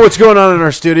drama, you know what's going on in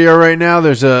our studio right now,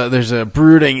 there's a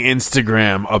brooding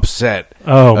Instagram upset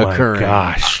occurring.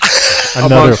 My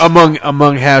gosh,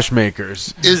 among hash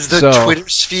makers. Is the Twitter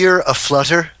sphere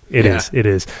aflutter? It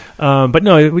is. But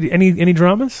no, any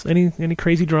dramas? Any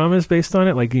crazy dramas based on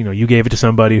it? Like, you gave it to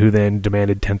somebody who then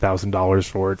demanded $10,000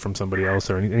 for it from somebody else,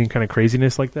 or any kind of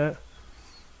craziness like that?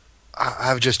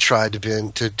 I've just tried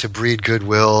to breed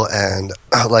goodwill, and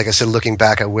like I said, looking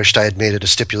back, I wished I had made it a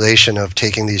stipulation of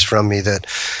taking these from me, that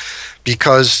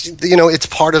because it's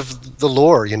part of the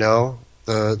lore,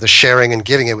 the sharing and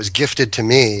giving. It was gifted to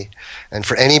me, and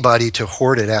for anybody to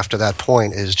hoard it after that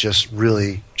point is just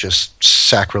really just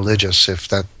sacrilegious, if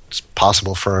that's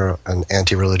possible for an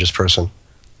anti-religious person.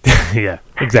 Yeah,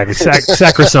 exactly.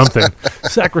 Sacrosanct.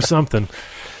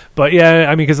 But yeah,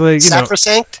 I mean, because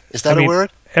Sacrosanct, is that a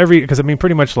word? Because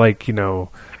pretty much like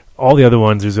all the other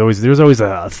ones, there's always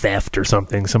a theft or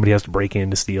something. Somebody has to break in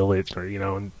to steal it, or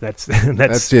and that's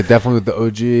it. Definitely with the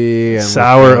OG and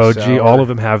sour OG. All of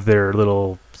them have their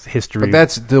little history. But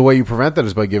that's the way you prevent that,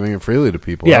 is by giving it freely to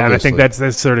people. Yeah, obviously. and I think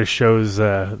that sort of shows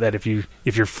that if you're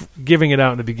giving it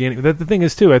out in the beginning, the thing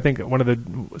is too. I think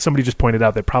somebody just pointed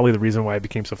out that probably the reason why it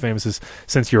became so famous is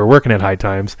since you were working at High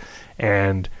Times,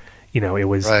 and it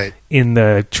was in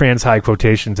the trans high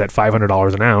quotations at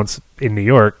 $500 an ounce in New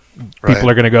York. People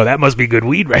are going to go, that must be good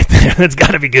weed right there. That's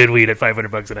got to be good weed at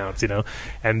 $500 an ounce,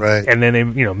 and then they,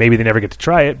 maybe they never get to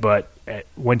try it, but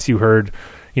once you heard,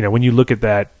 when you look at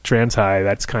that trans high,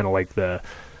 that's kind of like that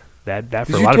for a lot of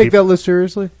people. Did you take that list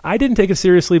seriously? I didn't take it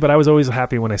seriously, but I was always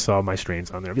happy when I saw my strains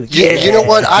on there. I'd be like, yeah, you know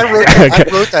what? I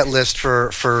wrote that list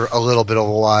for a little bit of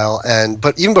a while,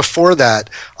 but even before that,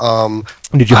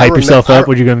 did you hype yourself up?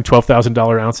 Would you go to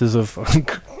 $12,000 ounces of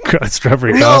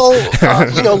strawberry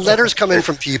cough? No, letters come in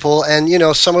from people, and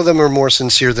some of them are more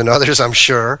sincere than others, I'm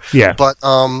sure. Yeah, but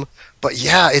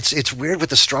yeah, it's weird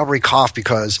with the strawberry cough,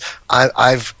 because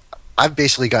I've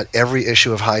basically got every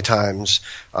issue of High Times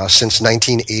since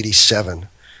 1987,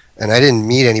 and I didn't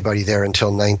meet anybody there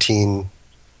until since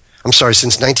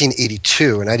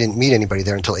 1982, and I didn't meet anybody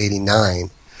there until 89,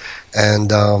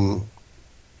 and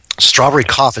strawberry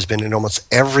cough has been in almost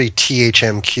every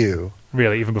THMQ.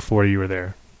 Really, even before you were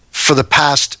there? For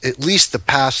at least the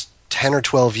past 10 or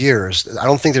 12 years. I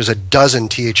don't think there's a dozen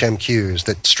THMQs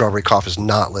that strawberry cough is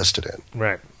not listed in.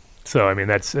 Right. So and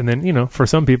then for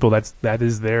some people that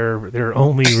is their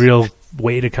only real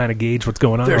way to kind of gauge what's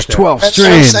going on. There's out there. 12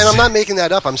 strains. And I'm not making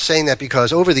that up. I'm saying that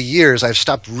because over the years I've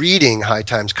stopped reading High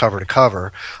Times cover to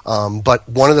cover. But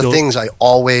one of the things I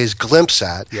always glimpse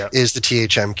at is the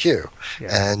THMQ,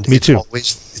 and Me too.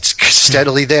 It's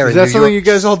steadily there. Is that something you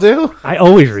guys all do? I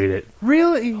always read it.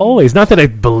 Really? Always. Not that I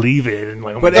believe it. And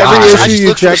like, but I every just issue you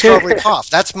look for check strawberry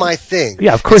cough. That's my thing.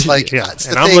 Yeah, of course. It's it's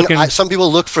the thing. Some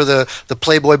people look for the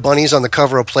Playboy bunnies on the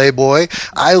cover of Playboy.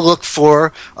 I look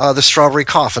for the strawberry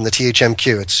cough and the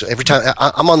THMQ. It's every time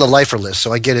I'm on the lifer list,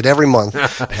 so I get it every month.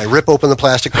 I rip open the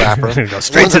plastic wrapper. One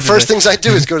of the first things I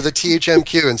do is go to the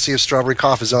THMQ and see if strawberry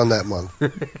cough is on that month.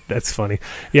 That's funny.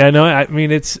 Yeah, no, I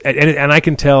mean it's and I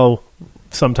can tell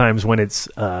sometimes when it's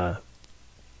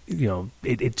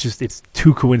it's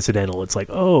too coincidental. It's like,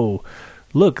 oh,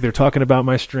 look, they're talking about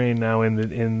my strain now in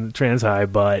the trans high,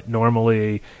 but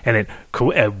normally, and it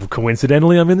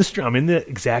coincidentally, I'm in the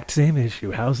exact same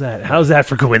issue. How's that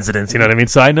for coincidence? You know what I mean?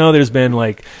 So I know there's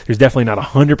definitely not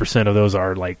 100% of those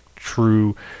are like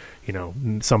true.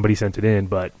 Somebody sent it in,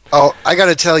 but I got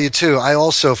to tell you too. I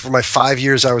also, for my 5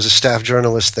 years, I was a staff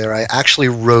journalist there. I actually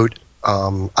wrote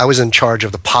I was in charge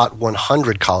of the Pot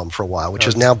 100 column for a while, which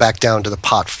is now back down to the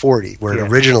Pot 40, where it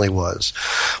originally was.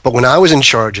 But when I was in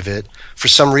charge of it, for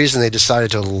some reason they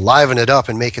decided to liven it up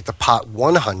and make it the Pot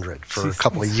 100 for a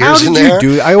couple of years in there. How did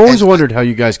you do? I always wondered how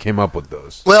you guys came up with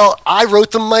those. Well, I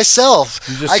wrote them myself.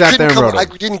 You just sat there and wrote them. I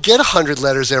didn't get 100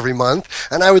 letters every month,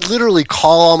 and I would literally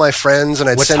call all my friends, and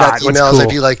I'd send out emails. Cool? I'd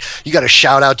be like, you got a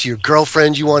shout out to your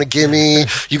girlfriend you want to give me.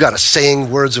 You got a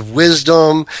saying words of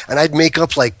wisdom. And I'd make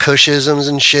up like cushisms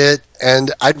and shit,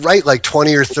 and I'd write like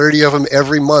 20 or 30 of them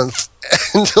every month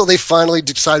until they finally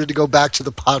decided to go back to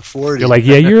the Pot 40. You're like,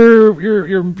 yeah,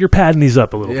 you're padding these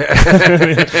up a little bit.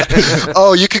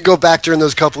 Oh, you could go back during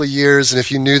those couple of years, and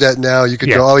if you knew that now, you could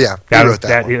go, oh yeah, I wrote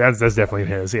that one. That's definitely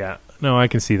his. Yeah, no, I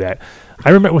can see that. I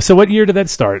remember. So, what year did that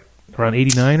start? Around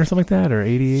 89 or something like that, or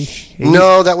 88?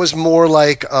 No, that was more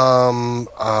like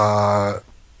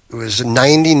it was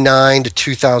 99 to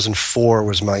 2004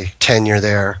 was my tenure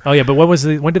there. Oh yeah, but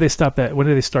when did they stop that? When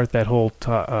did they start that whole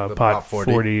Pot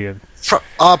 40?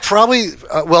 Probably.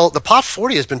 Well, the Pot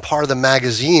 40 has been part of the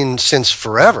magazine since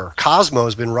forever. Cosmo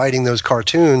has been writing those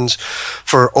cartoons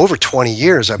for over 20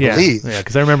 years, I believe. Yeah,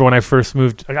 because I remember when I first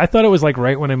moved. I thought it was like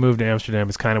right when I moved to Amsterdam.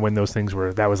 It's kind of when those things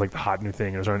were. That was like the hot new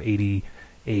thing. It was around 88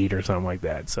 or something like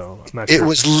that. So I'm not sure. It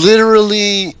was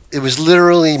literally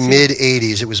mid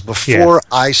 80s. It was before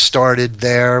I started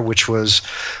there, which was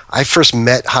I first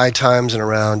met High Times in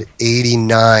around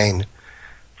 89,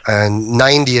 and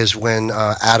 90 is when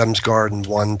Adam's Garden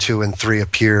 1, 2, and 3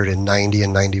 appeared in 90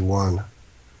 and 91.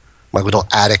 My little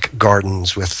attic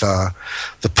gardens with the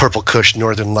Purple Kush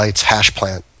Northern Lights hash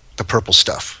plant, the purple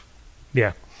stuff.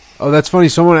 Yeah. Oh, that's funny.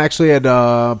 Someone actually had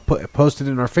posted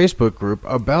in our Facebook group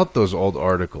about those old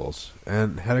articles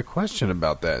and had a question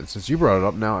about that. And since you brought it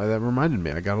up now, that reminded me.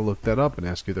 I got to look that up and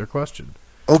ask you their question.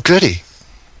 Oh, goody.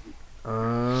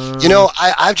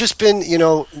 I've just been,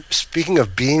 speaking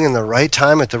of being in the right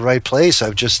time at the right place,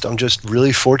 I'm just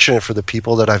really fortunate for the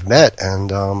people that I've met, and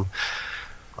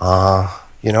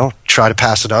try to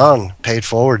pass it on, pay it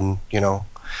forward, and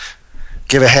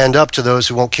give a hand up to those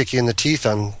who won't kick you in the teeth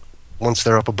once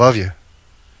they're up above you.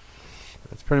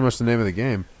 That's pretty much the name of the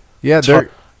game. Yeah,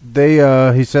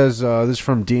 he says, this is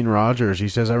from Dean Rogers. He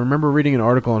says, I remember reading an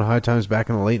article on High Times back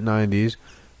in the late 90s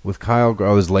with Kyle,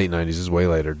 this is late 90s, this is way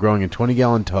later, growing in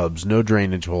 20-gallon tubs, no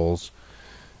drainage holes,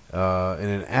 in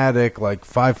an attic, like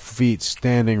 5 feet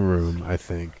standing room, I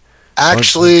think.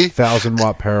 Actually,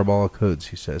 1,000-watt parabolic hoods,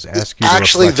 he says.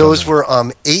 Actually, those were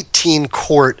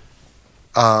 18-quart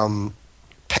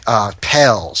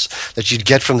pails that you'd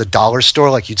get from the dollar store,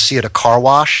 like you'd see at a car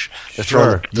wash. They're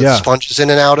throwing the sponges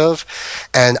in and out of.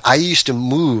 And I used to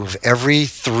move every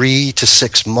 3 to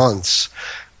 6 months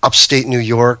upstate New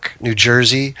York, New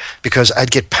Jersey, because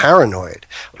I'd get paranoid.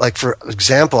 Like, for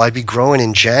example, I'd be growing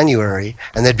in January,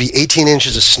 and there'd be 18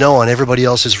 inches of snow on everybody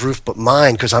else's roof but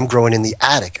mine because I'm growing in the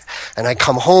attic. And I'd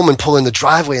come home and pull in the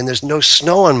driveway, and there's no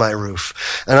snow on my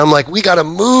roof. And I'm like, we got to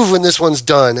move when this one's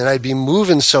done. And I'd be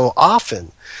moving so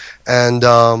often. And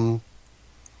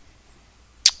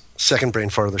second brain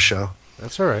fart of the show.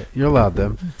 That's all right. You're allowed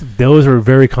them. Those are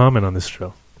very common on this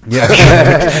show. Yeah.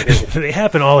 They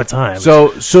happen all the time.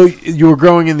 So you were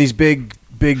growing in these big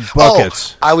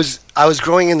buckets. Oh, I was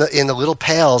growing in the little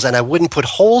pails, and I wouldn't put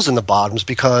holes in the bottoms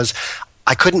because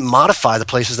I couldn't modify the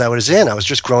places that I was in. I was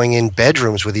just growing in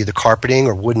bedrooms with either carpeting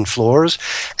or wooden floors,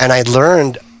 and I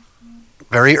learned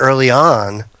very early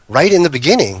on, right in the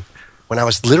beginning, when I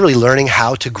was literally learning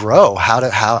how to grow, how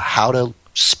to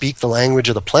speak the language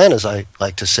of the plant, as I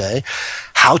like to say,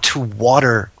 how to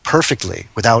water perfectly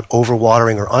without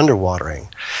overwatering or underwatering,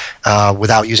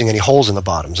 without using any holes in the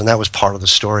bottoms. And that was part of the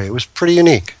story. It was pretty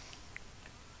unique.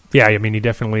 Yeah, I mean, you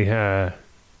definitely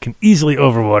can easily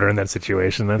overwater in that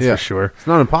situation, that's for sure. It's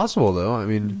not impossible, though. I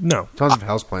mean, no. Tons of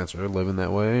houseplants are living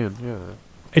that way. And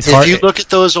if you look at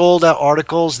those old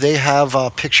articles, they have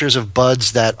pictures of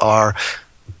buds that are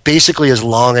basically as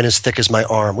long and as thick as my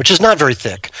arm, which is not very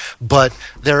thick, but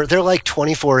they're like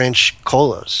 24-inch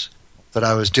colas that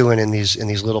I was doing in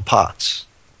these little pots.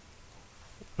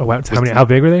 Oh wow! How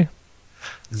big were they?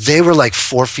 They were like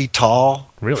 4 feet tall,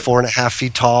 really? 4.5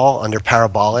 feet tall under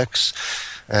parabolics,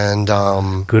 and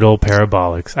good old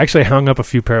parabolics. Actually, I hung up a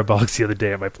few parabolics the other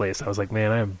day at my place. I was like,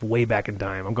 man, I'm way back in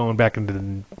time. I'm going back into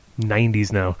the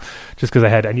 90s now, just because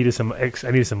I needed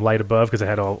some light above because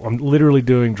I'm literally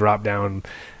doing drop down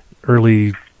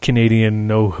early Canadian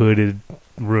no hooded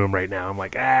room right now. I'm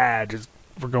like,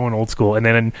 we're going old school. And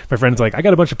then my friend's like, I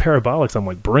got a bunch of parabolics. I'm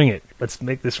like, bring it. Let's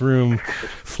make this room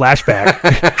flashback.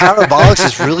 Parabolics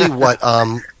is really what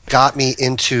got me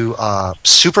into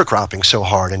super cropping so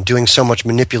hard and doing so much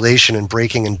manipulation and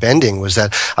breaking and bending was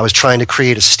that I was trying to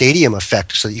create a stadium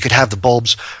effect so that you could have the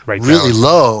bulbs really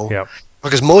low,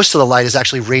 because most of the light is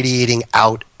actually radiating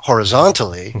out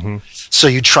horizontally. Mm-hmm. So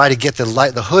you try to get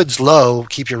the hoods low,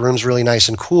 keep your rooms really nice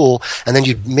and cool, and then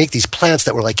you'd make these plants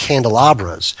that were like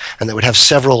candelabras, and that would have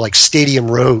several like stadium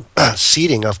row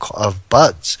seating of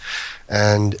buds.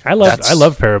 And I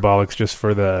love parabolics just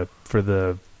for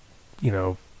the you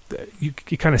know, you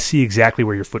kind of see exactly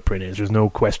where your footprint is. There's no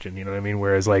question, you know what I mean?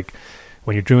 Whereas like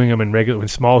when you're doing them in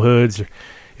small hoods,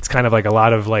 it's kind of like a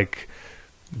lot of like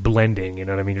blending, you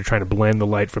know what I mean? You're trying to blend the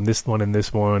light from this one and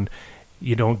this one.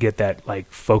 You don't get that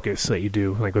like focus that you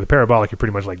do. Like with a parabolic, you're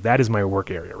pretty much like, that is my work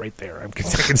area right there. I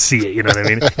can see it, you know what I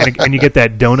mean? And you get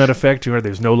that donut effect where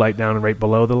there's no light down and right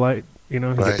below the light. You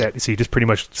know, you get that, so you just pretty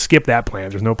much skip that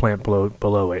plant. There's no plant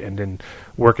below it, and then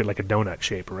work it like a donut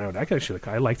shape around.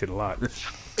 I liked it a lot.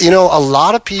 You know, a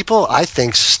lot of people, I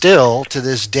think, still to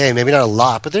this day, maybe not a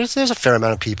lot, but there's a fair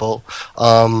amount of people,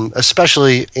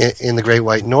 especially in the Great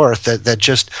White North, that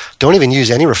just don't even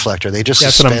use any reflector. They just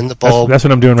suspend the bulb. That's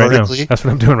what I'm doing vertically. right now. That's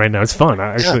what I'm doing right now. It's fun.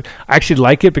 I actually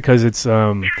like it because it's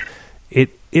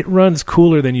it runs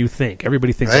cooler than you think.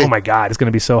 Everybody thinks, oh my God, it's going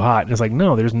to be so hot. And it's like,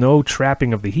 no, there's no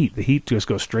trapping of the heat. The heat just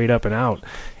goes straight up and out.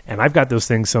 And I've got those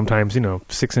things sometimes,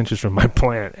 6 inches from my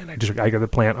plant, and I got the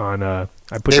plant on. I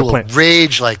put they the will plant,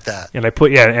 rage like that. and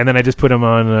and then I just put them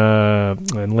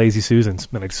on Lazy Susans,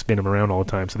 and I spin them around all the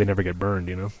time so they never get burned,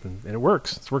 and it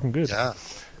works. It's working good. Yeah.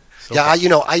 So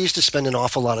I used to spend an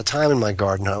awful lot of time in my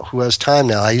garden. Who has time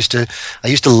now? I used to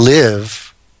live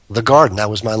the garden. That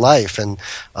was my life, and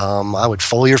I would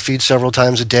foliar feed several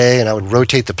times a day, and I would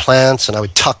rotate the plants, and I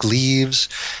would tuck leaves,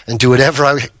 and do whatever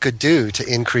I could do to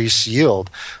increase yield.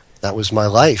 That was my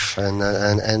life, and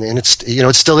it's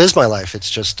it still is my life.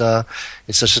 It's just a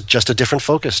different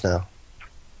focus now.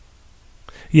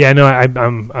 Yeah, no,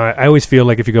 I always feel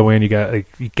like if you go in, you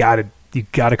got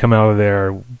to come out of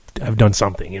there. I've done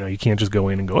something. You can't just go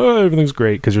in and go, oh, everything's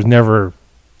great, because there's never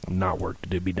not work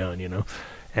to be done.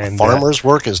 And farmer's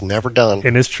work is never done.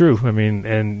 And it's true. I mean,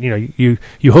 and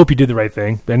you hope you did the right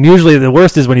thing. And usually the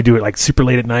worst is when you do it like super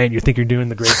late at night and you think you're doing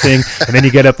the great thing, and then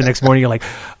you get up the next morning, you're like,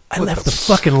 I left the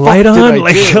fucking light on?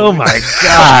 Like, oh my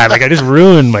God. Like, I just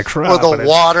ruined my crop. Or the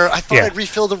water. I thought I'd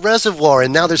refill the reservoir,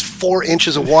 and now there's 4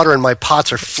 inches of water and my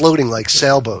pots are floating like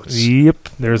sailboats. Yep.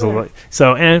 There's a lot.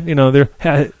 So, and,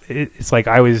 it's like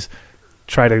I always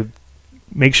try to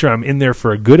make sure I'm in there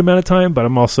for a good amount of time, but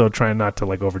I'm also trying not to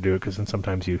like overdo it, because then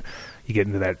sometimes you get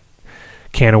into that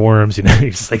can of worms, you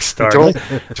just like start.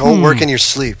 Don't work in your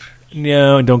sleep.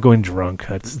 No, and don't go in drunk.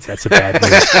 That's a bad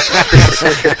move.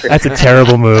 That's a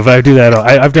terrible move. I do that.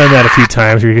 I've done that a few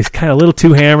times. Where you're just kind of a little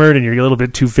too hammered and you're a little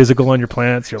bit too physical on your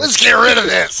plants. Let's get rid of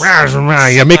this.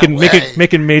 Yeah,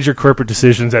 making major corporate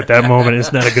decisions at that moment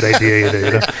is not a good idea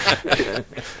either.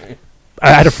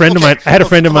 I had a friend of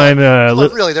mine.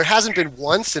 Really, there hasn't been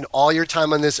once in all your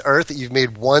time on this earth that you've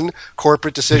made one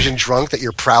corporate decision drunk that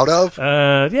you're proud of.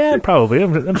 Yeah, probably.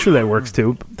 I'm sure that works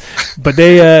too. But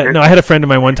I had a friend of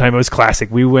mine one time. It was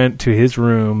classic. We went to his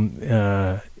room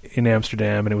in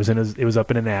Amsterdam, and it was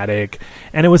up in an attic,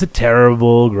 and it was a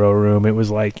terrible grow room. It was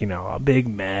like a big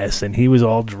mess, and he was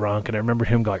all drunk. And I remember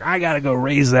him going, "I gotta go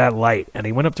raise that light," and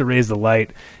he went up to raise the light,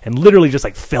 and literally just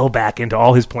like fell back into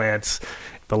all his plants.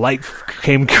 The light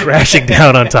came crashing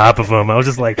down on top of him. I was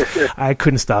just like, I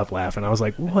couldn't stop laughing. I was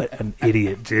like, what an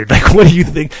idiot, dude. Like, what do you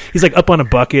think? He's like up on a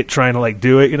bucket trying to like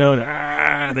do it,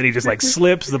 and then he just like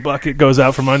slips. The bucket goes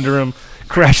out from under him,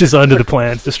 crashes onto the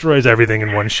plants, destroys everything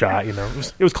in one shot. It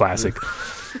was classic.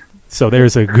 So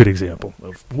there's a good example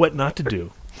of what not to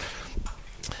do.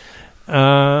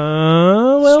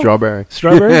 Strawberry.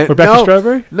 We're back to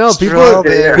strawberry? No, people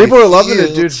are loving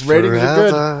it, dude.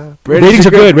 Ratings are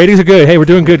good. Ratings are good. Hey, we're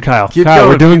doing good, Kyle.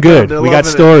 We're doing good. We got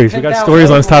stories. We got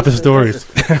stories on top of stories.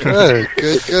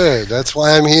 Good. That's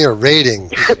why I'm here.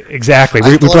 Rating. Exactly.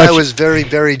 I thought I was very,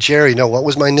 very Jerry. No, what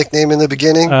was my nickname in the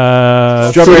beginning?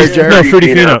 Strawberry Jerry. No,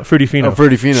 Fruity Fino. Fruity Fino. Oh,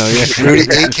 Fruity Fino, yeah.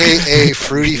 AKA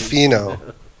Fruity Fino.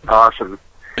 Awesome.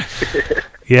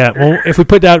 Yeah, well, if we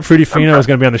put out Fruity Fino was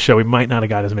going to be on the show, we might not have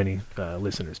got as many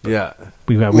listeners. But yeah.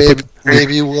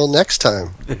 Maybe you will next time.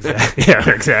 Exactly. Yeah,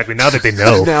 exactly. Now that they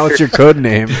know. Now it's your code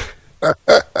name.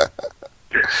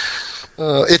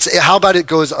 How about it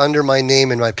goes under my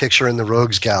name and my picture in the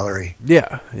Rogues Gallery?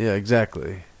 Yeah,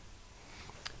 exactly.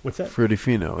 What's that? Fruity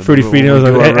Fino. Fruity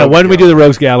Fino. When we do the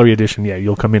Rogues Gallery edition, yeah,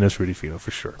 you'll come in as Fruity Fino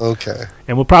for sure. Okay.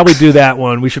 And we'll probably do that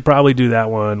one. We should probably do that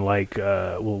one like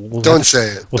we'll Don't say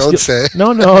it. Don't say it.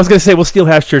 No, I was going to say we'll steal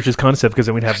Half Church's concept because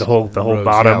then we'd have the whole Rogues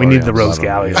bottom. We Gallery need the on Rogues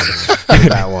bottom, Gallery. yeah.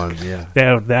 That one,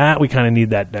 yeah. That we kind of need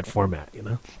that format, you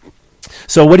know.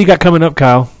 So what do you got coming up,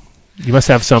 Kyle? You must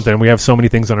have something. We have so many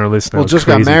things on our list now. Well, It's just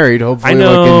crazy. got married. Hopefully, I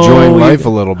know, like enjoying life a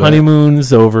little bit.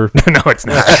 Honeymoon's over. No, it's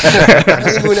not.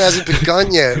 Honeymoon hasn't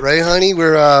begun yet, right, honey?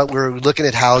 We're looking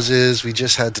at houses. We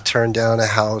just had to turn down a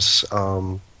house,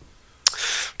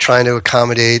 trying to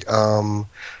accommodate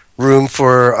room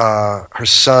for her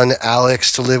son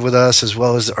Alex to live with us, as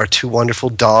well as our 2 wonderful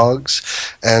dogs.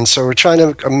 And so we're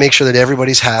trying to make sure that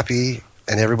everybody's happy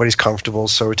and everybody's comfortable.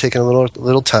 So we're taking a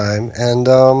little time,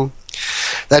 and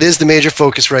that is the major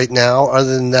focus right now.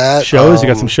 Other than that, shows. You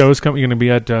got some shows coming. You're gonna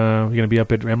be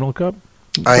up at Emerald Cup.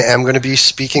 I am going to be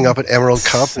speaking up at Emerald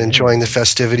Cup and enjoying the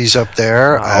festivities up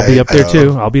there. I'll be up there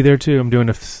too. I'll be there too. I'm doing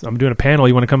a panel.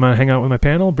 You want to come hang out with my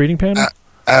panel, breeding panel?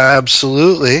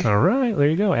 Absolutely. All right, there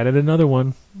you go. Added another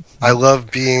one. I love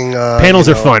being. Panels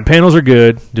are fun. Panels are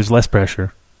good. There's less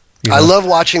pressure. I love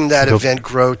watching that event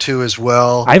grow too, as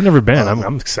well. I've never been.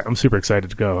 I'm super excited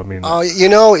to go. I mean,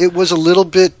 it was a little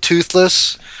bit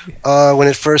toothless when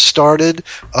it first started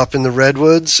up in the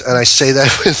redwoods, and I say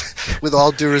that with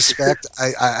all due respect.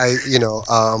 It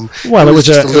was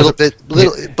just a little bit,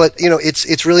 but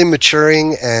it's really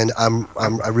maturing, and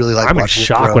I really like. I'm in watching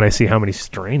shock it grow. when I see how many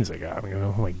strains I got. I mean,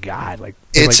 oh my god,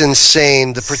 it's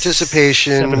insane, the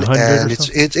participation, 700 and or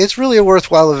it's really a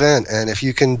worthwhile event. And if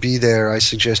you can be there, I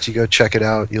suggest you go check it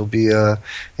out. You'll be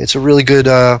it's a really good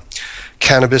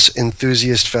cannabis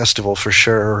enthusiast festival for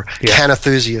sure. Yeah.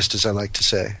 Canenthusiast, as I like to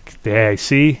say. Yeah,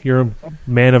 see, you're a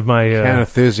man of my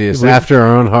enthusiast after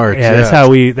our own hearts. Yeah,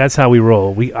 that's how we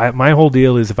roll. My whole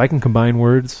deal is if I can combine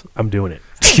words, I'm doing it.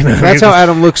 That's how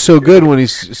Adam looks so good when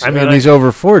he's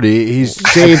over 40. He's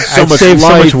saved so much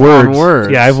life on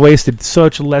words. Yeah, I've wasted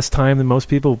such less time than most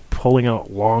people pulling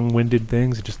out long-winded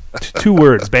things. Just 2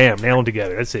 words, bam, nail them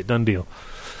together. That's it, done deal.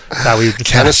 That's how we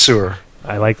Connoisseur.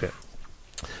 I like that.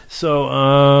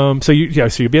 So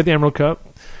you'll be at the Emerald Cup.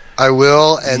 I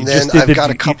will, and then I've got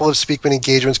a couple of speakman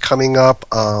engagements coming up.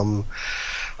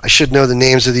 I should know the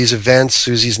names of these events.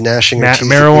 Susie's gnashing her teeth.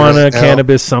 Marijuana,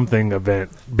 cannabis, something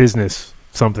event, business,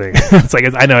 something. It's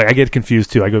like I know I get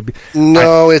confused too.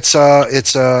 It's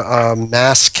a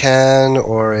mass can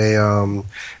or a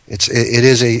it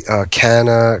is a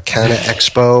Canna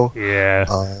Expo. Yeah.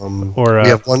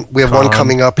 We have one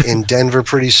coming up in Denver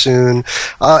pretty soon.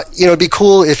 It'd be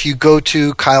cool if you go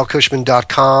to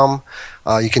KyleCushman.com.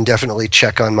 You can definitely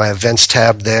check on my events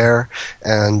tab there.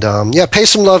 And pay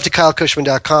some love to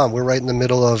KyleCushman.com. We're right in the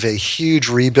middle of a huge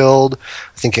rebuild.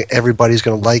 I think everybody's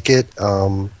going to like it.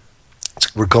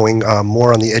 We're going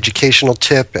more on the educational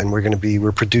tip, and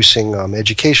we're producing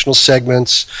educational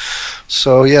segments.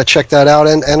 So check that out,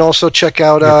 and also check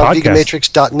out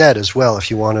veganmatrix.net as well if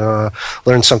you want to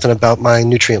learn something about my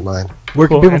nutrient line. Where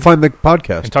can people find the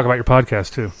podcast? And talk about your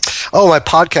podcast too. Oh, my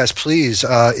podcast, please,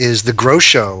 is The Grow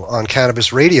Show on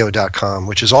CannabisRadio.com,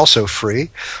 which is also free.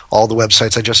 All the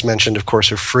websites I just mentioned, of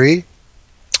course, are free.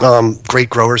 Great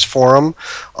Growers Forum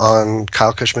on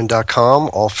KyleCushman.com,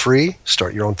 all free.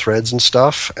 Start your own threads and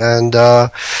stuff. And I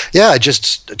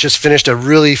just finished a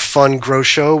really fun grow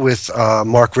show with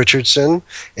Mark Richardson,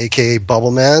 aka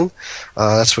Bubble Man.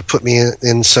 That's what put me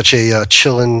in such a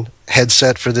chillin'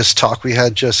 headset for this talk we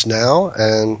had just now.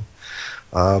 And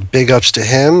big ups to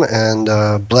him, and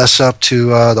bless up to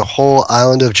the whole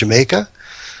island of Jamaica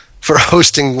for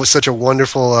hosting such a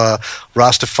wonderful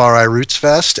Rastafari Roots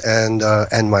Fest and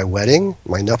my wedding,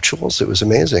 my nuptials. It was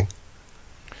amazing.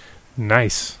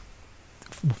 Nice,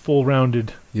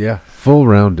 full-rounded. Yeah,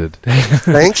 full-rounded.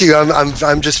 Thank you.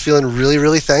 I'm just feeling really,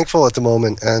 really thankful at the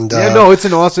moment. And it's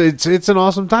an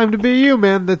awesome time to be you,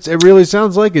 man. It really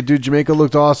sounds like it, dude. Jamaica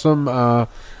looked awesome.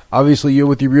 Obviously, you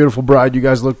with your beautiful bride, you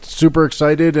guys looked super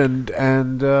excited, and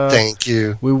thank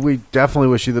you. We definitely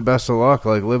wish you the best of luck.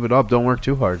 Like, live it up. Don't work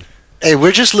too hard. Hey,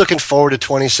 we're just looking forward to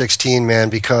 2016, man,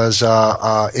 because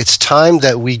it's time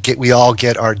that we all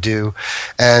get our due,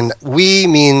 and we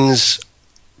means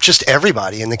just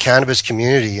everybody in the cannabis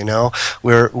community.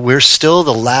 We're still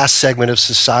the last segment of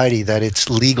society that it's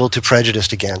legal to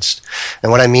prejudice against,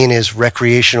 and what I mean is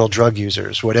recreational drug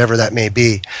users, whatever that may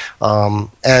be,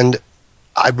 and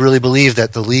I really believe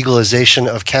that the legalization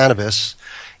of cannabis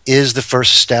is the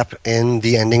first step in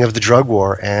the ending of the drug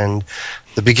war, and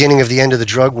the beginning of the end of the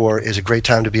drug war is a great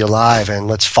time to be alive, and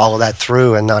let's follow that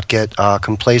through and not get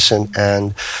complacent.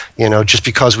 And just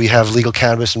because we have legal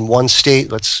cannabis in one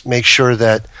state, let's make sure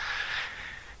that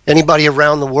anybody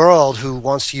around the world who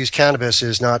wants to use cannabis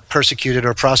is not persecuted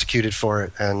or prosecuted for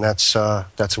it, and that's a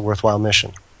worthwhile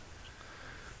mission.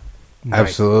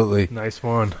 Absolutely. Nice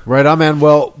one. Right on, man.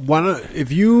 Well,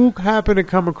 if you happen to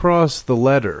come across the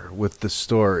letter with the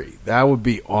story, that would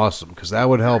be awesome, because that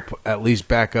would help at least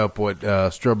back up what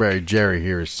Strawberry Jerry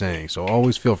here is saying. So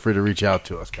always feel free to reach out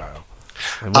to us, Kyle.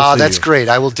 And we'll see That's you. great.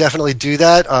 I will definitely do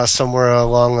that somewhere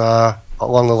along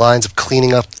the lines of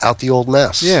cleaning out the old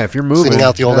mess. Yeah, if you're moving. Cleaning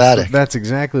out the old attic. That's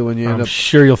exactly when you end I'm up.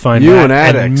 sure you'll find You that and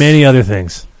addicts. many other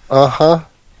things. Uh-huh.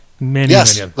 Many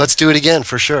Yes, other. let's do it again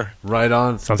for sure. Right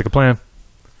on. Sounds like a plan.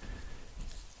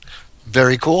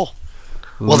 Very cool.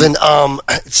 Well, then,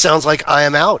 it sounds like I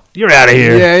am out. You're out of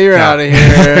here. Yeah, you're out of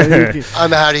here.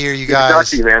 I'm out of here, you Good to talk guys.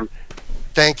 to you, man.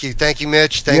 Thank you,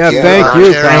 Mitch. Thank Yeah, you. thank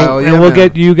you, Jerry. Kyle. And Yeah, we'll man.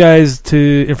 get you guys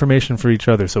to information for each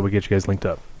other, so we get you guys linked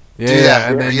up. Yeah, Do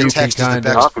that. and then Via you text can is the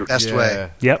kind of best way.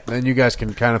 Yep. Then you guys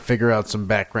can kind of figure out some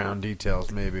background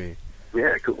details, maybe.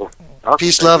 Yeah, cool. Awesome.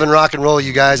 Peace, Thank love, you. and rock and roll,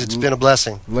 you guys. It's been a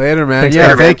blessing. Later, man. Thanks, yeah,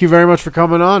 man. thank you very much for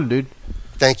coming on, dude.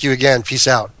 Thank you again. Peace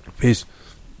out. Peace.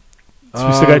 So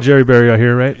we still got Jerry Berry out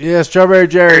here, right? Yeah, Strawberry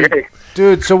Jerry. Hey.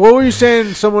 Dude, so what were you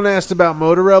saying? Someone asked about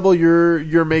Motor Rebel.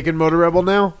 You're making Motor Rebel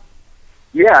now?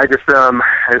 Yeah, I just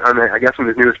I guess I'm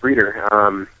his newest breeder.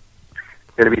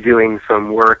 Going to be doing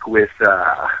some work with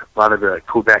a lot of the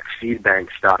Quebec seed bank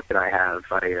stock that I have.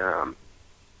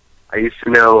 I used to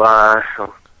know. I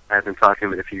haven't talked to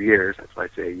him in a few years. That's why I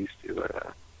say I used to. I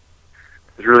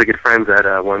was really good friends at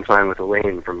one time with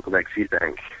Elaine from Quebec Seed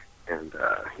Bank, and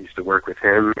used to work with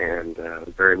him. And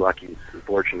was very lucky and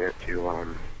fortunate to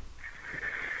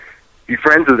be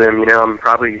friends with him. You know, I'm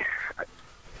probably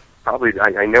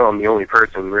I know I'm the only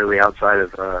person really outside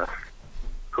of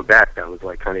Quebec that was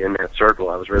like kind of in that circle.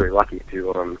 I was really lucky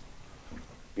to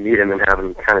meet him and have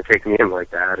him kind of take me in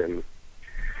like that. And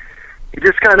he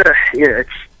just kind of,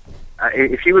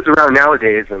 if he was around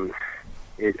nowadays, and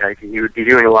he would be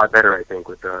doing a lot better, I think,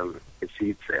 with his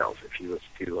seed sales. If he was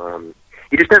to,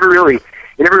 he never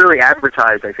really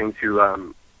advertised, I think, to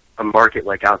a market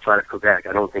like outside of Quebec.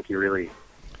 I don't think he really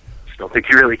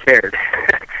cared.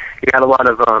 He had a lot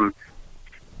of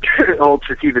old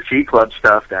Sativa Seed Club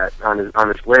stuff that on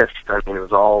his list. I mean, it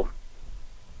was all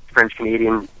French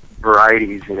Canadian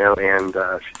varieties, you know, and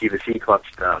Sativa Seed Club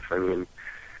stuff. I mean,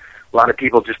 a lot of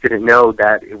people just didn't know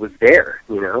that it was there,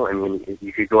 you know. I mean,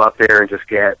 you could go up there and just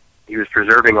get. He was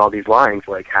preserving all these lines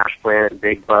like Hash Plant,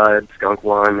 Big Bud, Skunk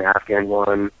One, Afghan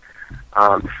One,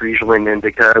 Friesland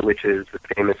Indica, which is the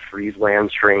famous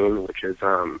Friesland strain, which is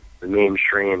the main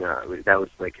strain. That was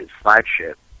like his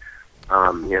flagship.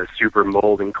 You know, super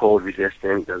mold and cold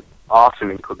resistant.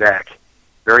 Awesome in Quebec.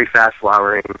 Very fast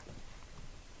flowering.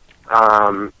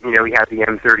 You know, he had the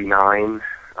M39.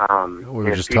 We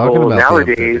were just people talking about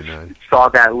nowadays the M39. saw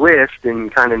that list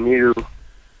and kind of knew,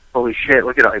 holy shit,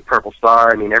 look at it, like Purple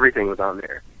Star. I mean, everything was on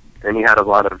there. And he had a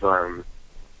lot of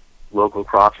local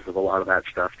crosses of a lot of that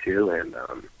stuff too. And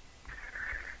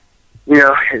you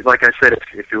know, like I said,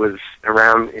 if it was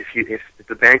around, if the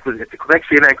Quebec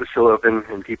Seed Bank was still open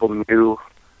and people knew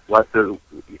what the,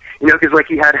 you know, because like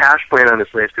he had Hash Plant on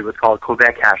his list, it was called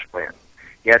Quebec Hash Plant.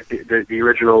 He had the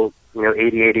original, you know,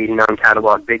 88, 89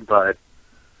 catalog Big Bud,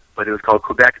 but it was called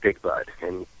Quebec Big Bud,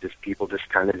 and just people just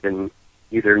kind of didn't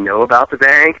either know about the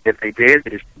bank. If they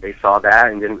did, they saw that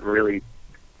and didn't really.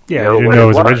 Yeah, know I didn't what know it it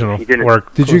was was. original. He didn't- Or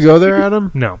Did you go there,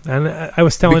 Adam? No, and I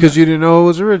was telling Because you didn't know it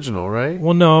was original, right?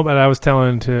 Well, no, but I was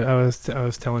telling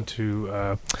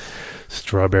to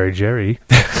Strawberry Jerry.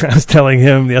 I was telling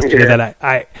him yesterday Yeah. that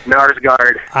I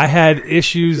Narsgaard. I had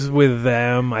issues with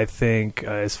them. I think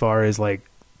as far as like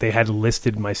they had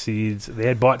listed my seeds. They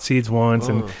had bought seeds once,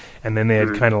 and then they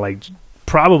had kind of like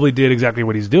probably did exactly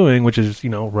what he's doing, which is, you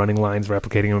know, running lines,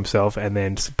 replicating himself, and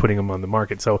then putting them on the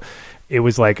market. So it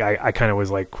was like I kind of was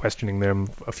like questioning them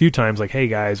a few times, like, hey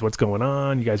guys, what's going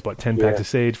on? You guys bought 10 packs of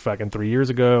sage fucking 3 years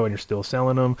ago, and you're still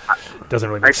selling them. Doesn't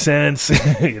really make sense,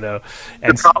 you know.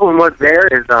 And The problem was there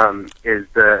is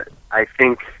I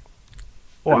think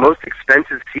the most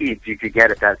expensive seeds you could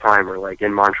get at that time were like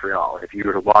in Montreal. If you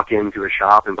were to walk into a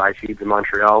shop and buy seeds in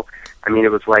Montreal, I mean,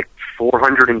 it was like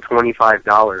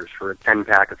 $425 for a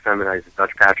 10-pack of feminized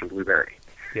Dutch Passion Blueberry.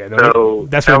 yeah, So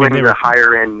that's what I mean. selling They the were,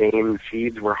 higher end name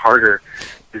seeds were harder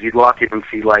because you'd walk in and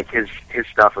see like his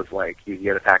stuff was like you'd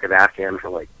get a pack of Afghan for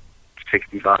like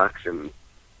 $60, and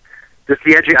just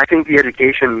I think the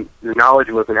education, the knowledge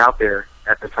wasn't out there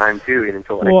at the time too, and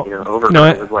until like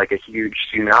it was like a huge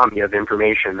tsunami of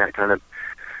information that kind of.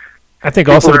 I think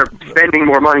People also are spending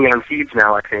more money on seeds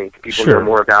now. I think people Sure. know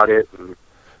more about it. And,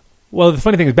 Well, the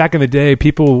funny thing is, back in the day,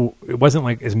 it wasn't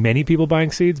like as many people buying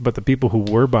seeds, but the people who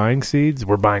were buying seeds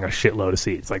were buying a shitload of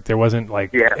seeds. Like, there wasn't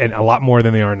like, and a lot more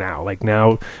than they are now. Like,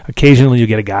 now, occasionally you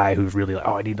get a guy who's really like,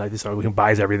 oh, I need like this, who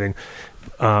buys everything,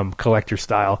 collector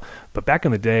style. But back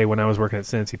in the day when I was working at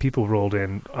Cincy, people rolled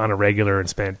in on a regular and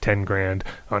spent $10,000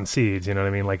 on seeds. You know what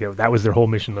I mean? Like, that was their whole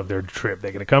mission of their trip.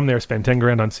 They're going to come there, spend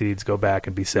 $10,000 on seeds, go back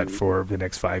and be set for the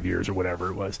next 5 years or whatever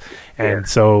it was. And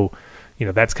so, you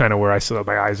know, that's kind of where I saw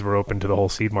my eyes were open to the whole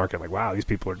seed market. Like, wow, these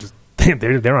people are just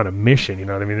they're on a mission. You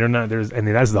know what I mean? They're not.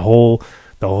 That's the whole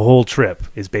trip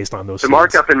is based on those. The seeds.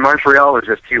 markup in Montreal was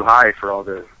just too high for all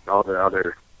the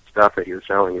other stuff that he was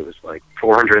selling. It was like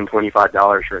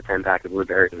 $425 for a 10-pack of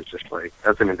blueberries. It was just like,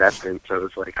 that's an investment, so it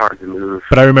was like hard to move.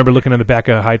 But I remember looking on the back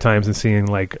of High Times and seeing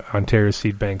like Ontario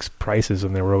Seed Bank's prices,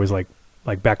 and they were always like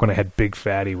back when I had Big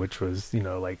Fatty, which was, you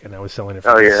know, like, and I was selling it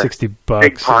for $60.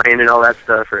 Big Pine and all that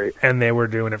stuff, right? And they were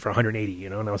doing it for $180, you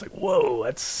know, and I was like, whoa,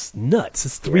 that's nuts.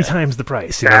 It's 3 times the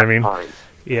price. You know what I mean? Pine.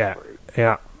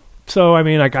 Yeah. So, I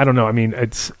mean, like, I don't know. I mean,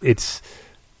 it's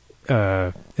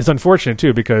unfortunate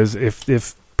too, because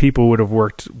if people would have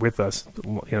worked with us,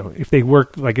 you know, if they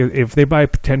work, like, if they buy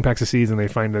 10 packs of seeds and they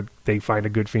find a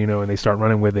good pheno and they start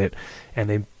running with it,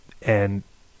 and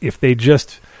if they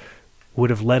just would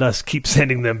have let us keep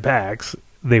sending them packs,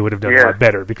 they would have done a lot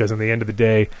better, because in the end of the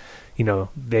day, you know,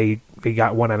 they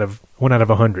got one out of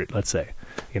 100, let's say,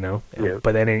 you know,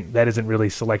 but that isn't really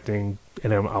selecting.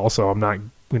 And I'm not,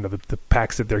 you know, the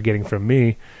packs that they're getting from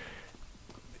me,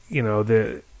 you know,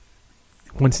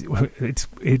 once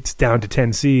it's down to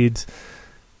 10 seeds,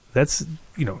 that's,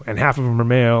 you know, and half of them are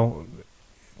male.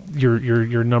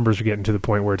 Your numbers are getting to the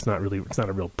point where it's not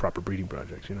a real proper breeding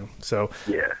project, you know. So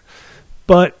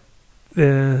but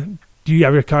do you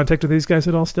have contact with these guys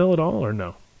at all or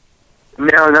no?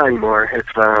 No, not anymore. It's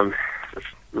just,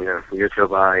 you know, years go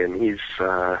by, and he's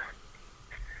last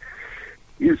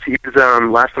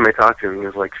time I talked to him, he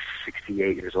was like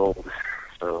 68 years old.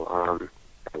 So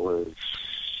it was,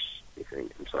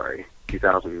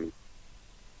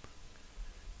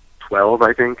 2012,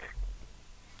 I think.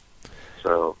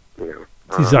 So, you know,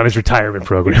 he's on his retirement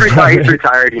program. He's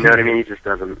retired. You know what I mean? He just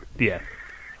doesn't. Yeah.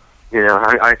 You know,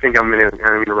 I think I'm gonna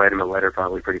write him a letter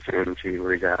probably pretty soon and see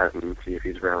where he's at and see if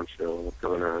he's around still. What's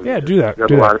going on? Yeah, do that.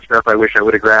 There's a lot of stuff I wish I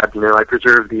would have grabbed. You know, I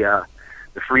preserved the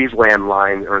Friesland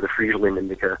line, or the Friesland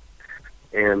indica,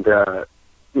 and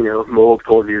you know, mold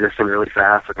cold resistant really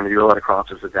fast. I'm gonna do a lot of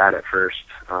crosses with that at first,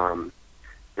 and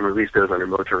release those under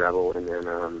Motor Rebel, and then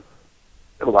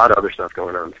a lot of other stuff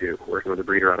going on too. Working with a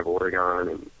breeder out of Oregon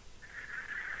and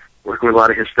working with a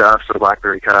lot of his stuff. So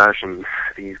Blackberry Kush, and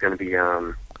I think he's gonna be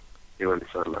doing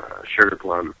some sugar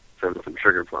plum, sending some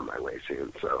sugar plum my way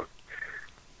soon. So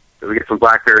we get some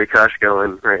Blackberry Kush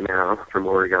going right now from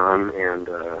Oregon, and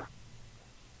going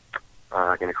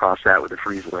to cross that with the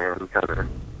Friesland, kind of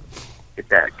get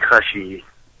that cushy,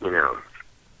 you know.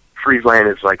 Friesland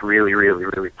is like really, really,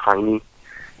 really piney.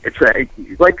 It's like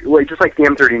just like the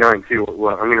M39 too.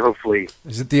 Well, I'm going to hopefully.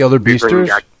 Is it the other beasters?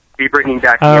 Be bringing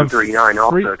back the M39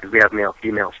 also, because we have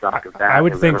male-female stock of that. I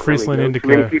would think Friesland Indica.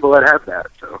 Many people that have that,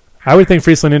 so. I would think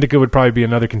Friesland Indica would probably be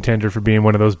another contender for being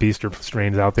one of those beaster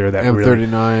strains out there that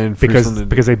M39 really,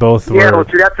 because they both were. Yeah, well,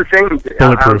 see, that's the thing.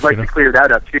 I would like to clear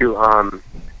that up too.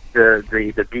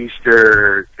 The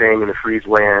beaster thing and the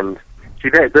Friesland. See,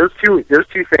 those two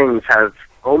things have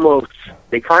almost.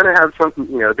 They kind of have something.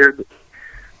 You know, they're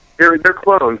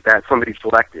clones that somebody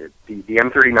selected. The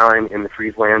M39 and the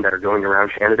Friesland that are going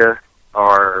around Canada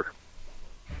are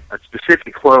a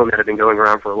specific clone that have been going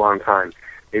around for a long time.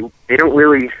 They don't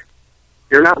really.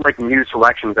 They're not like new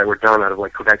selections that were done out of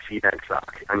like Quebec seed bank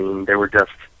stock. I mean, they were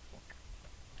just,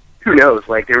 who knows?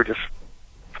 Like they were just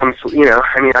some, you know.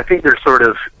 I mean, I think they're sort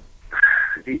of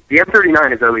the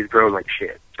M39 has always grown like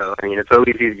shit. So I mean, it's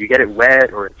always either you get it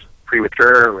wet or it's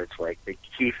premature or it's like they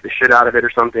keep the shit out of it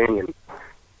or something. And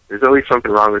there's always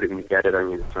something wrong with it when you get it. I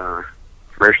mean, it's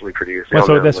commercially produced. Well,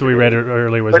 so that's what we read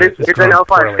earlier. Was but it's an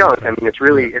L5 skunk. I mean,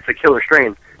 it's a killer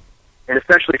strain, and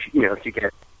especially if you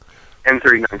get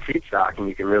M39 seed stock, and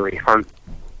you can really hunt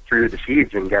through the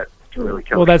seeds and get some really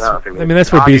killer stuff. I mean,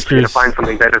 that's where beasters. To find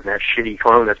something better than that shitty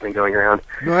clone that's been going around.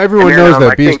 No, everyone knows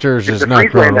that beasters is not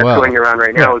growing well. The that's going around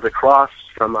right now is a cross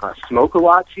from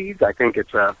Smoke-A-Lot seeds. I think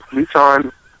it's a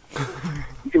Pluton.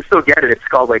 You can still get it. It's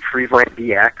called like Friesland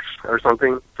DX or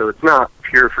something. So it's not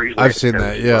pure Friesland. I've seen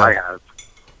that. Yeah, I have.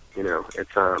 You know,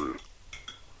 it's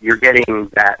you're getting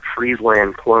that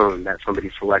Friesland clone that somebody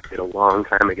selected a long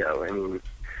time ago. I mean,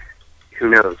 who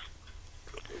knows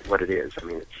what it is? I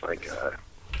mean, it's like.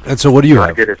 And so, what do you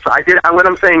have? What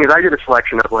I'm saying is, I did a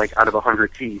selection of like out of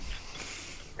 100 seeds,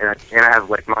 and I have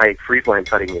like my Friesland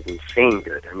cutting is insane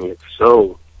good. I mean, it's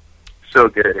so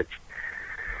good.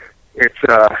 It's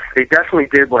they definitely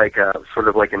did like a sort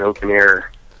of like an open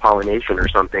air pollination or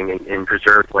something, and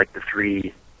preserved like the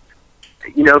three.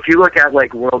 You know, if you look at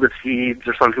like World of Seeds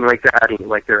or something like that, and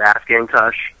like their Afghan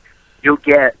Kush, you'll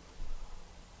get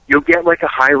like a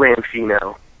highland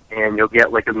pheno, and you'll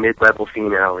get like a mid-level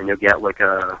pheno, and you'll get like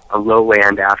a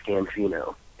lowland Afghan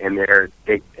pheno, and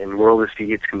and World of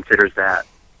Seeds considers that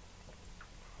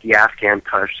the Afghan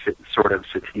Kush sort of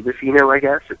sativa pheno, I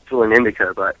guess. It's still an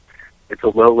indica, but it's a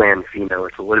lowland pheno.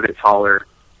 It's a little bit taller.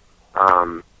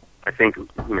 I think,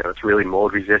 you know, it's really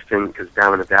mold resistant because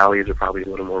down in the valleys are probably a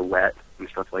little more wet and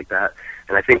stuff like that.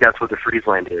 And I think that's what the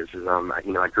Friesland is you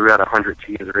know, I grew out 100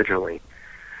 seeds originally,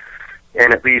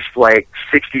 and at least like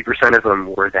 60% of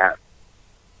them were that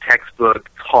textbook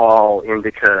tall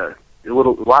indica, a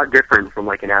lot different from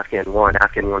like an Afghan one.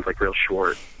 Afghan one's like real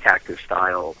short, cactus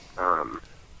style,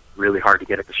 really hard to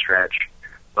get it to stretch.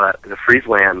 But the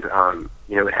Friesland,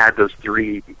 you know, it had those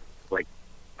three like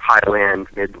highland,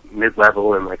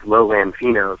 mid-level, and like lowland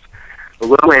phenos. The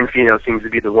lowland pheno seems to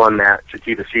be the one that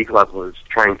Sativa Sea Club was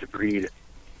trying to breed,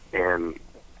 and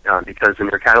because in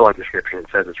their catalog description it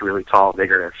says it's really tall,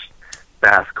 vigorous,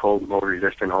 fast, cold, mold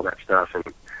resistant, all that stuff, and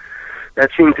that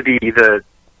seemed to be the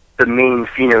main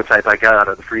phenotype I got out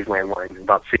of the Friesland line.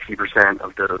 About 60%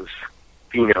 of those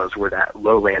phenos were that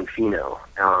lowland pheno.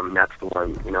 That's the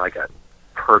one, you know, I got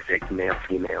perfect male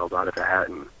females out of that,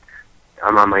 and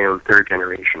I'm on my own third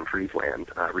generation Friesland,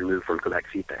 removed from Quebec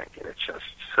Seed Bank, and it's just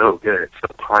so good. It's so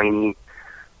piney,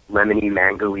 lemony,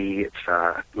 mango-y. It's,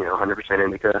 you know, 100%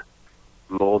 indica,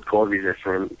 mold, cold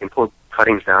resistant. You can pull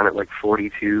cuttings down at like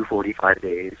 42, 45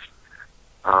 days.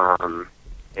 And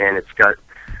it's got,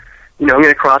 you know, I'm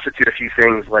going to cross it to a few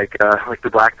things like the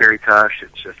blackberry kush.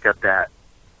 It's just got that,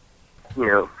 you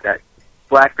know, that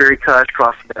blackberry kush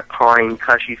crossed with that pine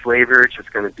cushy flavor. It's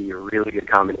just going to be a really good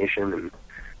combination, and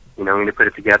you know, I'm going to put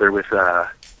it together with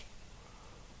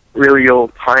really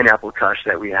old pineapple kush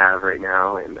that we have right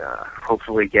now, and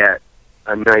hopefully get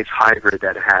a nice hybrid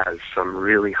that has some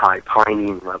really high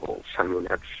pinene levels. I mean,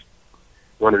 that's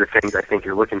one of the things I think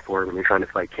you're looking for when you're trying to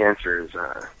fight cancer is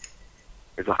a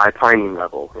high pinene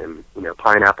level. And, you know,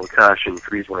 pineapple kush and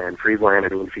Friesland. Friesland, I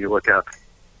mean, if you look up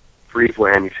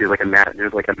Friesland, you see like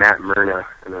there's like a Matt Myrna.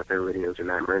 I don't know if everybody knows who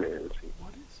Matt Myrna is.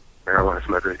 Marijuana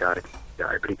smoker's guy,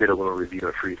 but he did a little review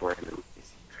of Friesland, and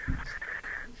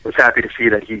was happy to see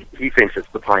that he thinks it's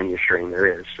the pineiest strain there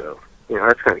is. So, you know,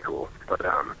 that's kind of cool. But so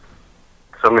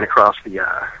I'm going to cross the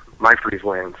my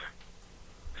Friesland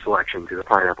selection to the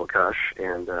pineapple kush,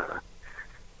 and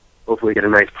hopefully get a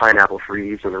nice pineapple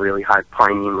freeze and a really high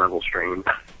pinene level strain,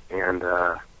 and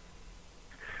a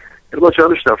bunch of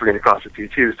other stuff we're going to cross it to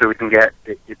too, so we can get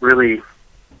it really,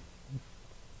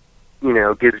 you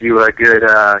know, gives you a good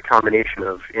combination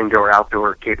of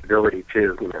indoor-outdoor capability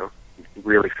too. You know,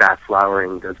 really fast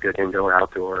flowering, does good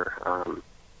indoor-outdoor.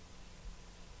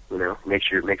 You know, makes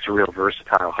a real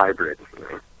versatile hybrid. You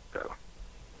know, so.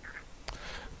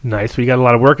 Nice. Well, you got a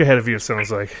lot of work ahead of you, it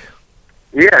sounds like.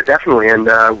 Yeah, definitely. And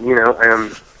you know, I'm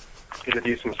going to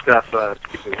do some stuff.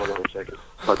 Excuse me, hold on a second.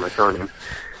 Plug my phone in.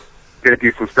 Going to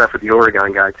do some stuff with the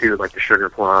Oregon guy too, like the sugar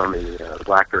plum and the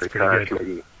blackberry kush.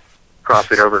 Maybe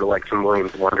cross it over to like some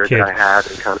Williams Wonder that I had,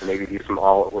 and kind of maybe do some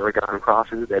all Oregon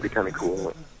crosses. That'd be kind of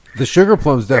cool. The sugar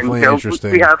plum's definitely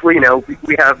interesting. We have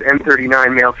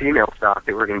M39 male female stock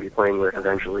that we're going to be playing with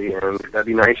eventually, and that'd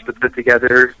be nice to put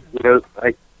together. You know,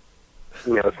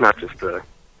 it's not just to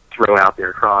throw out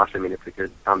there cross. I mean, it's a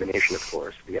good combination, of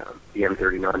course. The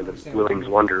M39 and the Williams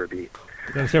Wonder would be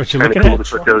kind of cool to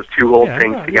put those two old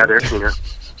things together. You know,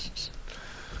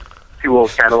 two old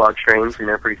catalog strains. You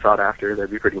know, pretty sought after.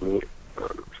 That'd be pretty neat.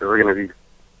 So we're going to be.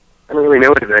 I don't really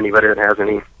know of anybody that has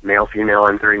any male-female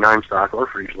M39 stock or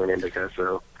Friesland indica,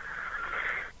 so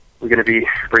we're going to be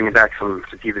bringing back some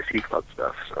Sativa Sea Club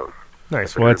stuff. So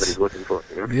nice. Well, everybody's looking for.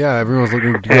 You know? Yeah, everyone's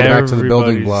looking to go back to the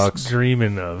building blocks.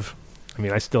 Dreaming of. I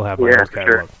mean, I still have my old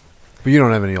catalog. Sure. But you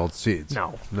don't have any old seeds.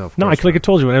 No. No, like I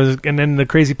told you. And then the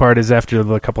crazy part is after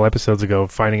a couple episodes ago,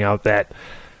 finding out that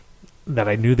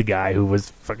I knew the guy who was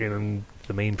fucking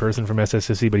the main person from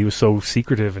SSSC, but he was so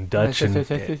secretive and Dutch, and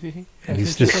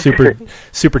he's just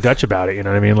super Dutch about it. You know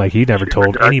what I mean? Like he never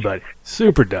told anybody.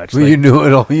 Super Dutch. Well, like, you knew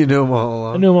it all. You knew him all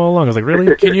along. I knew him all along. I was like,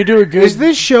 really? Can you do a good? Is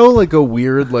this show like a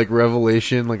weird like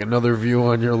revelation, like another view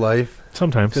on your life?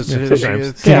 Sometimes.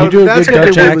 Sometimes. Can you do a good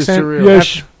Dutch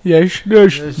accent? Yes. No.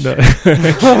 Is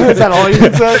that all you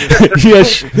can say?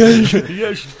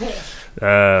 Yes.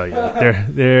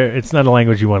 It's not a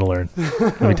language you want to learn.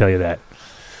 Let me tell you that.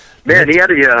 Man, he had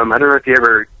I don't know if you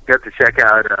ever got to check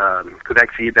out Quebec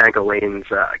Seed Bank Elaine's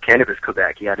Cannabis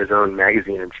Quebec. He had his own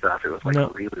magazine and stuff. It was like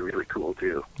really, really cool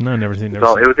too. No, never seen.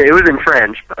 So it was in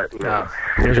French, but you know.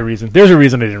 There's a reason. There's a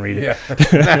reason I didn't read it.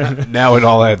 Yeah. Now it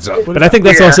all adds up. But I think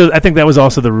that's also. I think that was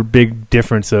also the big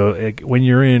difference. So when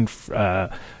you're in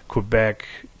Quebec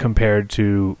compared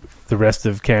to the rest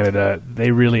of Canada,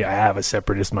 they really have a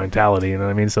separatist mentality. You know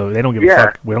what I mean? So they don't give a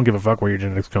fuck. We don't give a fuck where your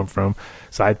genetics come from.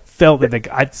 So I felt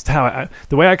that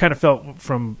the way I kind of felt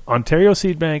from Ontario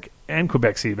Seed Bank and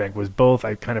Quebec Seed Bank was both.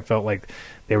 I kind of felt like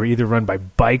they were either run by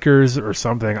bikers or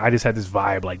something. I just had this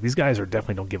vibe like these guys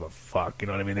definitely don't give a fuck. You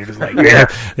know what I mean? They're just like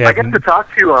I got to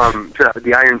talk to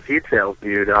the Iron Seed Sales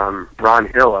dude, Ron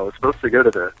Hill. I was supposed to go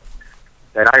to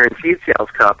that Iron Seed Sales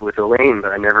Cup with Elaine,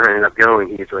 but I never ended up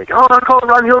going. He's like, "Oh, I'll call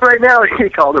Ron Hill right now." He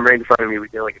called him right in front of me. We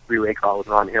did like a three-way call with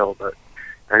Ron Hill, but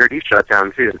I heard he shut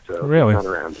down too. So really, he's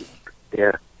not around.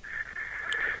 Yeah,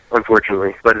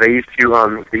 unfortunately. But they used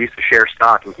to share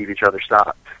stock and keep each other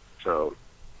stocked. So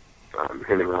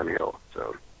him and Ron Hill.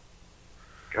 So,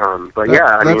 but yeah,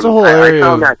 I mean, I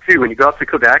found that too. When you go up to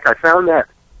Quebec, I found that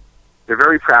they're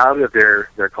very proud of their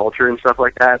culture and stuff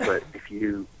like that. But if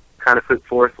you kind of put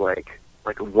forth like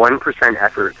a 1%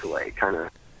 effort to like kind of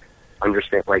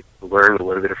understand, like learn a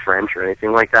little bit of French or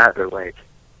anything like that, they're like,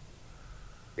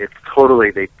 it's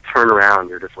totally, they turn around,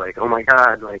 they're just like, oh my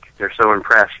god, like they're so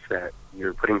impressed that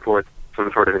you're putting forth some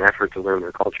sort of an effort to learn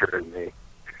their culture, and they,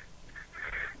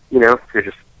 you know, they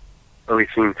just always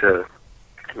seem to,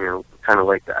 you know, kind of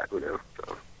like that, you know.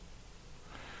 So.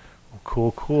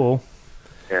 Cool.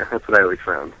 Yeah, that's what I always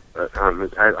found. But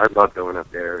I loved going up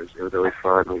there. It was always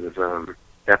fun. He was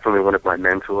definitely one of my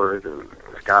mentors, and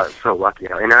God, I was so lucky.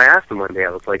 And I asked him one day, I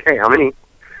was like, "Hey, how many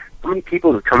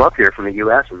people would come up here from the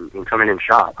U.S. and come in and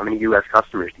shop? How many U.S.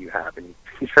 customers do you have?" And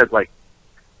he said like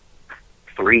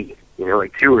 3, you know,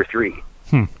 like 2 or 3.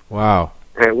 Wow.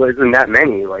 And it wasn't that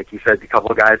many. Like he said, a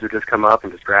couple of guys would just come up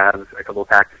and just grab a couple of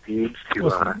packs of seeds to.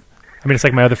 I mean, it's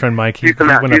like my other friend Mike. He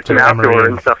went up to outdoor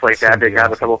and stuff like that. They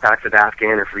grab a couple of packs of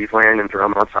Afghan or Friesland and throw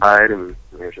them outside, and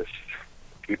there's just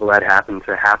people that happen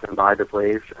by the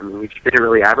place. I mean, we just didn't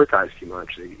really advertise too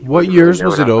much. What years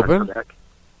was it open?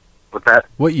 What's that?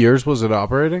 What years was it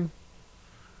operating?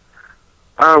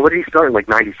 What did he start in, like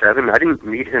 97? I didn't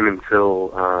meet him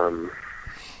until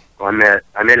I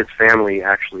met his family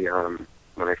actually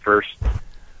when I first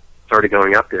started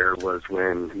going up there was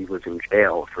when he was in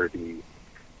jail for the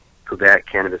Quebec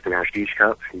Cannabis and Hashish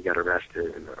Cup. He got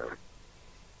arrested, and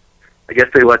I guess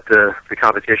they let the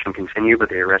competition continue, but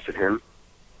they arrested him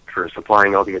for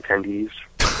supplying all the attendees.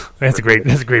 That's a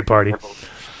great party.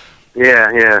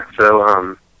 Yeah.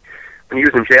 So when he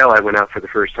was in jail, I went out for the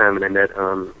first time, and I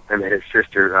met his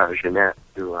sister Jeanette,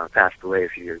 who passed away a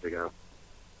few years ago,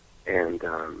 and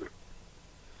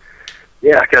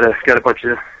I got a bunch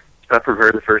of stuff from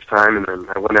her the first time, and then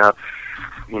I went up,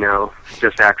 you know,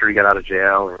 just after he got out of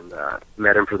jail, and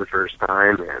met him for the first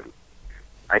time, and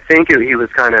I think he was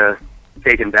kind of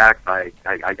taken back by.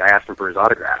 I asked him for his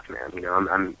autograph, man. You know,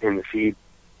 I'm in the seed.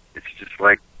 It's just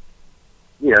like,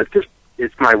 you know,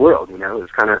 it's my world. You know,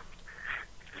 it's kind of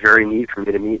very neat for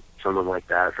me to meet someone like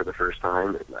that for the first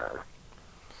time, and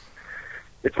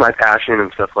it's my passion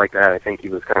and stuff like that. I think he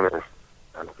was kind of.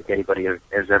 I don't think anybody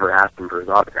has ever asked him for his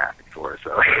autograph before,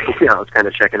 so you know, I was kind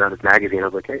of checking out his magazine. I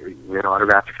was like, "Hey, are you going to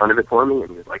autograph the front of it for me?"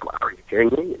 And he was like, "Wow, are you kidding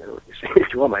me? You know, do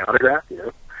you want my autograph?" You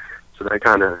know, so I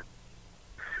kind of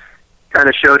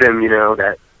showed him, you know,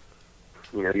 that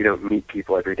you know you don't meet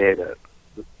people every day. That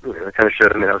you know, I kind of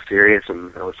showed him that I was serious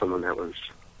and I was someone that was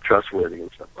trustworthy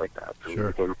and stuff like that. So we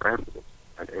became friends.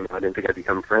 I didn't think I'd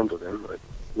become friends with him, but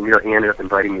you know, he ended up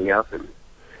inviting me up and.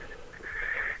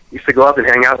 Used to go up and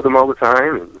hang out with him all the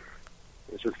time, and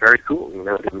it was just very cool, you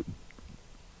know.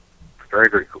 Very,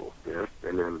 very cool, you know.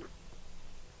 And then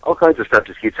all kinds of stuff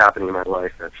just keeps happening in my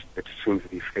life. It just seems to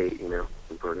be fate, you know.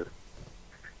 Sort of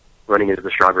running into the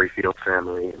Strawberry Fields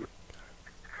family. And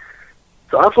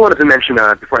so I also wanted to mention,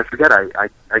 before I forget,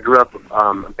 I grew up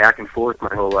back and forth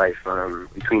my whole life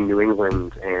between New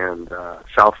England and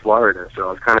South Florida. So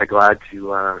I was kind of glad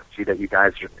to see that you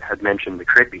guys had mentioned the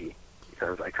Crippy,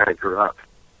 because I kind of grew up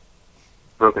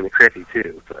smoking the Crippy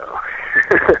too. So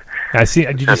I see.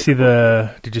 Did you see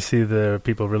the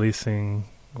people releasing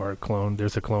or a clone?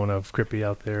 There's a clone of Crippy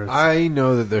out there. I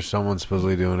know that there's someone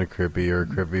supposedly doing a Crippy or a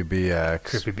Crippy BX.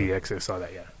 Crippy BX. I saw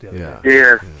that.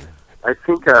 Yeah. I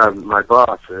think my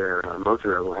boss there,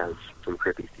 Mozarella, has some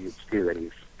Crippy seeds too that he's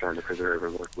trying to preserve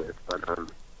and work with. But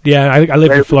yeah, I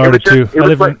live in Florida too. It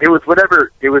was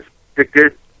whatever. It was the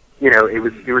good. You know, it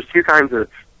was 2 kinds of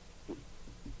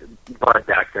bud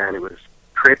back then. It was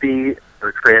Crippy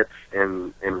or Crips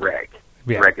and Reg.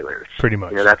 regulars. pretty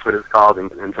much. You know, that's what it's called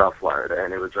in South Florida,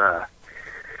 and it was we're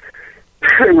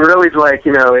always like,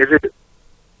 you know, is it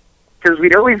because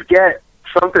we'd always get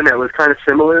something that was kind of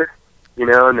similar, you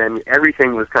know, and then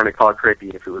everything was kind of called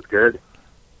crippy if it was good.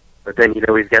 But then you'd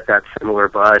always get that similar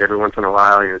bud every once in a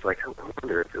while, and it was like, I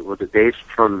wonder if it was based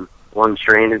from one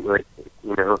strain, and like,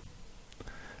 you know,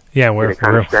 Yeah, it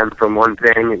kind of stemmed from one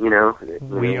thing, you know.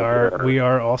 We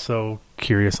are also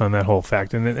curious on that whole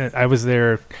fact, and I was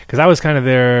there because I was kind of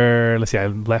there. Let's see, I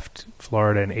left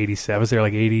Florida in '87. I was there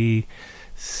like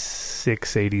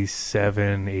 '86,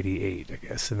 '87, '88, I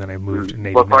guess, and then I moved in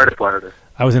 '89. What part of Florida?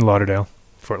 I was in Lauderdale,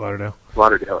 Fort Lauderdale.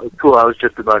 Lauderdale. Cool. I was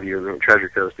just above you in the Treasure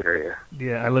Coast area.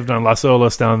 Yeah, I lived on Los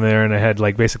Olos down there, and I had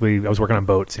like basically I was working on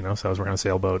boats, you know, so I was working on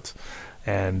sailboats.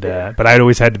 And but I'd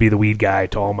always had to be the weed guy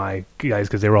to all my guys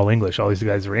because they were all English. All these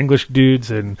guys were English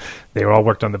dudes, and they were all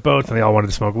worked on the boats, and they all wanted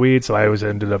to smoke weed. So I always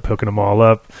ended up hooking them all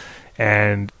up.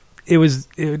 And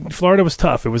Florida was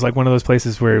tough. It was like one of those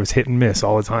places where it was hit and miss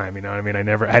all the time. You know what I mean? I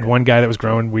had one guy that was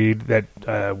growing weed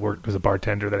that worked as a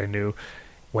bartender that I knew.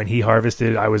 When he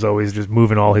harvested, I was always just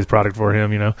moving all his product for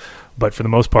him. You know, but for the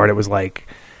most part, it was like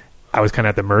I was kind of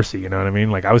at the mercy, you know what I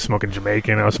mean? Like, I was smoking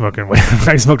Jamaican, I smoked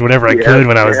whatever I could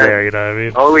when I was there, you know what I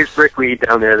mean? Always brickweed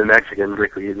down there, the Mexican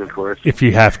brickweed, of course. If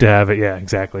you have to have it, yeah,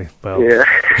 exactly. Well, yeah.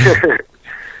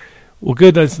 Well,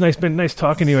 good. It's been nice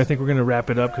talking to you. I think we're going to wrap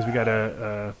it up because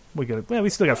we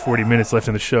still got 40 minutes left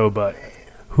in the show, but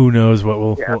who knows what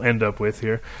we'll end up with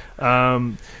here.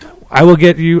 I will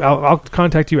get you, I'll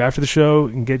contact you after the show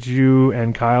and get you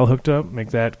and Kyle hooked up, make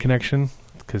that connection.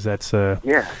 Because that's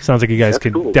sounds like you guys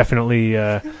could definitely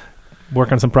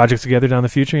work on some projects together down the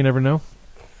future. You never know.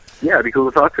 Yeah, it'd be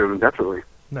cool to talk to him. Definitely.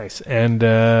 Nice, and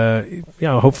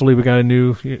hopefully we got a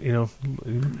new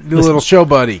little show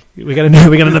buddy. We got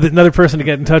another person to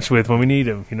get in touch with when we need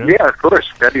him. You know. Yeah, of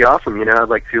course, that'd be awesome. You know, I'd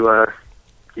like to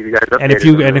keep you guys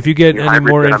updated. And if you get any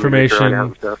more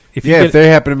information, if they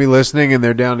happen to be listening and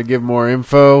they're down to give more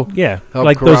info,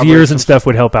 like those years and stuff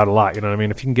would help out a lot. You know what I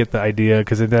mean? If you can get the idea,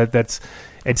 because that's.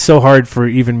 It's so hard for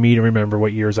even me to remember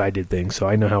what years I did things, so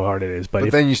I know how hard it is.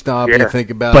 But then you stop and you think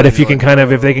about it. But if you can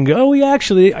if they can go,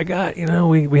 I got,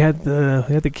 we had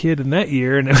the kid in that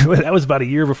year, and that was about a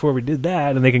year before we did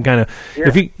that, and they can kind of,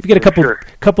 if you get a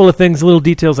couple of things, little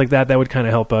details like that would kind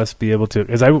of help us be able to,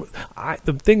 because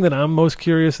the thing that I'm most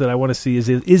curious that I want to see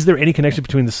is there any connection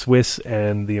between the Swiss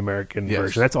and the American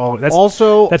version? That's all.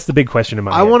 That's the big question in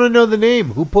my head. I want to know the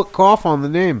name. Who put cough on the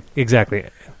name? Exactly.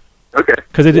 Okay.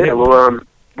 Because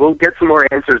we'll get some more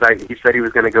answers. He said he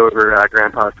was going to go over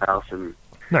Grandpa's house and.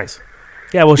 Nice.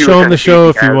 Yeah, we'll show him the show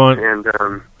if you want. And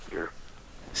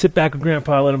sit back with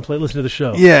Grandpa, let him listen to the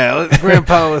show. Yeah, let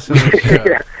Grandpa listen to the show.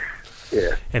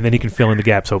 Yeah. And then he can fill in the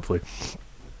gaps, hopefully.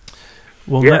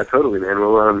 Well, totally, man.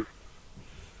 Well,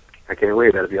 I can't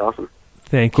wait. That'd be awesome.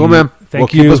 Thank you. Cool, man.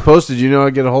 Thank you. Keep us posted. You know how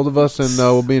to get a hold of us, and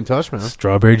we'll be in touch, man.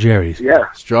 Strawberry Jerry's. Yeah.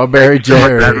 Strawberry Jerry. Thanks so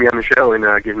much for having me on the show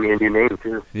and giving me a new name,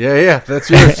 too. Yeah, that's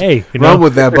yours. Hey, run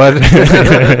with that,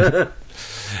 bud.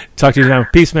 Talk to you now.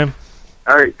 Peace, man.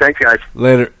 All right. Thanks, guys.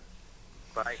 Later.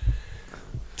 Bye.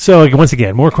 So, once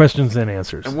again, more questions than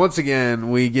answers. And once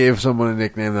again, we gave someone a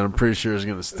nickname that I'm pretty sure is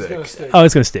going to stick. Oh,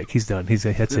 it's going to stick. He's done.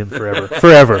 That's him forever.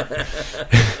 Forever.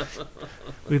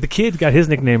 The kid got his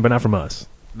nickname, but not from us.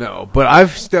 No, but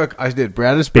I've stuck. I did.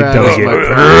 Brad is Big Brad. Dummy.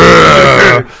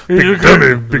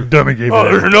 Big Dummy gave Oh,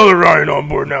 there's another Ryan on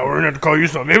board now. We're going to have to call you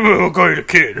something. Maybe we'll call you the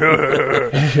kid.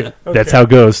 Okay. That's how it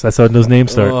goes. That's how those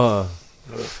names start.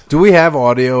 Do we have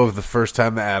audio of the first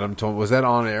time that Adam told? Was that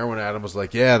on air when Adam was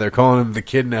like, "Yeah, they're calling him the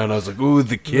kid now," and I was like, "Ooh,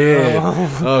 the kid."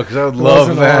 Oh, because I would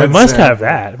love that. It must have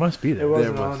that. It must be there. It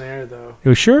wasn't on air though.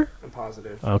 You sure? I'm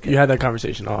positive. Okay. You had that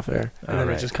conversation off air, and then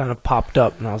it just kind of popped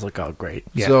up, and I was like, "Oh, great."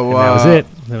 Yeah. So and that was it.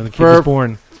 Then the kid was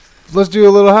born. Let's do a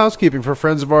little housekeeping for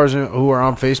friends of ours who are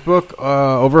on Facebook.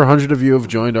 Over 100 of you have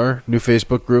joined our new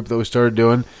Facebook group that we started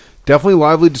doing. Definitely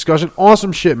lively discussion.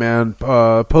 Awesome shit, man.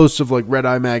 Posts of like Red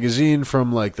Eye magazine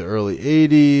from like the early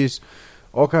 80s.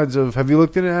 All kinds of. Have you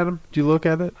looked at it, Adam? Do you look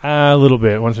at it? A little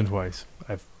bit. Once and twice.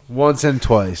 Once and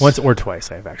twice. Once or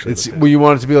twice, I've actually. Well, you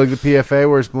want it to be like the PFA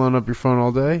where it's blowing up your phone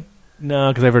all day? No,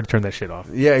 because I've already turned that shit off.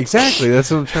 Yeah, exactly. That's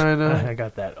what I'm trying to. I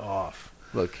got that off.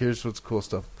 Look, here's what's cool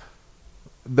stuff.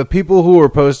 The people who are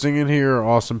posting in here are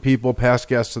awesome people. Past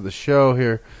guests of the show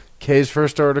here. Kay's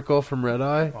first article from Red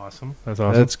Eye. Awesome. That's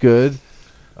awesome. That's good.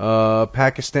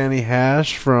 Pakistani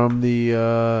hash from the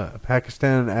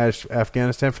Pakistan and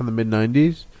Afghanistan from the mid-90s.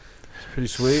 It's pretty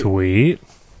sweet. Sweet.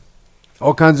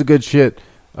 All kinds of good shit.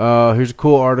 Here's a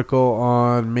cool article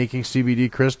on making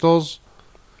CBD crystals.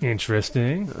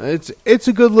 Interesting. It's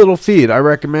a good little feed. I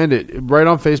recommend it. Right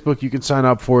on Facebook, you can sign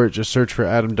up for it. Just search for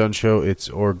Adam Dunn Show.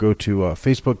 Or go to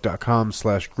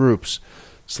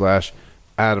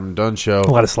facebook.com/groups/Adam Dunn Show. A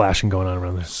lot of slashing going on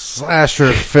around there.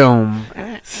 Slasher film.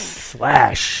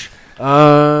 Slash.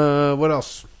 What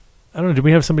else? I don't know. Do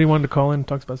we have somebody wanting to call in and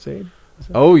talk about Sage?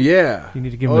 Oh, yeah. You need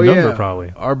to give him the number,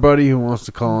 probably. Our buddy who wants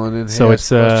to call in. So it's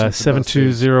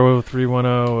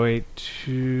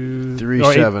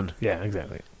 720-310-8237. Yeah,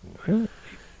 exactly.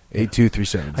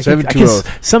 8237. I guess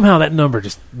somehow that number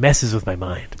just messes with my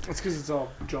mind. That's because it's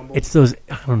all jumbled. It's those,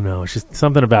 I don't know, it's just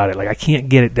something about it. Like, I can't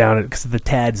get it down because the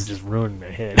TADs just ruin my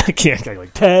head. I can't,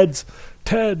 like, TADs.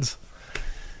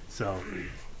 So,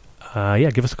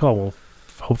 give us a call. We'll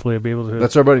hopefully be able to.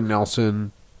 That's our buddy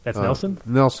Nelson. That's Nelson?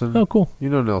 Nelson. Oh, cool. You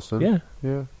know Nelson. Yeah.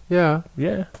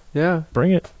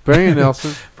 Bring it. Bring it,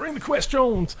 Nelson. Bring the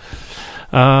questions.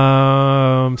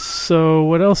 So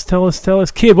what else? Tell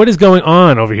us, kid. What is going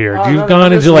on over here? You've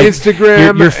gone into like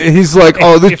Instagram. He's like,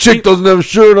 the chick doesn't have a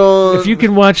shirt on. If you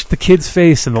can watch the kid's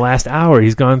face in the last hour,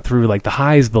 he's gone through like the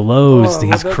highs, the lows.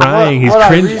 He's crying. He's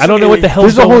cringing. I don't know what the hell.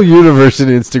 There's a whole universe in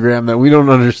Instagram that we don't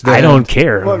understand. I don't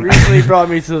care. What recently brought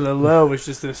me to the low was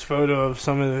just this photo of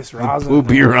some of this rosin.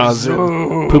 Poopy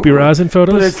rosin. Poopy rosin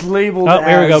photos. But it's labeled. Oh,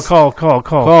 there we go.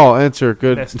 Call. Answer.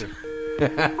 Good. Oh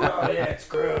yeah, it's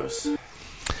gross.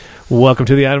 Welcome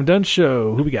to the Adam Dunn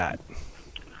Show. Who we got?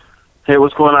 Hey,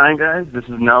 what's going on, guys? This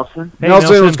is Nelson. Hey,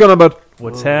 Nelson, what's going on, bud?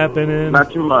 What's happening?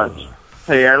 Not too much.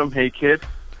 Hey, Adam. Hey, kid.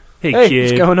 Hey,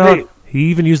 kid. What's going on? Hey. He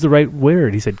even used the right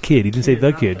word. He said kid. He didn't say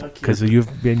the kid because you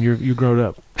grown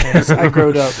up. I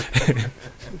growed up.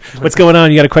 What's going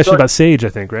on? You got a question about Sage, I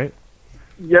think, right?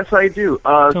 Yes, I do.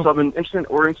 So I've been interested in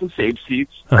ordering some sage seeds.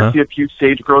 Uh-huh. I see a few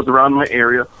sage grows around my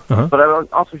area, but I'm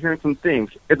also hearing some things.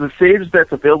 Is the sage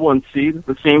that's available in seed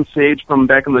the same sage from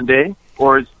back in the day,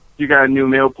 or is you got a new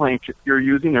male plant you're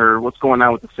using, or what's going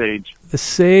on with the sage? The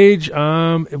sage,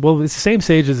 well, it's the same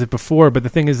sage as it before, but the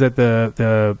thing is that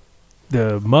the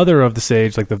mother of the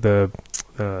sage, like the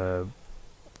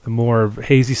more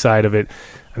hazy side of it,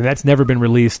 I mean, that's never been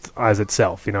released as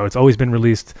itself. You know, it's always been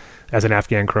released as an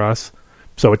Afghan cross.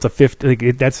 So it's a 50.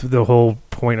 Like that's the whole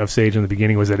point of Sage in the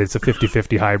beginning, was that it's a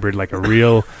 50-50 hybrid, like a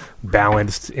real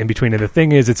balanced in between. And the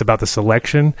thing is, it's about the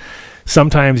selection.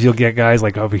 Sometimes you'll get guys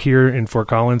like over here in Fort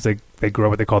Collins, they grow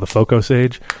what they call the Foco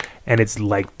Sage, and it's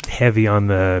like heavy on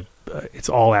the it's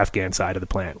all Afghan side of the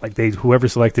plant. Like whoever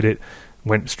selected it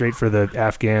went straight for the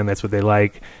Afghan. That's what they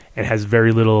like, and has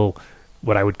very little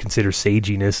what I would consider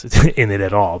saginess in it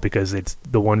at all, because it's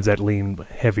the ones that lean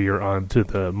heavier onto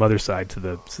the mother side, to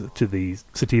the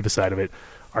sativa side of it,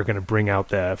 are going to bring out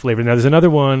the flavor. Now, there's another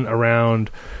one around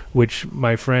which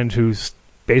my friend who's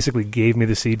basically gave me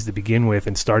the seeds to begin with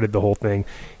and started the whole thing,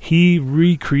 he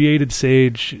recreated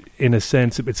sage in a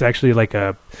sense. It's actually like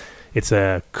it's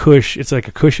a kush. It's like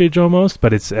a kushage almost,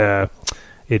 but it's Zeta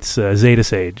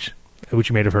sage, which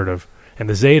you may have heard of. And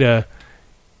the Zeta,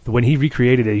 when he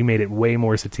recreated it, he made it way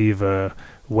more sativa,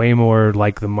 way more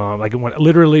like the mom. Like it went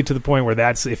literally to the point where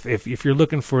that's if you're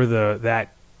looking for that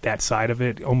side of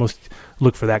it, almost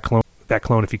look for that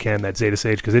clone if you can, that Zeta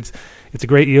sage, because it's a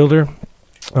great yielder.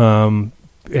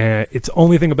 Its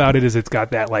only thing about it is it's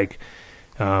got that like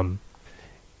the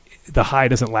high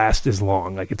doesn't last as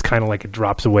long. Like it's kind of like it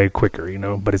drops away quicker, you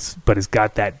know. But it's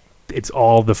got that. It's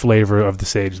all the flavor of the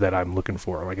sage that I'm looking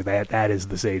for. Like that is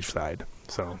the sage side.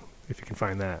 So if you can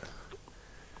find that.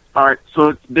 All right, so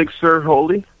it's Big Sur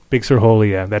Holy. Big Sur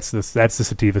Holy, yeah, that's the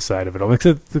sativa side of it.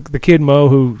 Except the kid Mo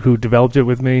who developed it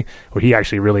with me, or he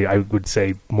actually really, I would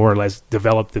say, more or less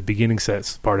developed the beginning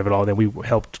sets part of it all. Then we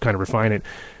helped kind of refine it,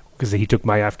 because he took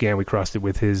my Afghan, we crossed it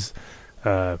with his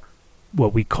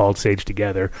what we called Sage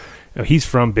Together. He's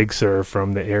from Big Sur,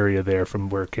 from the area there, from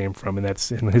where it came from, and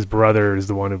his brother is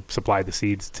the one who supplied the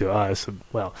seeds to us.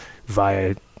 Well,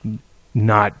 via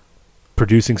not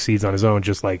producing seeds on his own,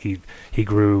 just like he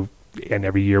grew, and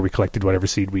every year we collected whatever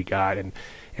seed we got, and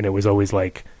it was always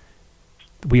like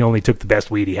we only took the best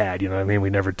weed he had, you know what I mean? We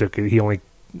never took it, he only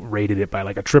rated it by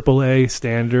like a AAA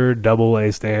standard,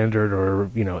 AA standard, or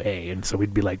A, and so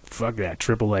we'd be like, fuck that,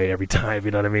 AAA every time,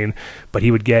 you know what I mean? But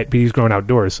he's growing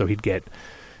outdoors, so he'd get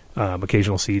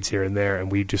occasional seeds here and there,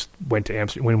 and we just went to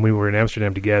Amsterdam. When we were in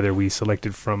Amsterdam together, we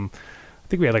selected from, I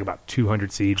think we had like about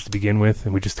 200 seeds to begin with,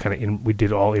 and we just we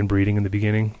did all inbreeding in the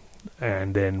beginning,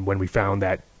 and then when we found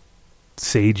that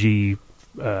sagey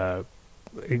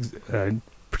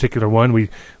particular one, we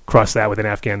crossed that with an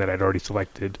Afghan that I'd already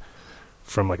selected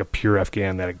from like a pure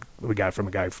Afghan that we got from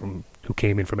a guy who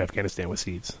came in from Afghanistan with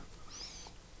seeds.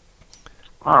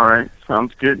 All right,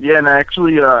 sounds good. Yeah, and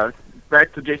actually,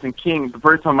 back to Jason King, the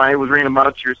first time I was reading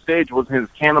about your sage was his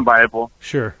Canon Bible.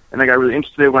 Sure. And I got really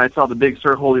interested when I saw the Big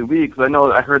Sur Holy Week, because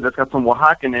I heard that's got some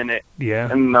Oaxacan in it.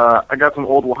 Yeah. And I got some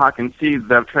old Oaxacan seeds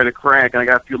that I've tried to crack, and I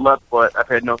got a few left, but I've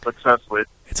had no success with.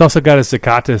 It's also got a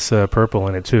Zacatecas purple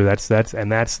in it too.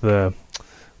 That's the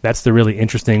really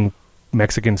interesting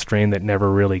Mexican strain that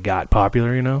never really got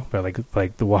popular, you know. But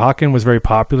like the Oaxacan was very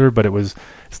popular, but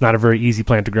it's not a very easy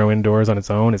plant to grow indoors on its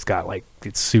own. It's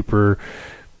super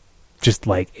just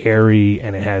like airy,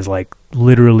 and it has like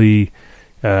literally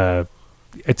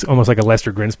it's almost like a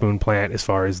Lester Grinspoon plant as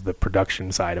far as the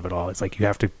production side of it all. It's like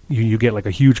you get like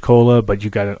a huge cola, but you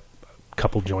got a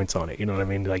couple joints on it, you know what I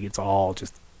mean? Like it's all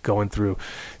just going through.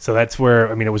 So that's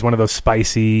where, I mean, it was one of those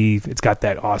spicy, it's got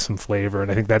that awesome flavor,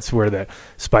 and I think that's where the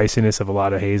spiciness of a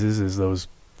lot of hazes is those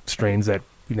strains that,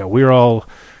 you know, we're all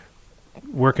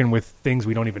working with things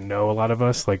we don't even know, a lot of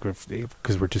us, like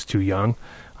because we're just too young.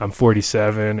 I'm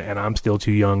 47 and I'm still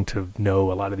too young to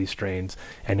know a lot of these strains,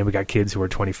 and then we got kids who are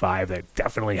 25 that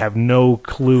definitely have no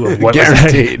clue of what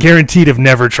guaranteed have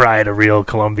never tried a real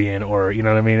Colombian, or you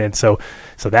know what I mean. And so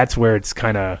that's where it's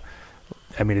kind of,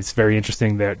 I mean, it's very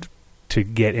interesting that to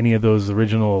get any of those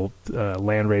original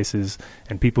land races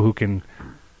and people who can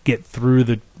get through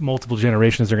the multiple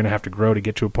generations they're going to have to grow to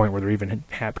get to a point where they're even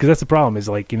happy. Because that's the problem, is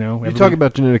like, you know... You talk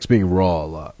about genetics being raw a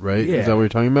lot, right? Yeah. Is that what you're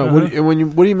talking about? Uh-huh.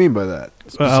 What do you mean by that?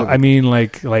 Well, I mean,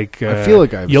 like I feel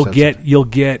like I have you'll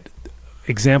get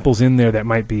examples in there that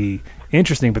might be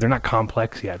interesting, but they're not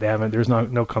complex yet. There's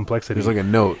no complexity. There's like a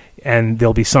note. And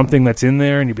there'll be something that's in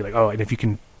there, and you'll be like, oh, and if you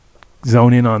can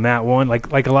zone in on that one,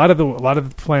 like a lot of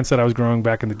the plants that I was growing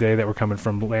back in the day that were coming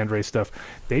from landrace stuff,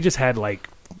 they just had like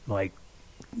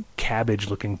cabbage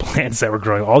looking plants that were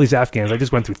growing. All these Afghans, I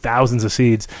just went through thousands of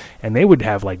seeds, and they would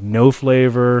have like no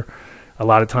flavor a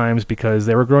lot of times because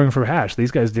they were growing for hash.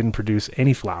 These guys didn't produce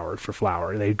any flower for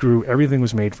flower. They grew, everything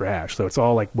was made for hash. So it's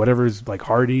all like whatever's like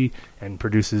hardy and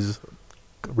produces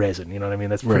resin, you know what I mean?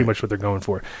 That's pretty much what they're going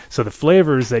for. So the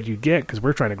flavors that you get, because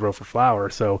we're trying to grow for flower,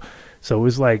 so it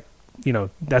was like, you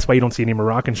know, that's why you don't see any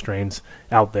Moroccan strains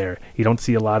out there. You don't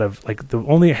see a lot of, like, the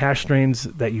only hash strains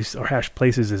that or hash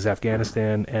places is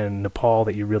Afghanistan and Nepal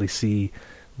that you really see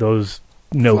those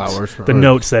notes,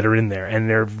 notes that are in there,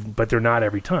 and but they're not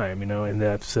every time, you know. And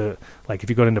that's like if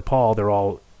you go to Nepal, they're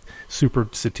all super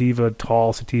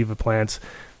tall sativa plants.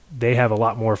 They have a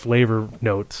lot more flavor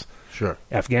notes. Sure.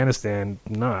 Afghanistan,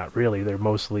 not really.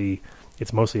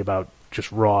 It's mostly about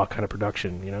just raw kind of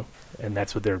production, you know, and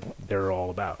that's what they're all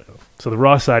about. You know? So the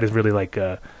raw side is really like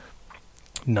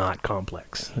not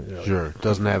complex. You know? Sure,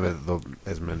 doesn't have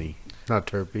as many. Not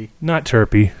terpy. Not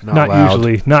terpy. Not loud.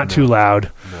 Usually. Not too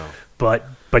loud. No.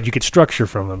 But you get structure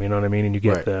from them. You know what I mean? And you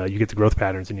get the growth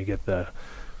patterns, and you get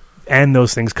and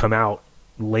those things come out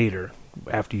later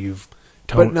after you've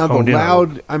But now the honed in on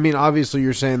loud, them. I mean, obviously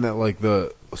you're saying that like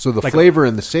the flavor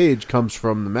in the sage comes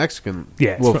from the Mexican.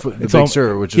 Yeah, the Big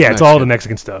Sur, which is it's Mexican. all the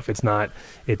Mexican stuff. It's not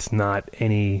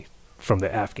any from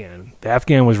the Afghan. The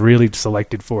Afghan was really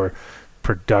selected for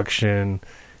production,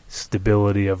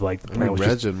 stability of like the plant was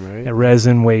resin, just, right? And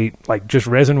resin weight, like just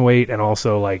resin weight, and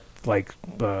also like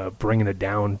bringing it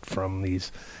down from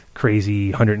these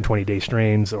crazy 120-day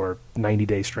strains or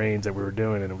 90-day strains that we were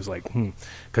doing, and it was like,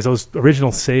 because those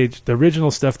original sage, the original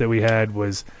stuff that we had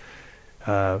was,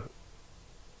 I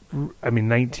mean,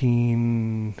 they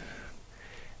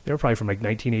were probably from like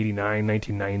 1989,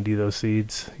 1990. Those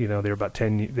seeds, you know, they're about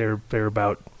 10. They're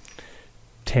about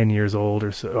 10 years old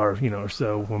or so, or you know, or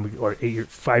so when we, or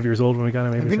 5 years old when we got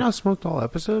them. Maybe. Have you not smoked all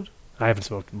episode? I haven't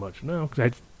smoked much. No, 'cause I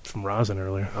had some rosin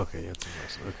earlier. Okay, you had some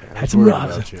rosin. Okay, had some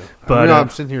rosin. But I'm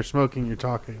sitting here smoking. You're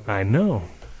talking. I know.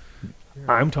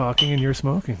 I'm talking and you're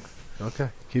smoking. Okay,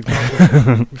 keep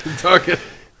talking. Keep talking.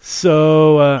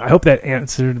 So I hope that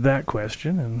answered that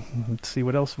question, and let's see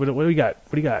what else. What do we got?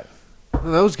 What do you got?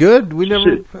 Well, that was good.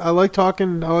 I like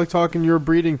talking your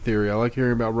breeding theory. I like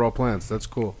hearing about raw plants. That's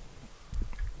cool.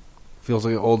 Feels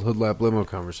like an old hood lap limo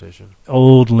conversation.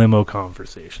 Old limo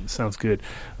conversation. Sounds good.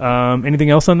 Anything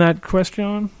else on that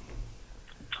question?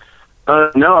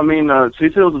 No, I mean, so you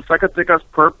said it was the Zacatecas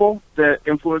purple that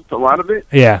influenced a lot of it?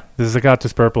 Yeah, the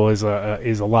Zacatecas purple is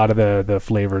a lot of the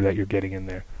flavor that you're getting in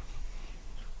there.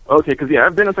 Okay, because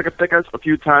I've been to Zacatecas a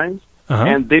few times,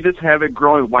 and they just have it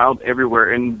growing wild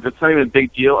everywhere, and it's not even a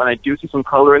big deal, and I do see some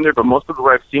color in there, but most of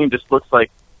what I've seen just looks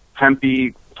like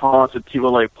hempy, tall,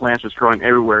 sativa-like plants just growing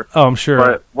everywhere. Oh, I'm sure.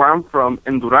 But where I'm from,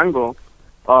 in Durango,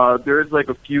 there's like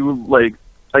a few,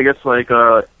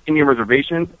 Indian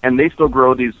reservations, and they still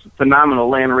grow these phenomenal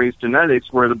land-raised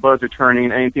genetics where the buds are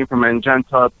turning anything from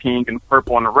magenta, pink, and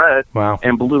purple, and red, wow,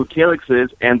 and blue calyxes,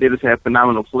 and they just have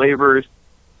phenomenal flavors.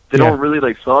 They don't really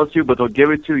like sell it to you, but they'll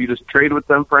give it to you. You just trade with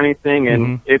them for anything,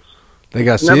 and it's They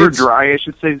got never seeds? dry, I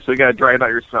should say. So you got to dry it out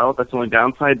yourself. That's the only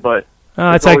downside. But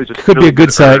It's always like just could be really a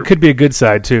good side. herb. Could be a good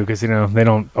side too, because they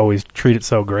don't always treat it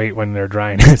so great when they're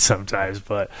drying it sometimes.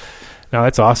 But no,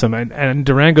 that's awesome. And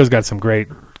Durango's got some great.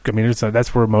 I mean,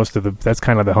 that's where most of that's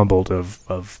kind of the Humboldt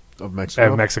of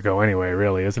Mexico anyway.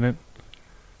 Really, isn't it?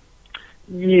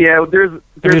 Yeah, there's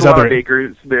there's a lot other- of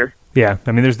acres there. Yeah,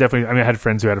 I mean, there's definitely. I mean, I had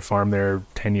friends who had a farm there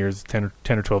 10 or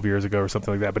 12 years ago or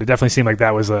something like that. But it definitely seemed like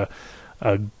that was a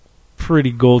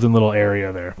pretty golden little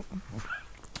area there.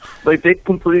 Like, they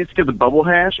completely skipped the bubble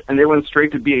hash, and they went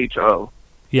straight to BHO.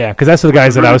 Yeah, because that's the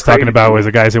guys that I really was talking crazy. about was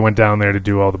the guys that went down there to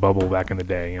do all the bubble back in the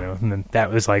day, and then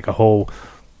that was like a whole,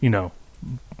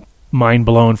 mind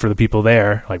blown for the people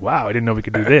there. Like, wow, I didn't know we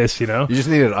could do this, You just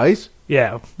needed ice?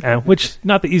 Yeah, which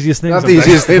not the easiest thing. Not the sometimes.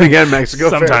 easiest thing to get in Mexico.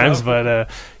 fair sometimes, enough. but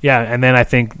yeah, and then I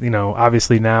think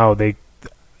obviously now they,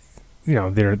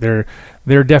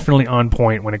 they're definitely on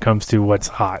point when it comes to what's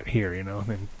hot here, and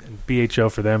BHO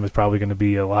for them is probably going to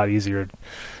be a lot easier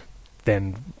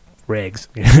than regs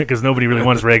because nobody really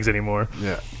wants regs anymore.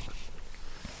 Yeah.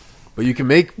 But you can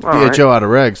make All BHO out of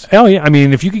regs. Hell yeah! I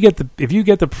mean, if you get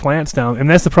the plants down, and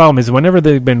that's the problem is whenever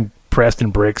they've been pressed in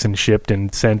bricks and shipped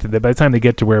and sent, by the time they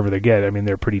get to wherever they get, I mean,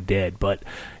 they're pretty dead. But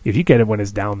if you get it when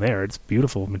it's down there, it's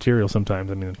beautiful material sometimes.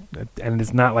 I mean, and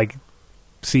it's not like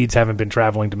seeds haven't been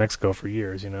traveling to Mexico for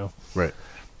years, Right.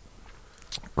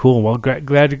 Cool. Well,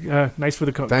 glad. Nice for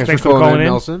the Thanks for for calling in, in,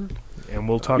 Nelson. and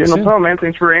we'll talk Yeah, no soon. problem, man.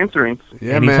 Thanks for answering.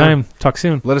 Yeah, Anytime. man. Talk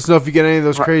soon. Let us know if you get any of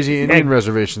those crazy Indian Yeah.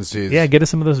 reservation seeds. Yeah, get us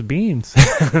some of those beans.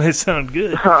 They sound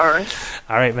good. All right.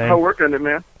 All right, man. I'll work on it,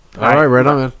 man. All right,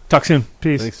 on, man. Talk soon.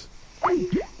 Peace. Thanks.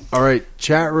 All right,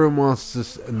 chat room wants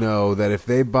to know that if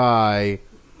they buy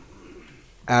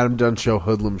Adam Dunn Show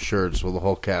Hoodlum shirts, will the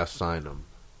whole cast sign them?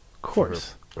 Of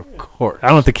course. Of course. I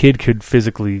don't know if the kid could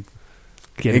physically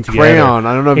get In it together. crayon.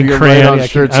 I don't know if In you can crayon, write on yeah,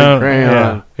 shirts I in don't-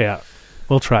 crayon. Yeah,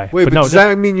 we'll try. Wait, but no, does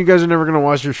that mean you guys are never going to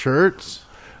wash your shirts?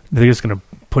 they're just going to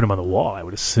put them on the wall, I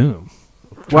would assume.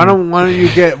 Why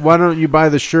don't you buy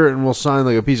the shirt and we'll sign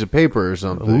like a piece of paper or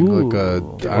something? Ooh. Like I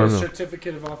don't know.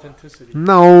 Certificate of authenticity.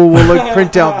 No, we'll like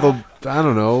print out the. I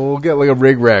don't know. We'll get like a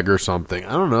rig rag or something.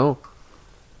 I don't know.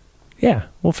 Yeah,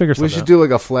 we'll figure something We should out. do like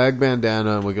a flag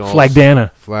bandana. And we can all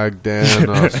Flagdana.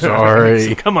 Flagdana.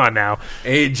 Sorry, Come on now.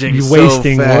 aging. You so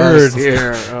wasting fast words.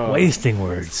 here. Oh. Wasting That's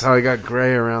words. how I got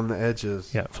gray around the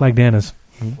edges. Yeah, Flagdanas.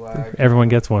 Everyone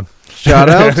gets one. Shout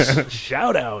outs.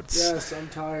 Shout outs. Yes, I'm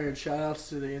tired. Shout outs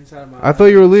to the inside of my I thought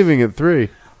you were leaving at 3.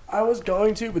 I was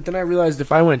going to, but then I realized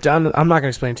if I went down, I'm not going to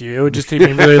explain to you. It would just take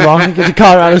me really long to get to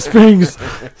Colorado Springs.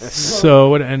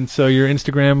 So your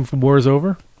Instagram war is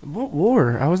over? What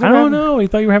war? I was. I don't know. I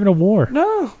thought you were having a war.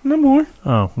 No, no more.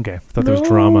 Oh, okay. I thought there was No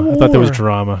drama. I thought there was war.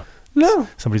 drama. No,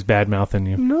 Somebody's bad mouthing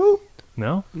you. no,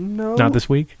 No? no. Not this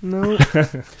week? No.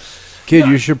 Kid,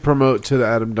 you should promote to the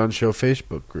Adam Dunn Show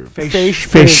Facebook group.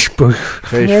 Facebook.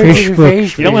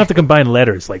 Facebook. You don't have to combine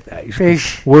letters like that. You should-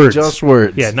 Fish. Words. Just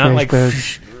words. Yeah, not like.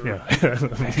 Yeah.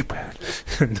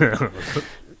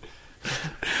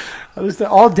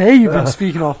 All day you've been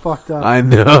speaking all fucked up. I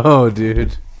know, dude.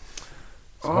 It's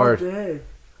all hard. day.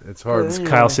 It's hard. Yeah.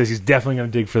 Kyle says he's definitely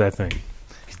going to dig for that thing.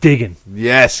 He's digging.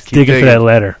 Yes, keep Digging for digging. that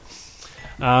letter.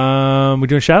 We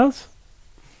doing shout-outs?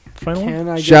 Final one? Can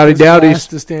I get Shouty this dowdies. glass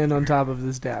to stand on top of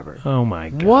this dabber? Oh, my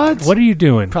God. What? What are you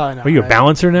doing? Probably not Are you a right.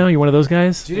 balancer now? You one of those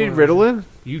guys? Do you need Ritalin?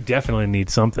 You definitely need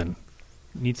something.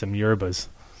 You need some yerbas.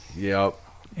 Yep.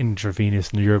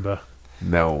 Intravenous yerba.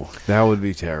 No, that would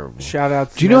be terrible. Shout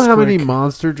out. To Do you know how many Nesquik.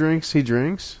 monster drinks he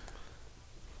drinks?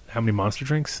 How many monster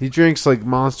drinks? He drinks like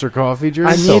monster coffee I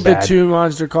drinks. so need the bad. 2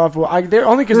 Monster Coffee. Well, they're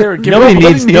only because they were giving. Nobody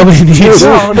needs. Nobody needs.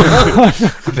 No, no.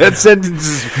 That sentence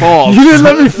is false. You didn't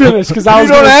let me finish because I You was.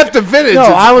 don't gonna, have to finish. No, it's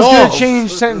I was going false. to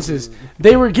change sentences.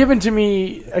 They were given to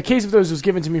me. A case of those was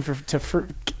given to me for.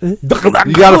 You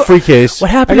got a free case. What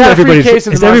I happened? got a free Everybody's case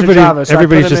of is the Monster everybody. Java, so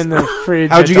Everybody's I put just. them in the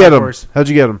fridge. How'd you at get Dark them? Horse How'd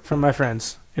you get them? From my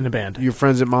friends in the band. Your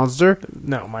friends at Monster?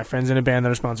 No, my friends in a band that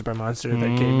are sponsored by Monster that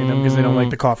gave me them because they don't like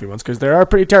the coffee ones because they are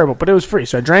pretty terrible. But it was free,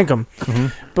 so I drank them.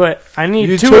 But I need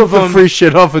You 2 took of the them. free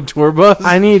shit off a tour bus?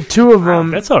 I need 2 of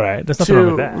them. That's all right. That's nothing wrong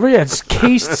with that. Yeah, it's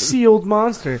cased sealed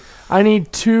Monster. I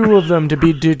need 2 of them to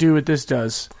do what this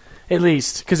does, at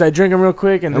least because I drink them real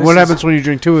quick. And And this what is- happens when you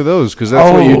drink 2 of those? Because that's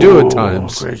what you do at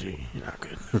times. Crazy, you're not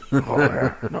good.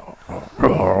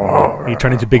 You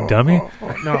turn into Big Dummy.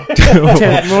 No,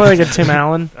 Tim, more like a Tim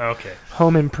Allen. Okay.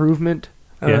 Home Improvement.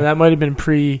 That might have been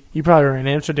you probably were in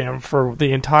Amsterdam for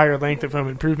the entire length of Home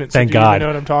Improvement. So Thank do you God. even know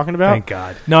what I'm talking about? Thank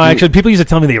God. No, actually, people used to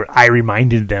tell me I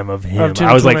reminded them of him. Tim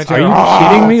I was like, Clemente. are you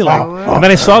kidding me? Like, and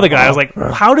then I saw the guy. I was like,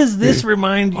 how does this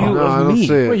remind you I of don't me?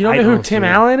 see it. Wait, you don't know who Tim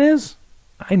Allen is?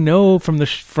 I know from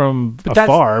But that's-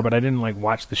 afar, but I didn't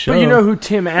watch the show. But you know who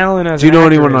Tim Allen is? Do you know an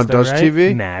actor anyone is, on though, Dutch right?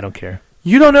 TV? Nah, I don't care.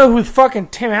 You don't know who fucking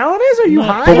Tim Allen is? Are you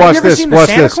high? But watch Have you ever this. seen the Watch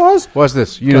Santa this. Claus? Watch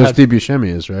this. You Go know ahead. Steve Buscemi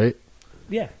is, right?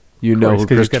 Yeah. You know course, who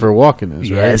 'cause he's Christopher Walken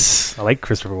is, right? Yes, I like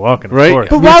Christopher Walken. Of Right? course.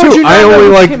 But Me why would too. you not I know only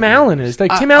who like- Tim Allen is?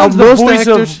 Like Tim Allen's the most voice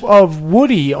actors- of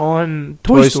Woody on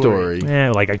Toy Story.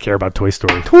 Yeah, I care about Toy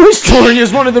Story. Toy Story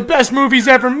is one of the best movies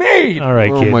ever made. All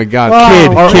right, Oh kid. my God, Wow.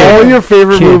 kid! Are all your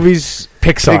favorite Kid. movies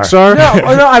Pixar.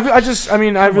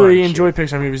 No, I really enjoy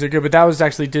Pixar movies. They're good, but that was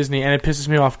actually Disney, and it pisses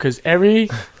me off because every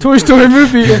Toy Story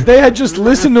movie, if they had just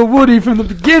listened to Woody from the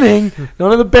beginning,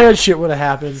 none of the bad shit would have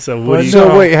happened. So But Woody- So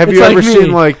no, wait, have it's you like ever me.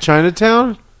 seen like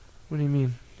Chinatown? What do you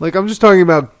mean? Like I'm just talking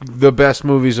about the best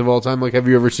movies of all time. Like, have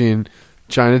you ever seen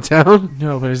Chinatown?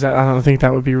 No, but I don't think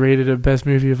that would be rated a best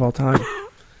movie of all time.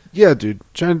 Yeah, dude,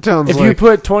 Chinatown's If like. you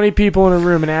put 20 people in a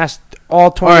room and asked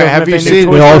all 20 All right, of them have if you they knew seen-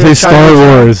 Toy They all Story say or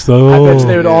Chinatown, Wars, though. I bet you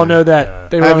they would all Yeah. know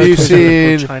that. They were have on you Toy Story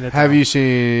before seen? Chinatown. Have you Fuck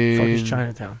is seen?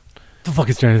 Chinatown? the fuck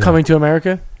is Chinatown? Coming to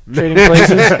America? Trading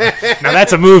Places? Now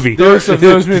that's a movie. Both of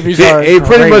those movies are Pretty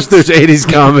great. much, there's 80s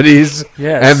comedies,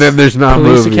 Yes. and then there's not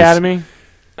Police movies. Academy.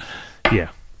 Yeah.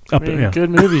 I mean, yeah. good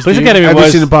movies. Police dude. Academy Have you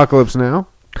was seen Apocalypse Now?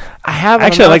 I have.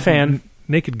 actually I'm I not like a fan.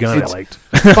 Naked Gun. It's- I liked.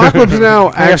 Apocalypse Now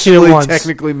I've seen it actually once.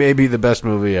 technically may be the best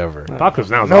movie ever. Apocalypse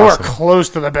Now is Nowhere awesome. close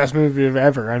to the best movie of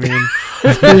ever. I mean,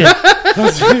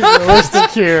 let's be realistic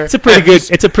here. It's a pretty good.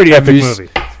 It's a pretty epic you-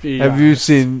 movie. Have you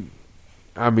seen?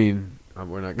 I mean,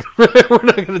 we're not we're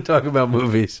not going to talk about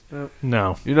movies.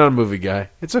 No. You're not a movie guy.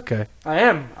 It's okay. I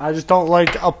am. I just don't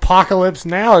like Apocalypse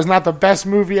Now. Is not the best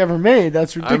movie ever made.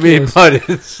 That's I mean, ridiculous. but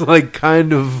it's like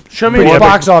kind of. Show me pretty the epic.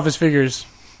 box office figures.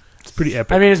 It's pretty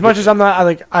epic. I mean, as much as I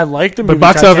like the But movie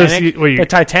box Titanic, office, but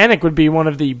Titanic would be one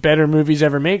of the better movies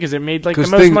ever made because it made like the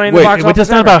 'Cause most think- money in wait, the box but office. that's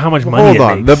not ever. about how much money Hold it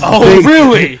on. makes. The Oh, thing-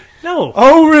 really? No.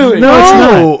 Oh, really? No, it's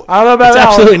not. I don't know about It's that.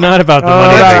 absolutely not about the Oh,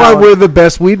 money. That's Right. why we're the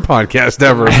best weed podcast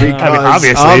ever. Because I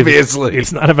mean, obviously,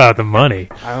 it's not about the money.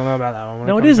 I don't know about that one. When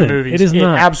No, it comes to isn't. movies. It is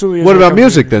not. Absolutely. Is What when it about comes to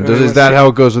music movies. then? Is that how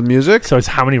it goes with music? So it's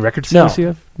how many record No. sales you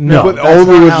have? But That's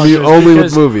only not with how it goes, only with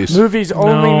because movies. Movies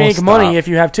only No, make stop. money if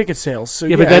you have ticket sales. So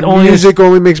Yeah, but that And only is- music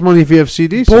only makes money if you have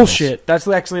CDs. bullshit. That's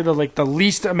actually the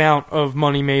least amount of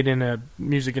money made in a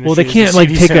music industry. Well, they is can't the like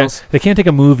CD take sales. they can't take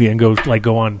a movie and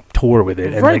go on tour with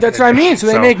it. And, Right, like, that's what I mean. So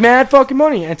they make mad fucking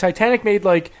money, and Titanic made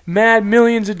like mad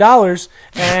millions of dollars.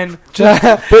 And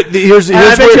But here's And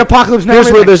I bet where, you Apocalypse Now here's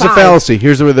made where like there's a 5. fallacy.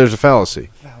 Here's where there's a fallacy.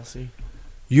 fallacy.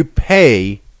 You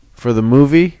pay for the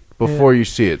movie before you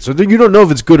see it, so then you don't know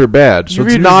if it's good or bad. So You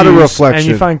it's read not a reviews, reflection. and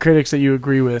you find critics that you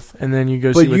agree with, and then you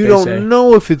go see but what you they don't say.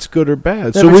 know if it's good or bad.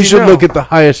 No, So but we you should know. look at the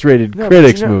highest rated No, but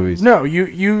critics you know- movies. No,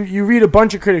 you read a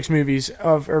bunch of critics movies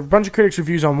or a bunch of critics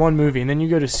reviews on one movie, and then you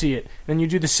go to see it, and you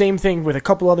do the same thing with a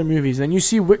couple other movies, and you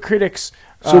see what critics.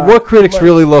 So what critics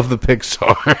really love the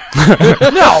Pixar?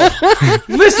 No,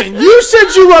 listen. You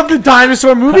said you love the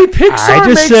dinosaur movie. Pixar I just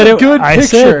makes said a it. good I picture.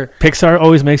 said Pixar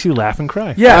always makes you laugh and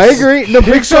cry. Yes, I agree. No,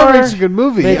 Pixar Pixar makes a good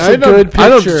movie. makes I a don't- good I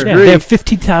don't picture. Yeah, disagree. they have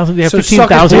 15,000. They have So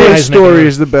 15,000 Toy guys making Story it.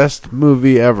 is the best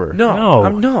movie ever. No,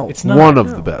 no, it's not. One of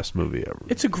no. the best movie ever.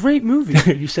 It's a great movie.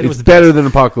 You said it was It's the best. better than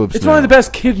Apocalypse It's Now. one of the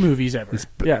best kid movies ever.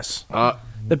 Yes,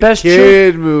 the best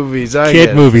kid movies. I kid get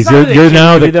it. movies. It's not really You're a kid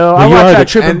now movie, the though. well, I you watched are that the-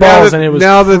 Tripping and now Balls, that- and it was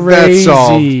now that that's crazy.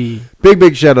 solved.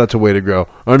 Big shout out to Way to Grow,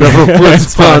 our number one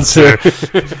sponsor. They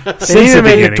Since need the to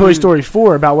make a beginning. Toy Story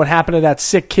 4 about what happened to that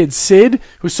sick kid Sid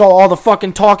who saw all the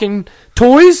fucking talking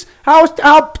toys. How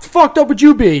fucked up would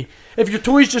you be if your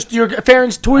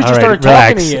parents' toys All just right, started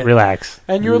talking relax, to you? relax.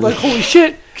 And you were like, holy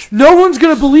shit, no one's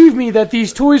going to believe me that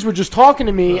these toys were just talking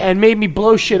to me and made me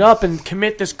blow shit up and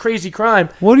commit this crazy crime.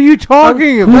 What are you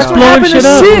talking about? That's what blowing happened shit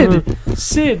to up? Sid.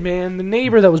 Sid, man, the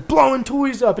neighbor that was blowing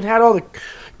toys up and had all the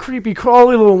creepy,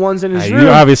 crawly little ones in his room.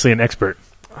 You're obviously an expert.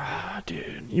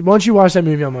 Dude, once you watch that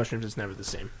movie on mushrooms, it's never the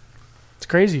same. It's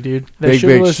crazy, dude. They Big, should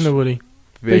have big listened to Woody.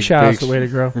 Big shout outs to Way to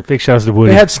Grow. Big shouts to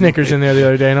Woody. They had Snickers in there the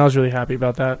other day, and I was really happy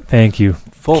about that. Thank you.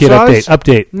 Full Kid size?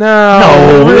 update. No,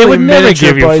 No, they really would never miniature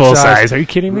give you bite full size. size. Are you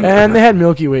kidding me? And they had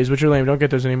Milky Ways, which are lame. Don't get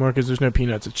those anymore because there's no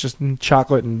peanuts. It's just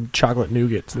chocolate and chocolate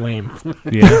nougat. It's lame.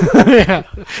 Yeah.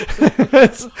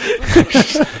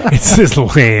 It's just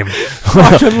lame.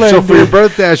 Fucking lame, So for your dude.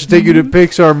 birthday, I should take you to a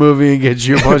Pixar movie and get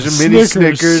you a bunch of mini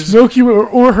Snickers. Milky Way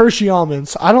or Hershey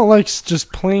almonds. I don't like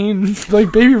just plain.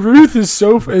 Like Baby Ruth is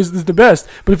the best.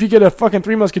 But if you get a fucking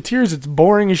Three Musketeers, it's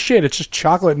boring as shit. It's just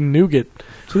chocolate and nougat.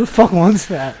 Who the fuck wants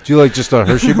that? Do you like just a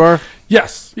Hershey bar?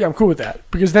 Yes, yeah, I'm cool with that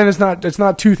because then it's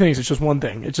not two things. It's just one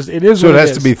thing. It is. So what it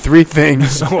has is. to be three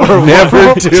things or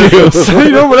never two. So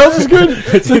you know what else is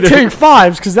good? So take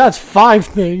fives because that's five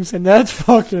things and that's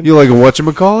fucking. You like a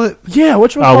whatchamacallit? Yeah,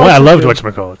 whatchamacallit. Oh, I loved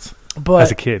whatchamacallits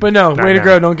as a kid. But no, Not way to now.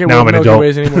 grow. Don't get Now I'm an Milky adult.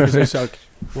 Ways anymore because they suck.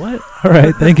 What? All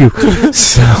right, thank you.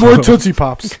 So, More Tootsie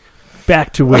Pops.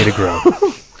 back to Way to Grow.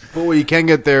 But what you can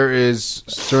get there is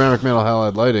ceramic metal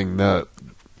halide lighting.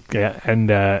 Yeah, and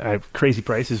I have crazy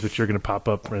prices, which you're going to pop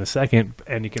up in a second.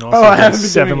 And you can also I get haven't been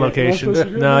 7 doing it. locations. Am I supposed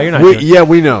to do No, that? you're not. Yeah,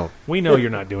 we know. We know you're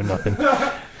not doing nothing.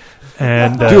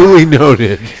 And Duly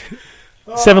noted.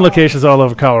 7 locations all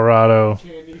over Colorado.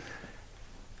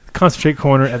 Concentrate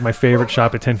Corner at my favorite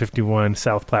shop at 1051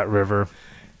 South Platte River.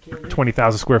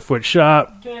 20,000 square foot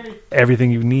shop.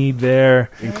 Everything you need there.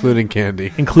 Including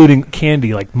candy. Including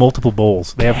candy, like multiple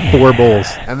bowls. They have 4 bowls.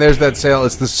 And there's that sale.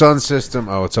 It's the Sun System.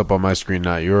 Oh, it's up on my screen,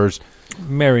 not yours.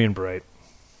 Merry and bright.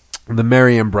 The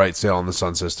Merry and Bright sale on the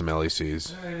Sun System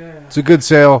LECs. It's a good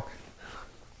sale.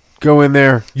 Go in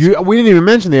there. We didn't even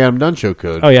mention the Adam Dunn Show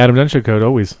code. Oh, yeah, Adam Dunn Show code,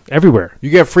 always. Everywhere. You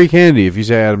get free candy if you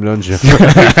say Adam Dunn Show.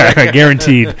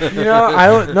 Guaranteed. You know, I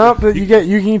don't. No, but you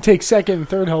can take second and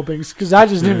third helpings because I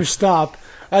just never stop.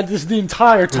 The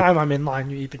entire time I'm in line,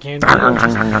 you eat the candy.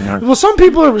 Well, some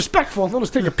people are respectful and they'll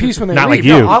just take a piece when they Not leave. like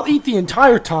you. No, I'll eat the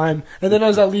entire time, and then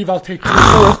as I leave, I'll take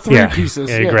 3 pieces.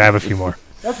 Yeah, grab a few more.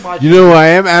 That's my. You know who I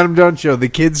am? Adam Dunn Show. The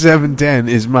Kid 710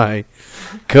 is my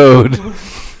code.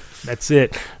 That's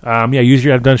it. Use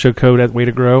your Adam Dunn Show code at Way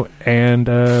to Grow, and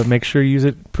make sure you use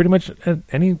it pretty much at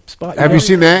any spot. Have you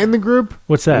seen that in the group?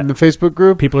 What's that? In the Facebook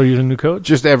group? People are using new codes?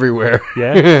 Just everywhere.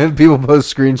 Yeah? People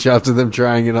post screenshots of them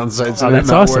trying it on sites. Oh, that's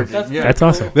awesome. That's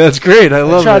awesome. That's great. I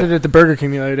love tried it. it at the Burger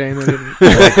King the other day, and they didn't.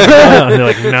 They're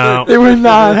like, no. They were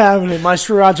not having it. My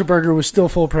sriracha burger was still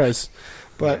full price.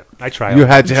 But I tried. You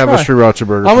had to have a sriracha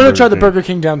burger. I'm going from to try the King. Burger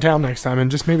King downtown next time,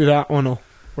 and just maybe that one will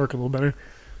work a little better.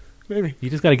 Maybe. You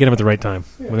just got to get them at the right time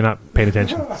when they're not paying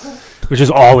attention, which is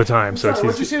all the time. So it's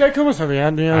What'd you say that come with something?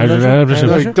 Like,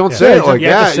 don't say it like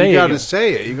that. You got to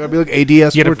say it. You got to be like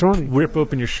ADS you got 420. to rip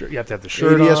open your shirt. You have to have the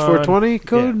shirt ADS on. 420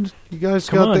 code. Yeah. You guys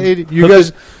Come got on. the AD. You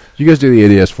guys do the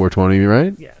ADS 420,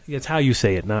 right? Yeah, it's how you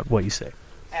say it, not what you say.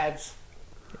 Ads.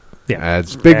 Yeah,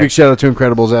 Ads. Big shout out to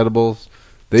Incredibles Edibles.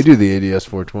 They do the ADS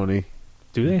 420.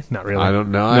 Do they? Not really. I don't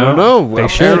know. No, I don't know. They Well,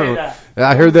 should.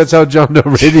 I heard that's how John Doe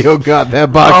Radio got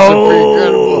that box of free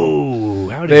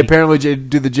Incredibles. How did They he- apparently do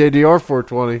the JDR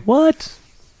 420. What?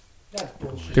 That's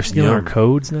bullshit. They're stealing our Yum.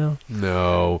 codes now?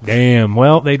 No. Damn.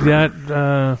 Well, they got,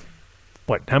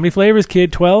 what, how many flavors,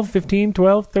 kid? 12, 15,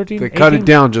 12, 13, They cut 18? it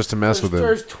down just to mess with it.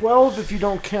 There's 12 if you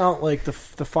don't count like the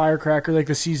firecracker, like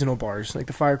the seasonal bars. Like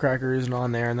the firecracker isn't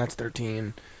on there, and that's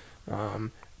 13.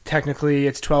 Technically,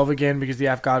 it's 12 again because the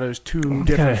Afghato's 2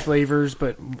 different flavors,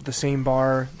 but the same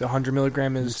bar. The 100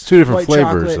 milligram is It's two different white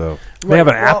flavors, chocolate. though. They have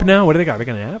an Right, app well, now? What do they got? They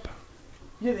got an app?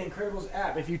 Yeah, the Incredibles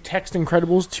app. If you text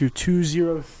Incredibles to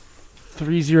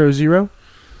 20300,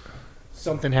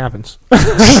 something happens.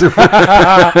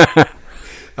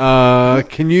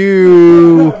 Can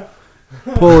you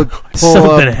pull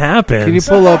Something up? happens. Can you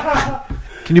pull up?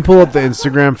 Can you pull up the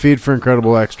Instagram feed for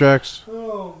Incredible Extracts?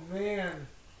 Oh man,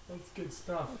 that's good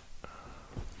stuff.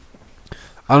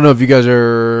 I don't know if you guys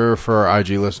are, for our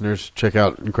IG listeners, check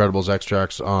out Incredibles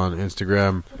Extracts on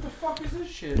Instagram. What the fuck is this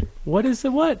shit? What is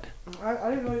it? What? I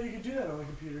didn't know you could do that on the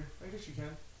computer. I guess you can.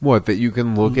 What, that you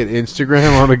can look at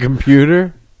Instagram on a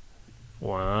computer?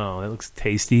 Wow, that looks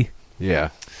tasty. Yeah.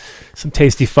 Some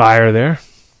tasty fire there.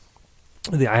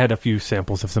 I had a few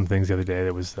samples of some things the other day.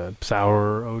 There was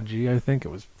sour OG, I think. It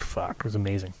was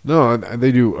amazing. No,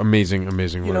 they do amazing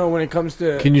work. You know, when it comes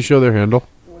to Can you show their handle?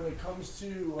 when it comes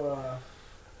to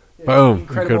Boom.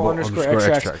 incredible underscore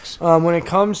extracts. When it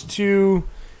comes to,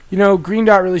 you know, Green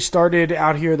Dot really started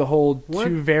out here the whole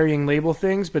two varying label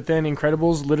things, but then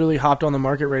Incredibles literally hopped on the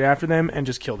market right after them and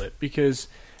just killed it because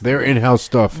Their in-house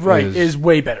stuff is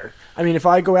way better. I mean, if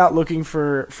I go out looking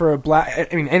for a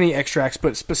black, I mean, any extracts,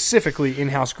 but specifically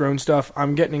in-house grown stuff,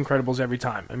 I'm getting Incredibles every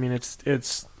time. I mean,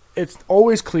 it's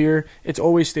always clear, it's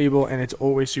always stable, and it's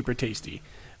always super tasty.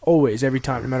 Always, every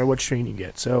time, no matter what strain you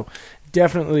get. So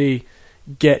definitely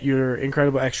get your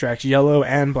Incredible extracts, yellow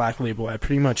and black label, at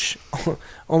pretty much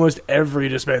almost every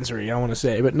dispensary, I want to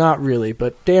say. But not really,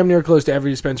 but damn near close to every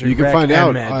dispensary. You can rec find and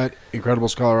out med. at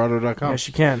IncrediblesColorado.com. Yes,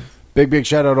 you can. Big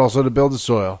shout out also to Build the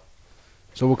Soil.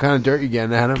 So what kind of dirt you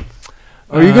getting, Adam?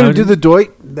 Are you going to do the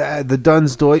Doit, the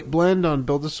Dunn's Doit blend on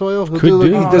Build the Soil? He'll Could do.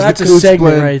 he Oh, does that's the a Coots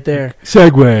segment blend. right there.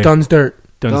 Segway. Dunn's Dirt.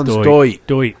 Dunn's Doit.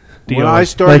 Doit. when I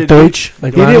started, Like Deutsch.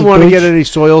 Like he didn't want to Deutsch. get any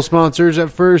soil sponsors at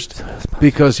first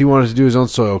because he wanted to do his own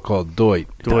soil called Doit.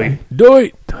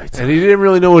 Doit. And he didn't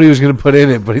really know what he was going to put in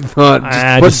it, but he thought, just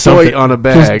just put Doit something. on a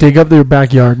Just bag. dig up their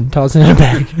backyard and toss it in a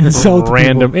bag and sell it to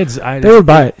Random. people. They would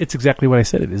buy it. It's exactly what I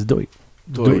said. It is Doit.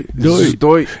 Doit. This is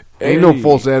Doit. Ain't no Hey.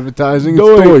 false advertising.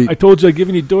 Doit. It's Doit. I told you I'd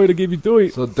given you Doit. I gave you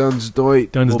Doit. So Dunn's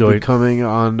Doit Dunn's will Doit. be coming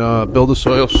on Build a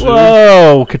Soil soon.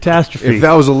 Whoa! Catastrophe. If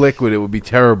that was a liquid, it would be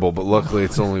terrible, but luckily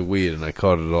it's only weed, and I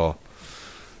caught it all.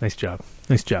 Nice job.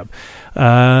 Nice job.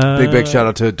 Big shout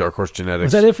out to Dark Horse Genetics.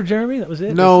 Was that it for Jeremy? That was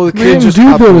it? No, the We kid didn't just do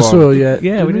hopped Build a along. Soil yet.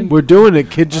 Yeah, we didn't. We're doing it.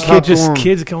 Kid just hopped along.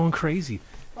 Kids going crazy.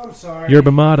 I'm sorry.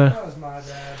 Yerba mata. That was my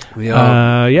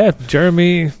bad. Yeah,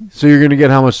 Jeremy. So you're going to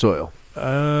get how much soil?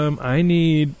 I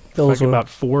need like about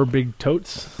 4 big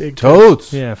totes. Big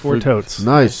Totes. Yeah, 4 totes.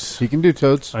 Nice. He can do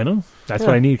totes. I know. That's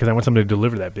what I need because I want somebody to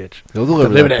deliver that bitch. He'll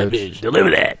deliver that bitch. Deliver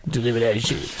that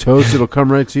shit. Totes, it'll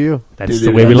come right to you. That's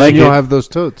the way we And like then you'll it. have those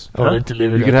totes. Huh? You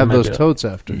can have those totes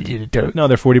after. No,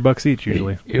 they're $40 each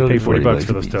usually. You pay $40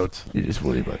 for those totes. It is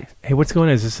 $40. Hey, what's going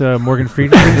on? Is this Morgan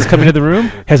Freeman just coming into the room?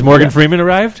 Has Morgan Freeman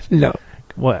arrived? No.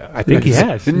 What? I think he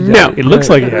has. No. It looks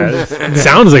like he has. It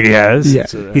sounds like he has. Yeah.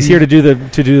 He's here to do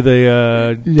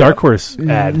the Dark Horse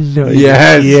ad. No.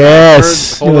 Yes.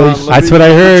 Yes. Hold on, let That's me what I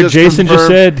heard. just Jason just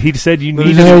confirm. said. He said you Let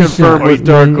me need just to confirm with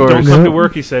Dark Horse. Don't come to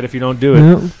work. He said if you don't do it,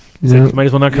 No. he said, you might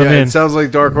as well not come Yeah, in. it sounds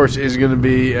like Dark Horse is going to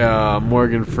be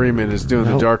Morgan Freeman is doing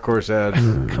the Dark Horse ad.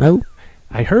 Nope.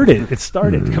 I heard it. It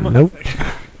started. Come on. Nope.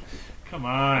 Come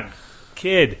on,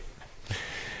 kid.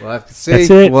 We'll have to see. That's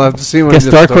it. We'll have to see when Guess he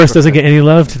does Dark Horse doesn't get any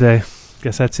love today.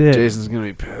 Guess that's it. Jason's going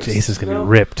to be pissed. Jason's gonna be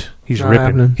ripped. He's Not ripping.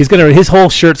 happening. He's gonna. His whole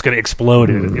shirt's gonna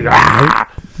explode.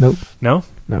 Nope. No.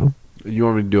 No. You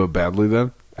want me to do it badly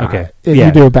then? Okay. If Yeah.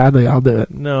 you do it badly, I'll do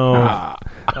it. No.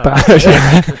 But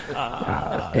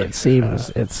it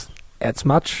seems it's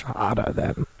much harder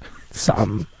than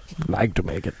some like to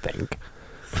make it think.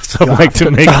 So I like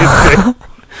to make it.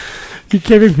 You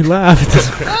can't make me laugh.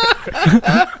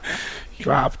 You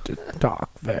have to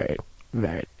talk very,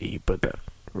 very deep with a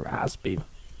raspy,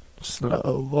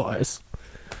 slow voice.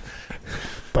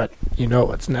 But you know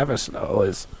what's never slow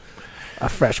is a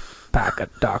fresh pack of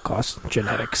Dark Horse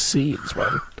genetic seeds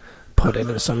when put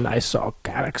into some nice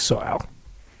organic soil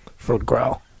for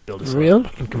grow. Build a soil. Real,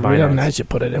 combine real it. nice. You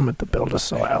put it in with the builder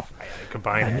soil,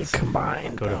 Combine and you it.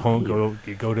 combine. Go to them. home.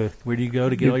 You go to. Where do you go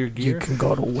to get all your gear? You can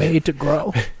go to Way to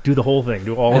Grow. Do the whole thing.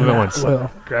 Do all of And it at that once.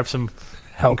 will Grab some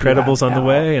help you Incredibles have on the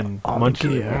way and all munch the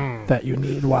it. gear that you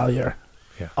need while you're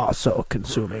Yeah. also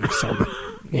consuming some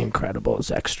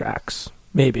Incredibles extracts.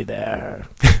 Maybe they're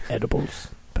edibles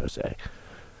per se.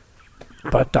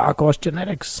 But Dark Horse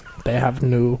Genetics, they have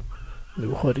new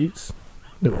hoodies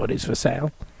for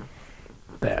sale.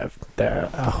 They're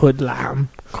a Hood Lamb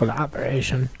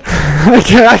collaboration.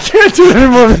 I can't do it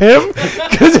anymore with him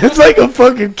because it's like a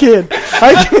fucking kid.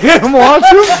 I can't watch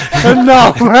him and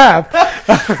not laugh.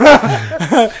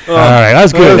 All right, that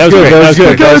was good. That was great. That was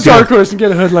good. Go to Dark Horse and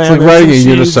get a Hood Lamb. It's like riding a and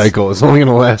some seeds. unicycle. It's only going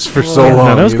to last for so Yeah,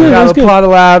 long. that was you good. know? That Yeah, was the good. Plot of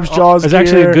Labs, Jaws. It's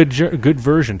actually a gear, good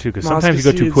version too, because sometimes you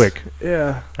Monster go too seeds. quick.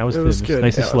 Yeah, That was, it was good. good.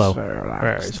 Nice and It slow. was very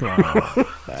relaxed. Very slow.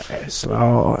 Very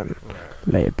slow and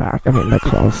laid back. I mean, the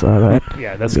closer that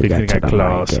Yeah, that's you good. get You to got the mic,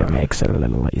 close. it makes it a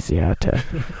little easier to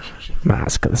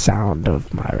mask the sound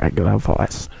of my regular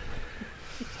voice.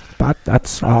 But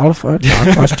that's all for Dark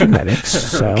Horse Genetics.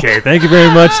 So Okay, thank you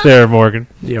very much, there, Morgan.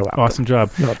 you're welcome. Awesome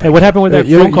job. No, Hey, thank what you. happened with that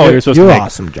You- phone call you- you were supposed to you're make?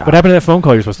 awesome job. What happened to that phone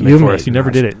call you were supposed to make You for made us? You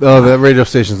never nice. did it. Oh, that radio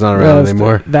station's not around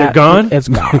anymore. They're gone? It's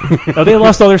gone. Oh, they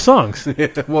lost all their songs.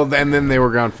 Well, and then they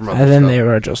were gone from other And then stuff. they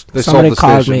were just They somebody sold the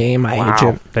called station. me, my Wow,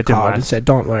 agent that didn't called and last. said,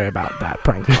 "Don't worry about that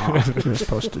prank call you were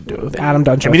supposed to do." The Adam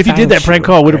Dunn I show. mean, if you did that thanks, prank you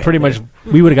call, were would have pretty great.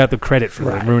 much we would have got the credit for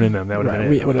Right. ruining them. That would have Right, been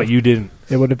we it. would've- But you didn't.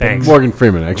 It would have been Thanks. Morgan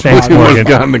Freeman, actually. Thanks, He would have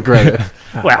Morgan. gotten the credit.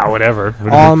 Wow, whatever.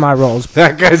 all my roles.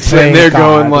 That guy's sitting Thank there God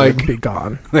going would like, be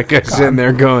gone. that guy's sitting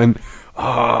there going,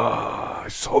 I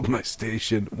sold my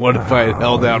station. What if I had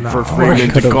held out for Freeman to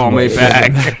could've call me waited.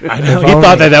 back? I know. If He only.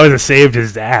 thought that would have saved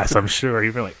his ass. I'm sure.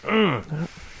 He'd be like,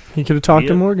 He could have talked Yeah.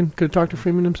 to Morgan. Could have talked to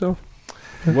Freeman himself.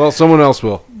 Well, someone else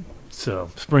will. So,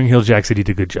 Spring Hill Jack said he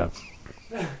did a good job.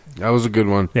 That was a good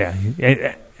one. Yeah.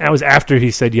 That was after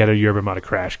he said you had a yerba mata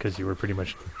crash because you were pretty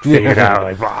much figured out.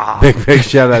 Like, "Wow." Big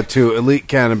shout out to Elite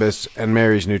Cannabis and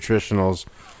Mary's Nutritionals.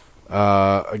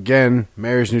 Again,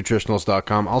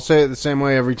 marysnutritionals.com. I'll say it the same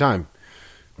way every time.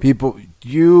 People,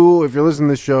 if you're listening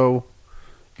to this show,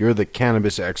 you're the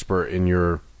cannabis expert in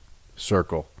your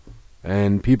circle.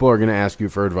 And people are going to ask you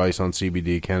for advice on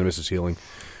CBD. Cannabis is healing.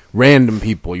 Random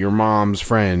people, your mom's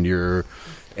friend, your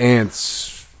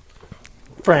aunt's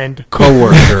friend,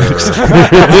 coworker,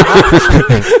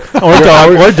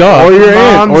 or dog, or your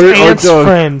aunt, mom's or aunt's dog.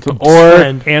 friend, or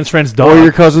friend. aunt's friend's dog, or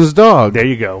your cousin's dog. There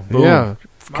you go. Boom. Yeah,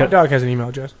 My dog has an email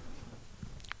address.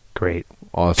 Great.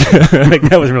 awesome. Like,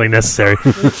 that wasn't really necessary.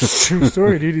 True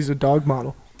story, dude. He's a dog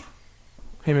model.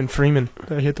 Him and Freeman,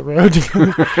 they hit the road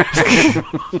together.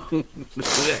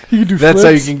 He could do That's how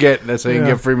you flips. can get. That's how you can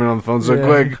Yeah. get Freeman on the phone so Yeah.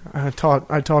 quick.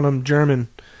 I taught him German,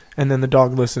 and then the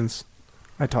dog listens.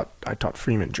 I taught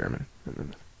Freeman German. And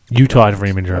then You taught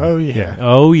Freeman German. Oh, yeah.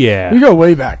 Oh yeah. we go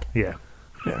way back. Yeah.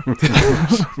 Yeah.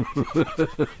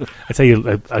 That's how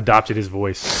you adopted his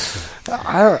voice.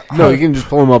 No, you can just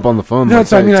pull him up on the phone.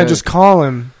 That's like I mean. that. I just call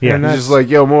him. Yeah. and He's that's, just like,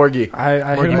 yo, Morgie. I hit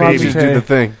Morgie him baby. up Just and do the say,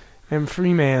 thing. I'm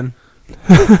Freeman.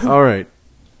 All right.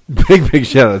 Big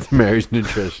shout out to Mary's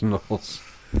Nutritionals.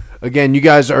 Again, you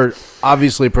guys are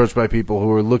obviously approached by people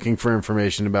who are looking for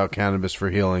information about cannabis for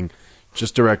healing.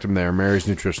 Just direct them there,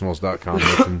 marysnutritionals.com. They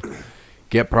can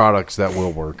get products that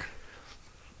will work.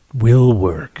 Will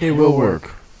work. It will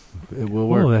work. It will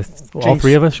work. Oh, that's all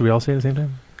three of us. Should we all say it at the same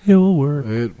time? It will work.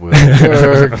 It will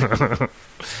work.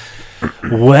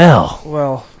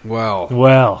 Well.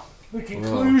 Well. The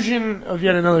conclusion of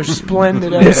yet another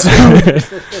splendid episode.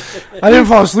 I didn't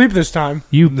fall asleep this time.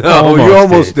 You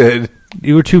almost did.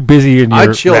 You were too busy in your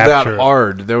I chilled rapture. out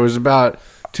hard. There was about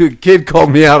a kid called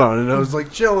me out on it. And I was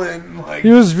like chilling. Like,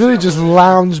 He was really just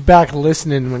lounged back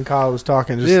listening when Kyle was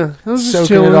talking. Just Yeah, I was just soaking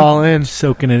chilling. it all in.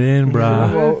 Soaking it in,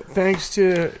 brah. Well, thanks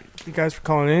to you guys for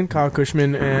calling in, Kyle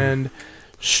Cushman and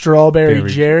Strawberry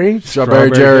Berry. Jerry.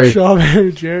 Strawberry Jerry.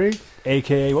 Strawberry Jerry.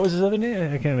 AKA, what was his other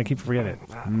name? I keep forgetting it.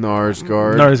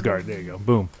 Narsgard. Narsgard. There you go.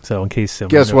 Boom. So in case someone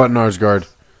Guess what, Narsgard?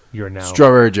 You're now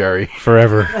Strawberry Jerry.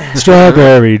 forever.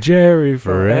 Strawberry Jerry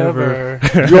forever.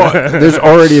 There's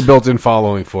already a built-in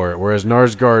following for it, whereas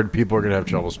Narsgard, people are going to have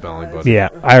trouble spelling. But Yeah,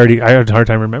 I had a hard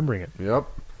time remembering it. Yep.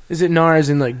 Is it Nar as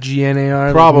in like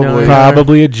GNAR? Probably. Like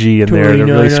Probably a G in there to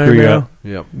really screw you up.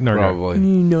 Yep. Nar- Probably.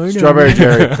 Nar. Strawberry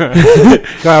Jerry.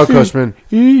 Kyle Cushman.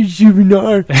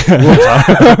 Nar.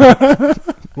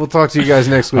 We'll talk to you guys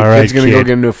next week. All right, Kid's going to go kid.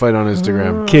 get into a fight on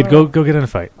Instagram. Kid, go get in a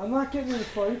fight. I'm not getting into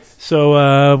fights. So,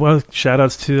 well,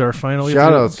 shout-outs to our final.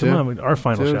 Shout-outs, Come yeah. on, our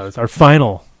final Dude. shout-outs. Our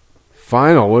final.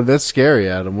 Final. Well, that's scary,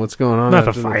 Adam. What's going on? Not the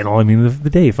after this? final. I mean, the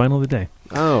day. Final of the day.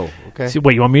 Oh, okay. So,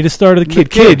 wait, you want me to start or the kid?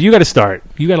 kid. You got to start.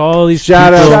 You got all these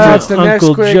Shout people. out. Shout outs to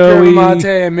Uncle Nesquik, Joey. Mate,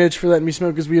 and Mitch for letting me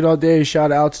smoke his weed all day.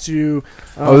 Shout outs to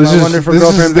Oh, this my is wonderful this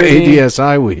girlfriend is the Brittany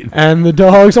ADSI weed. and the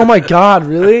dogs. Oh my god,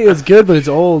 really? It's good, but it's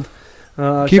old. Keep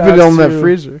shout it outs on that to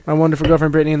freezer. My wonderful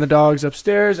girlfriend Brittany and the dogs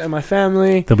upstairs, and my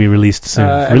family. They'll be released soon.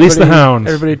 Release Everybody- the hounds.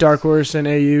 Everybody at Dark Horse and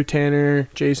AU, Tanner,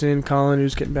 Jason, Colin,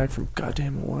 who's getting back from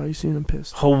goddamn Hawaii. Seeing him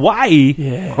pissed. Hawaii.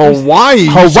 Yeah. Hawaii.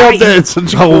 You said that in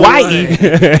such a cool Hawaii.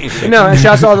 way. No, and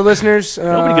shouts to all the listeners.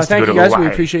 Nobody gets to Thank go you to guys. We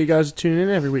Hawaii. appreciate you guys tuning in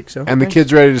every week. So And the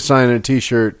kid's ready to sign a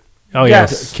T-shirt. Oh,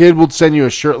 Yes. yes. Kid will send you a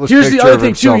shirtless Here's picture the other of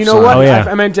thing too. himself You know what? signed. Oh, yeah.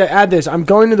 I meant to add this. I'm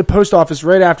going to the post office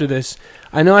right after this.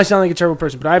 I know I sound like a terrible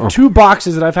person, but I have 2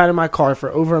 boxes that I've had in my car for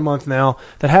over a month now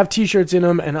that have T-shirts in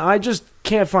them, and I just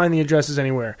can't find the addresses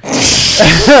anywhere.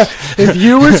 If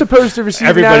you were supposed to receive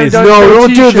Everybody's- an Adam No, Dunn don't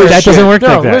do T-shirt, this That doesn't work no,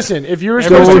 like that. listen. If you were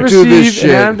Everybody- supposed to Don't do this receive an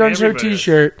shit. Adam Dunn Show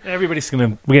T-shirt, Everybody's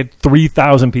going to... We get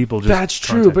 3,000 people just... that's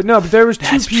true. contact. But no, but there was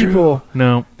 2 people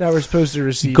No. that were supposed to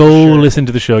receive. Go the shirt. listen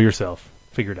to the show yourself.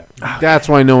 Figure it out. That's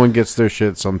why no one gets their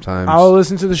shit sometimes. I'll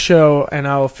listen to the show and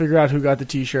I'll figure out who got the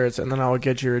T-shirts, and then I'll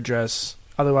get your address.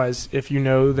 Otherwise, if you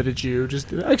know that it's you,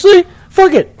 just actually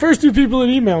fuck it. First 2 people that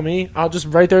email me, I'll just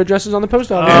write their addresses on the post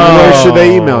office And where should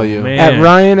they email you? man. at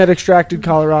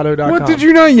Ryan@extractedcolorado.com. What, did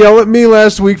you not yell at me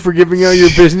last week for giving out your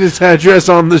business address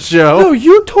on the show? No,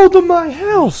 you told them my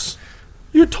house.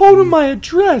 You told them my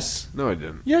address. No, I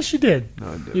didn't. Yes, you did. No,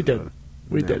 I didn't. You did.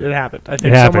 We did. It happened. I It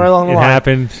think happened. somewhere along the It line.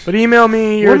 happened. But email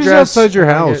me your What is address. outside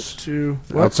your I'll house? get To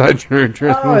what? Outside your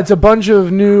address. Oh, it's a bunch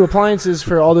of new appliances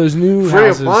for all those new Free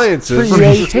houses. appliances? Free,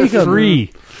 yeah, you take 'em.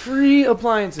 Free. Free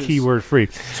appliances. Keyword free.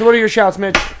 So what are your shouts,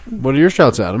 Mitch? What are your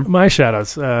shouts, Adam? My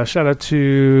shout-outs. Shout out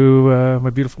to my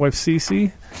beautiful wife,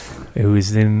 Cece, who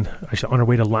is on her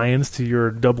way to Lions to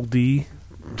your Double D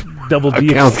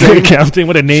Accounting. accounting.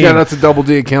 What a name. Shout out to Double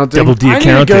D Accounting. Double D I need to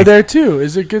accounting. go there too.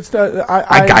 Is it good stuff?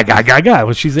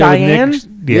 Well, she's there Diane? with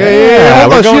Nick. Yeah.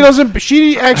 Hold we're on. going- She doesn't.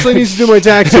 She actually needs to do my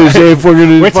taxes if we're going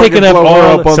to. We're taking up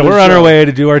all. So the we're on show. our way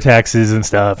to do our taxes and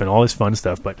stuff and all this fun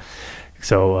stuff. But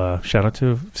so shout out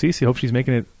to Cece. Hope she's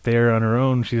making it there on her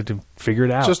own. She had to figure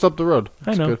it out. Just up the road.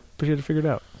 I It's know, good. but she had to figure it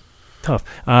out. Tough.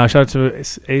 Shout out to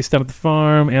Ace down at the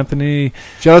farm, Anthony.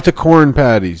 Shout out to Corn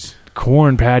Patties.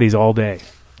 Corn patties all day.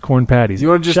 Corn patties. You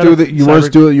want to just Shout do out the? You want us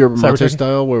to do it your Monte turkey?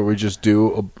 style, where we just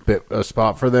do a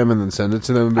spot for them and then send it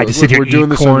to them. And be I like, just sit "Look, here we're doing eat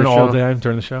this on corn the all show." day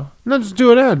during the show. No, just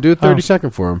do it now. Do a 30-second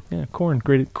for them. Yeah, corn.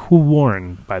 Great.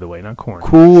 Corn, by the way, not corn.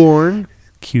 Corn.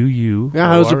 Q-U. Yeah,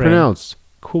 how's it pronounced?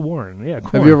 Corn. Yeah,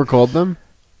 corn. Have you ever called them?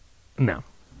 No.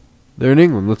 They're in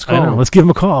England. Let's call them. Let's give them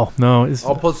a call. No,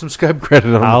 I'll put some Skype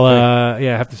credit on. I'll I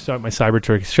have to start my cyber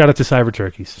turkeys. Shout out to cyber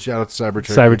turkeys. Shout out to cyber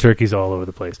turkeys. Cyber turkeys all over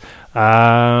the place.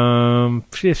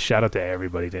 Just shout out to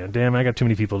everybody. Damn, I got too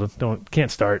many people. Can't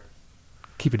start.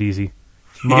 Keep it easy.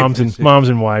 Moms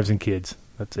and wives and kids.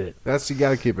 That's it. You got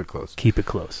to keep it close. Keep it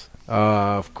close.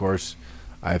 Of course,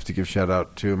 I have to give shout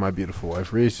out to my beautiful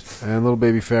wife Reese and little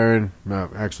baby Farron.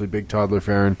 Actually, big toddler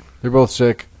Farron. They're both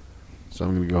sick, so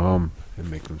I'm going to go home and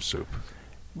make them soup.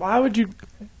 Why would you?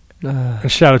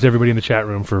 And shout out to everybody in the chat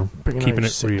room for keeping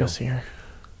it real. Here.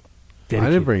 I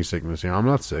didn't bring sickness here. I'm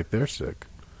not sick. They're sick.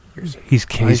 He's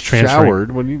transferring.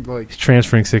 Showered when you like. He's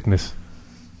transferring sickness.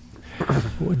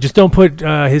 Just don't put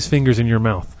his fingers in your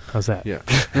mouth. How's that? Yeah.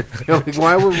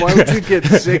 Why would you get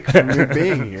sick from me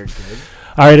being here, kid?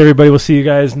 All right, everybody. We'll see you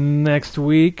guys next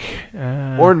week.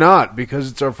 Or not,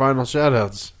 because it's our final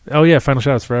shout-outs. Oh, yeah. Final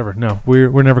shout-outs forever. No,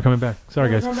 we're never coming back.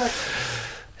 Sorry, guys.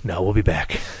 No, we'll be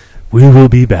back. We will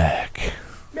be back.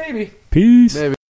 Maybe. Peace. Maybe.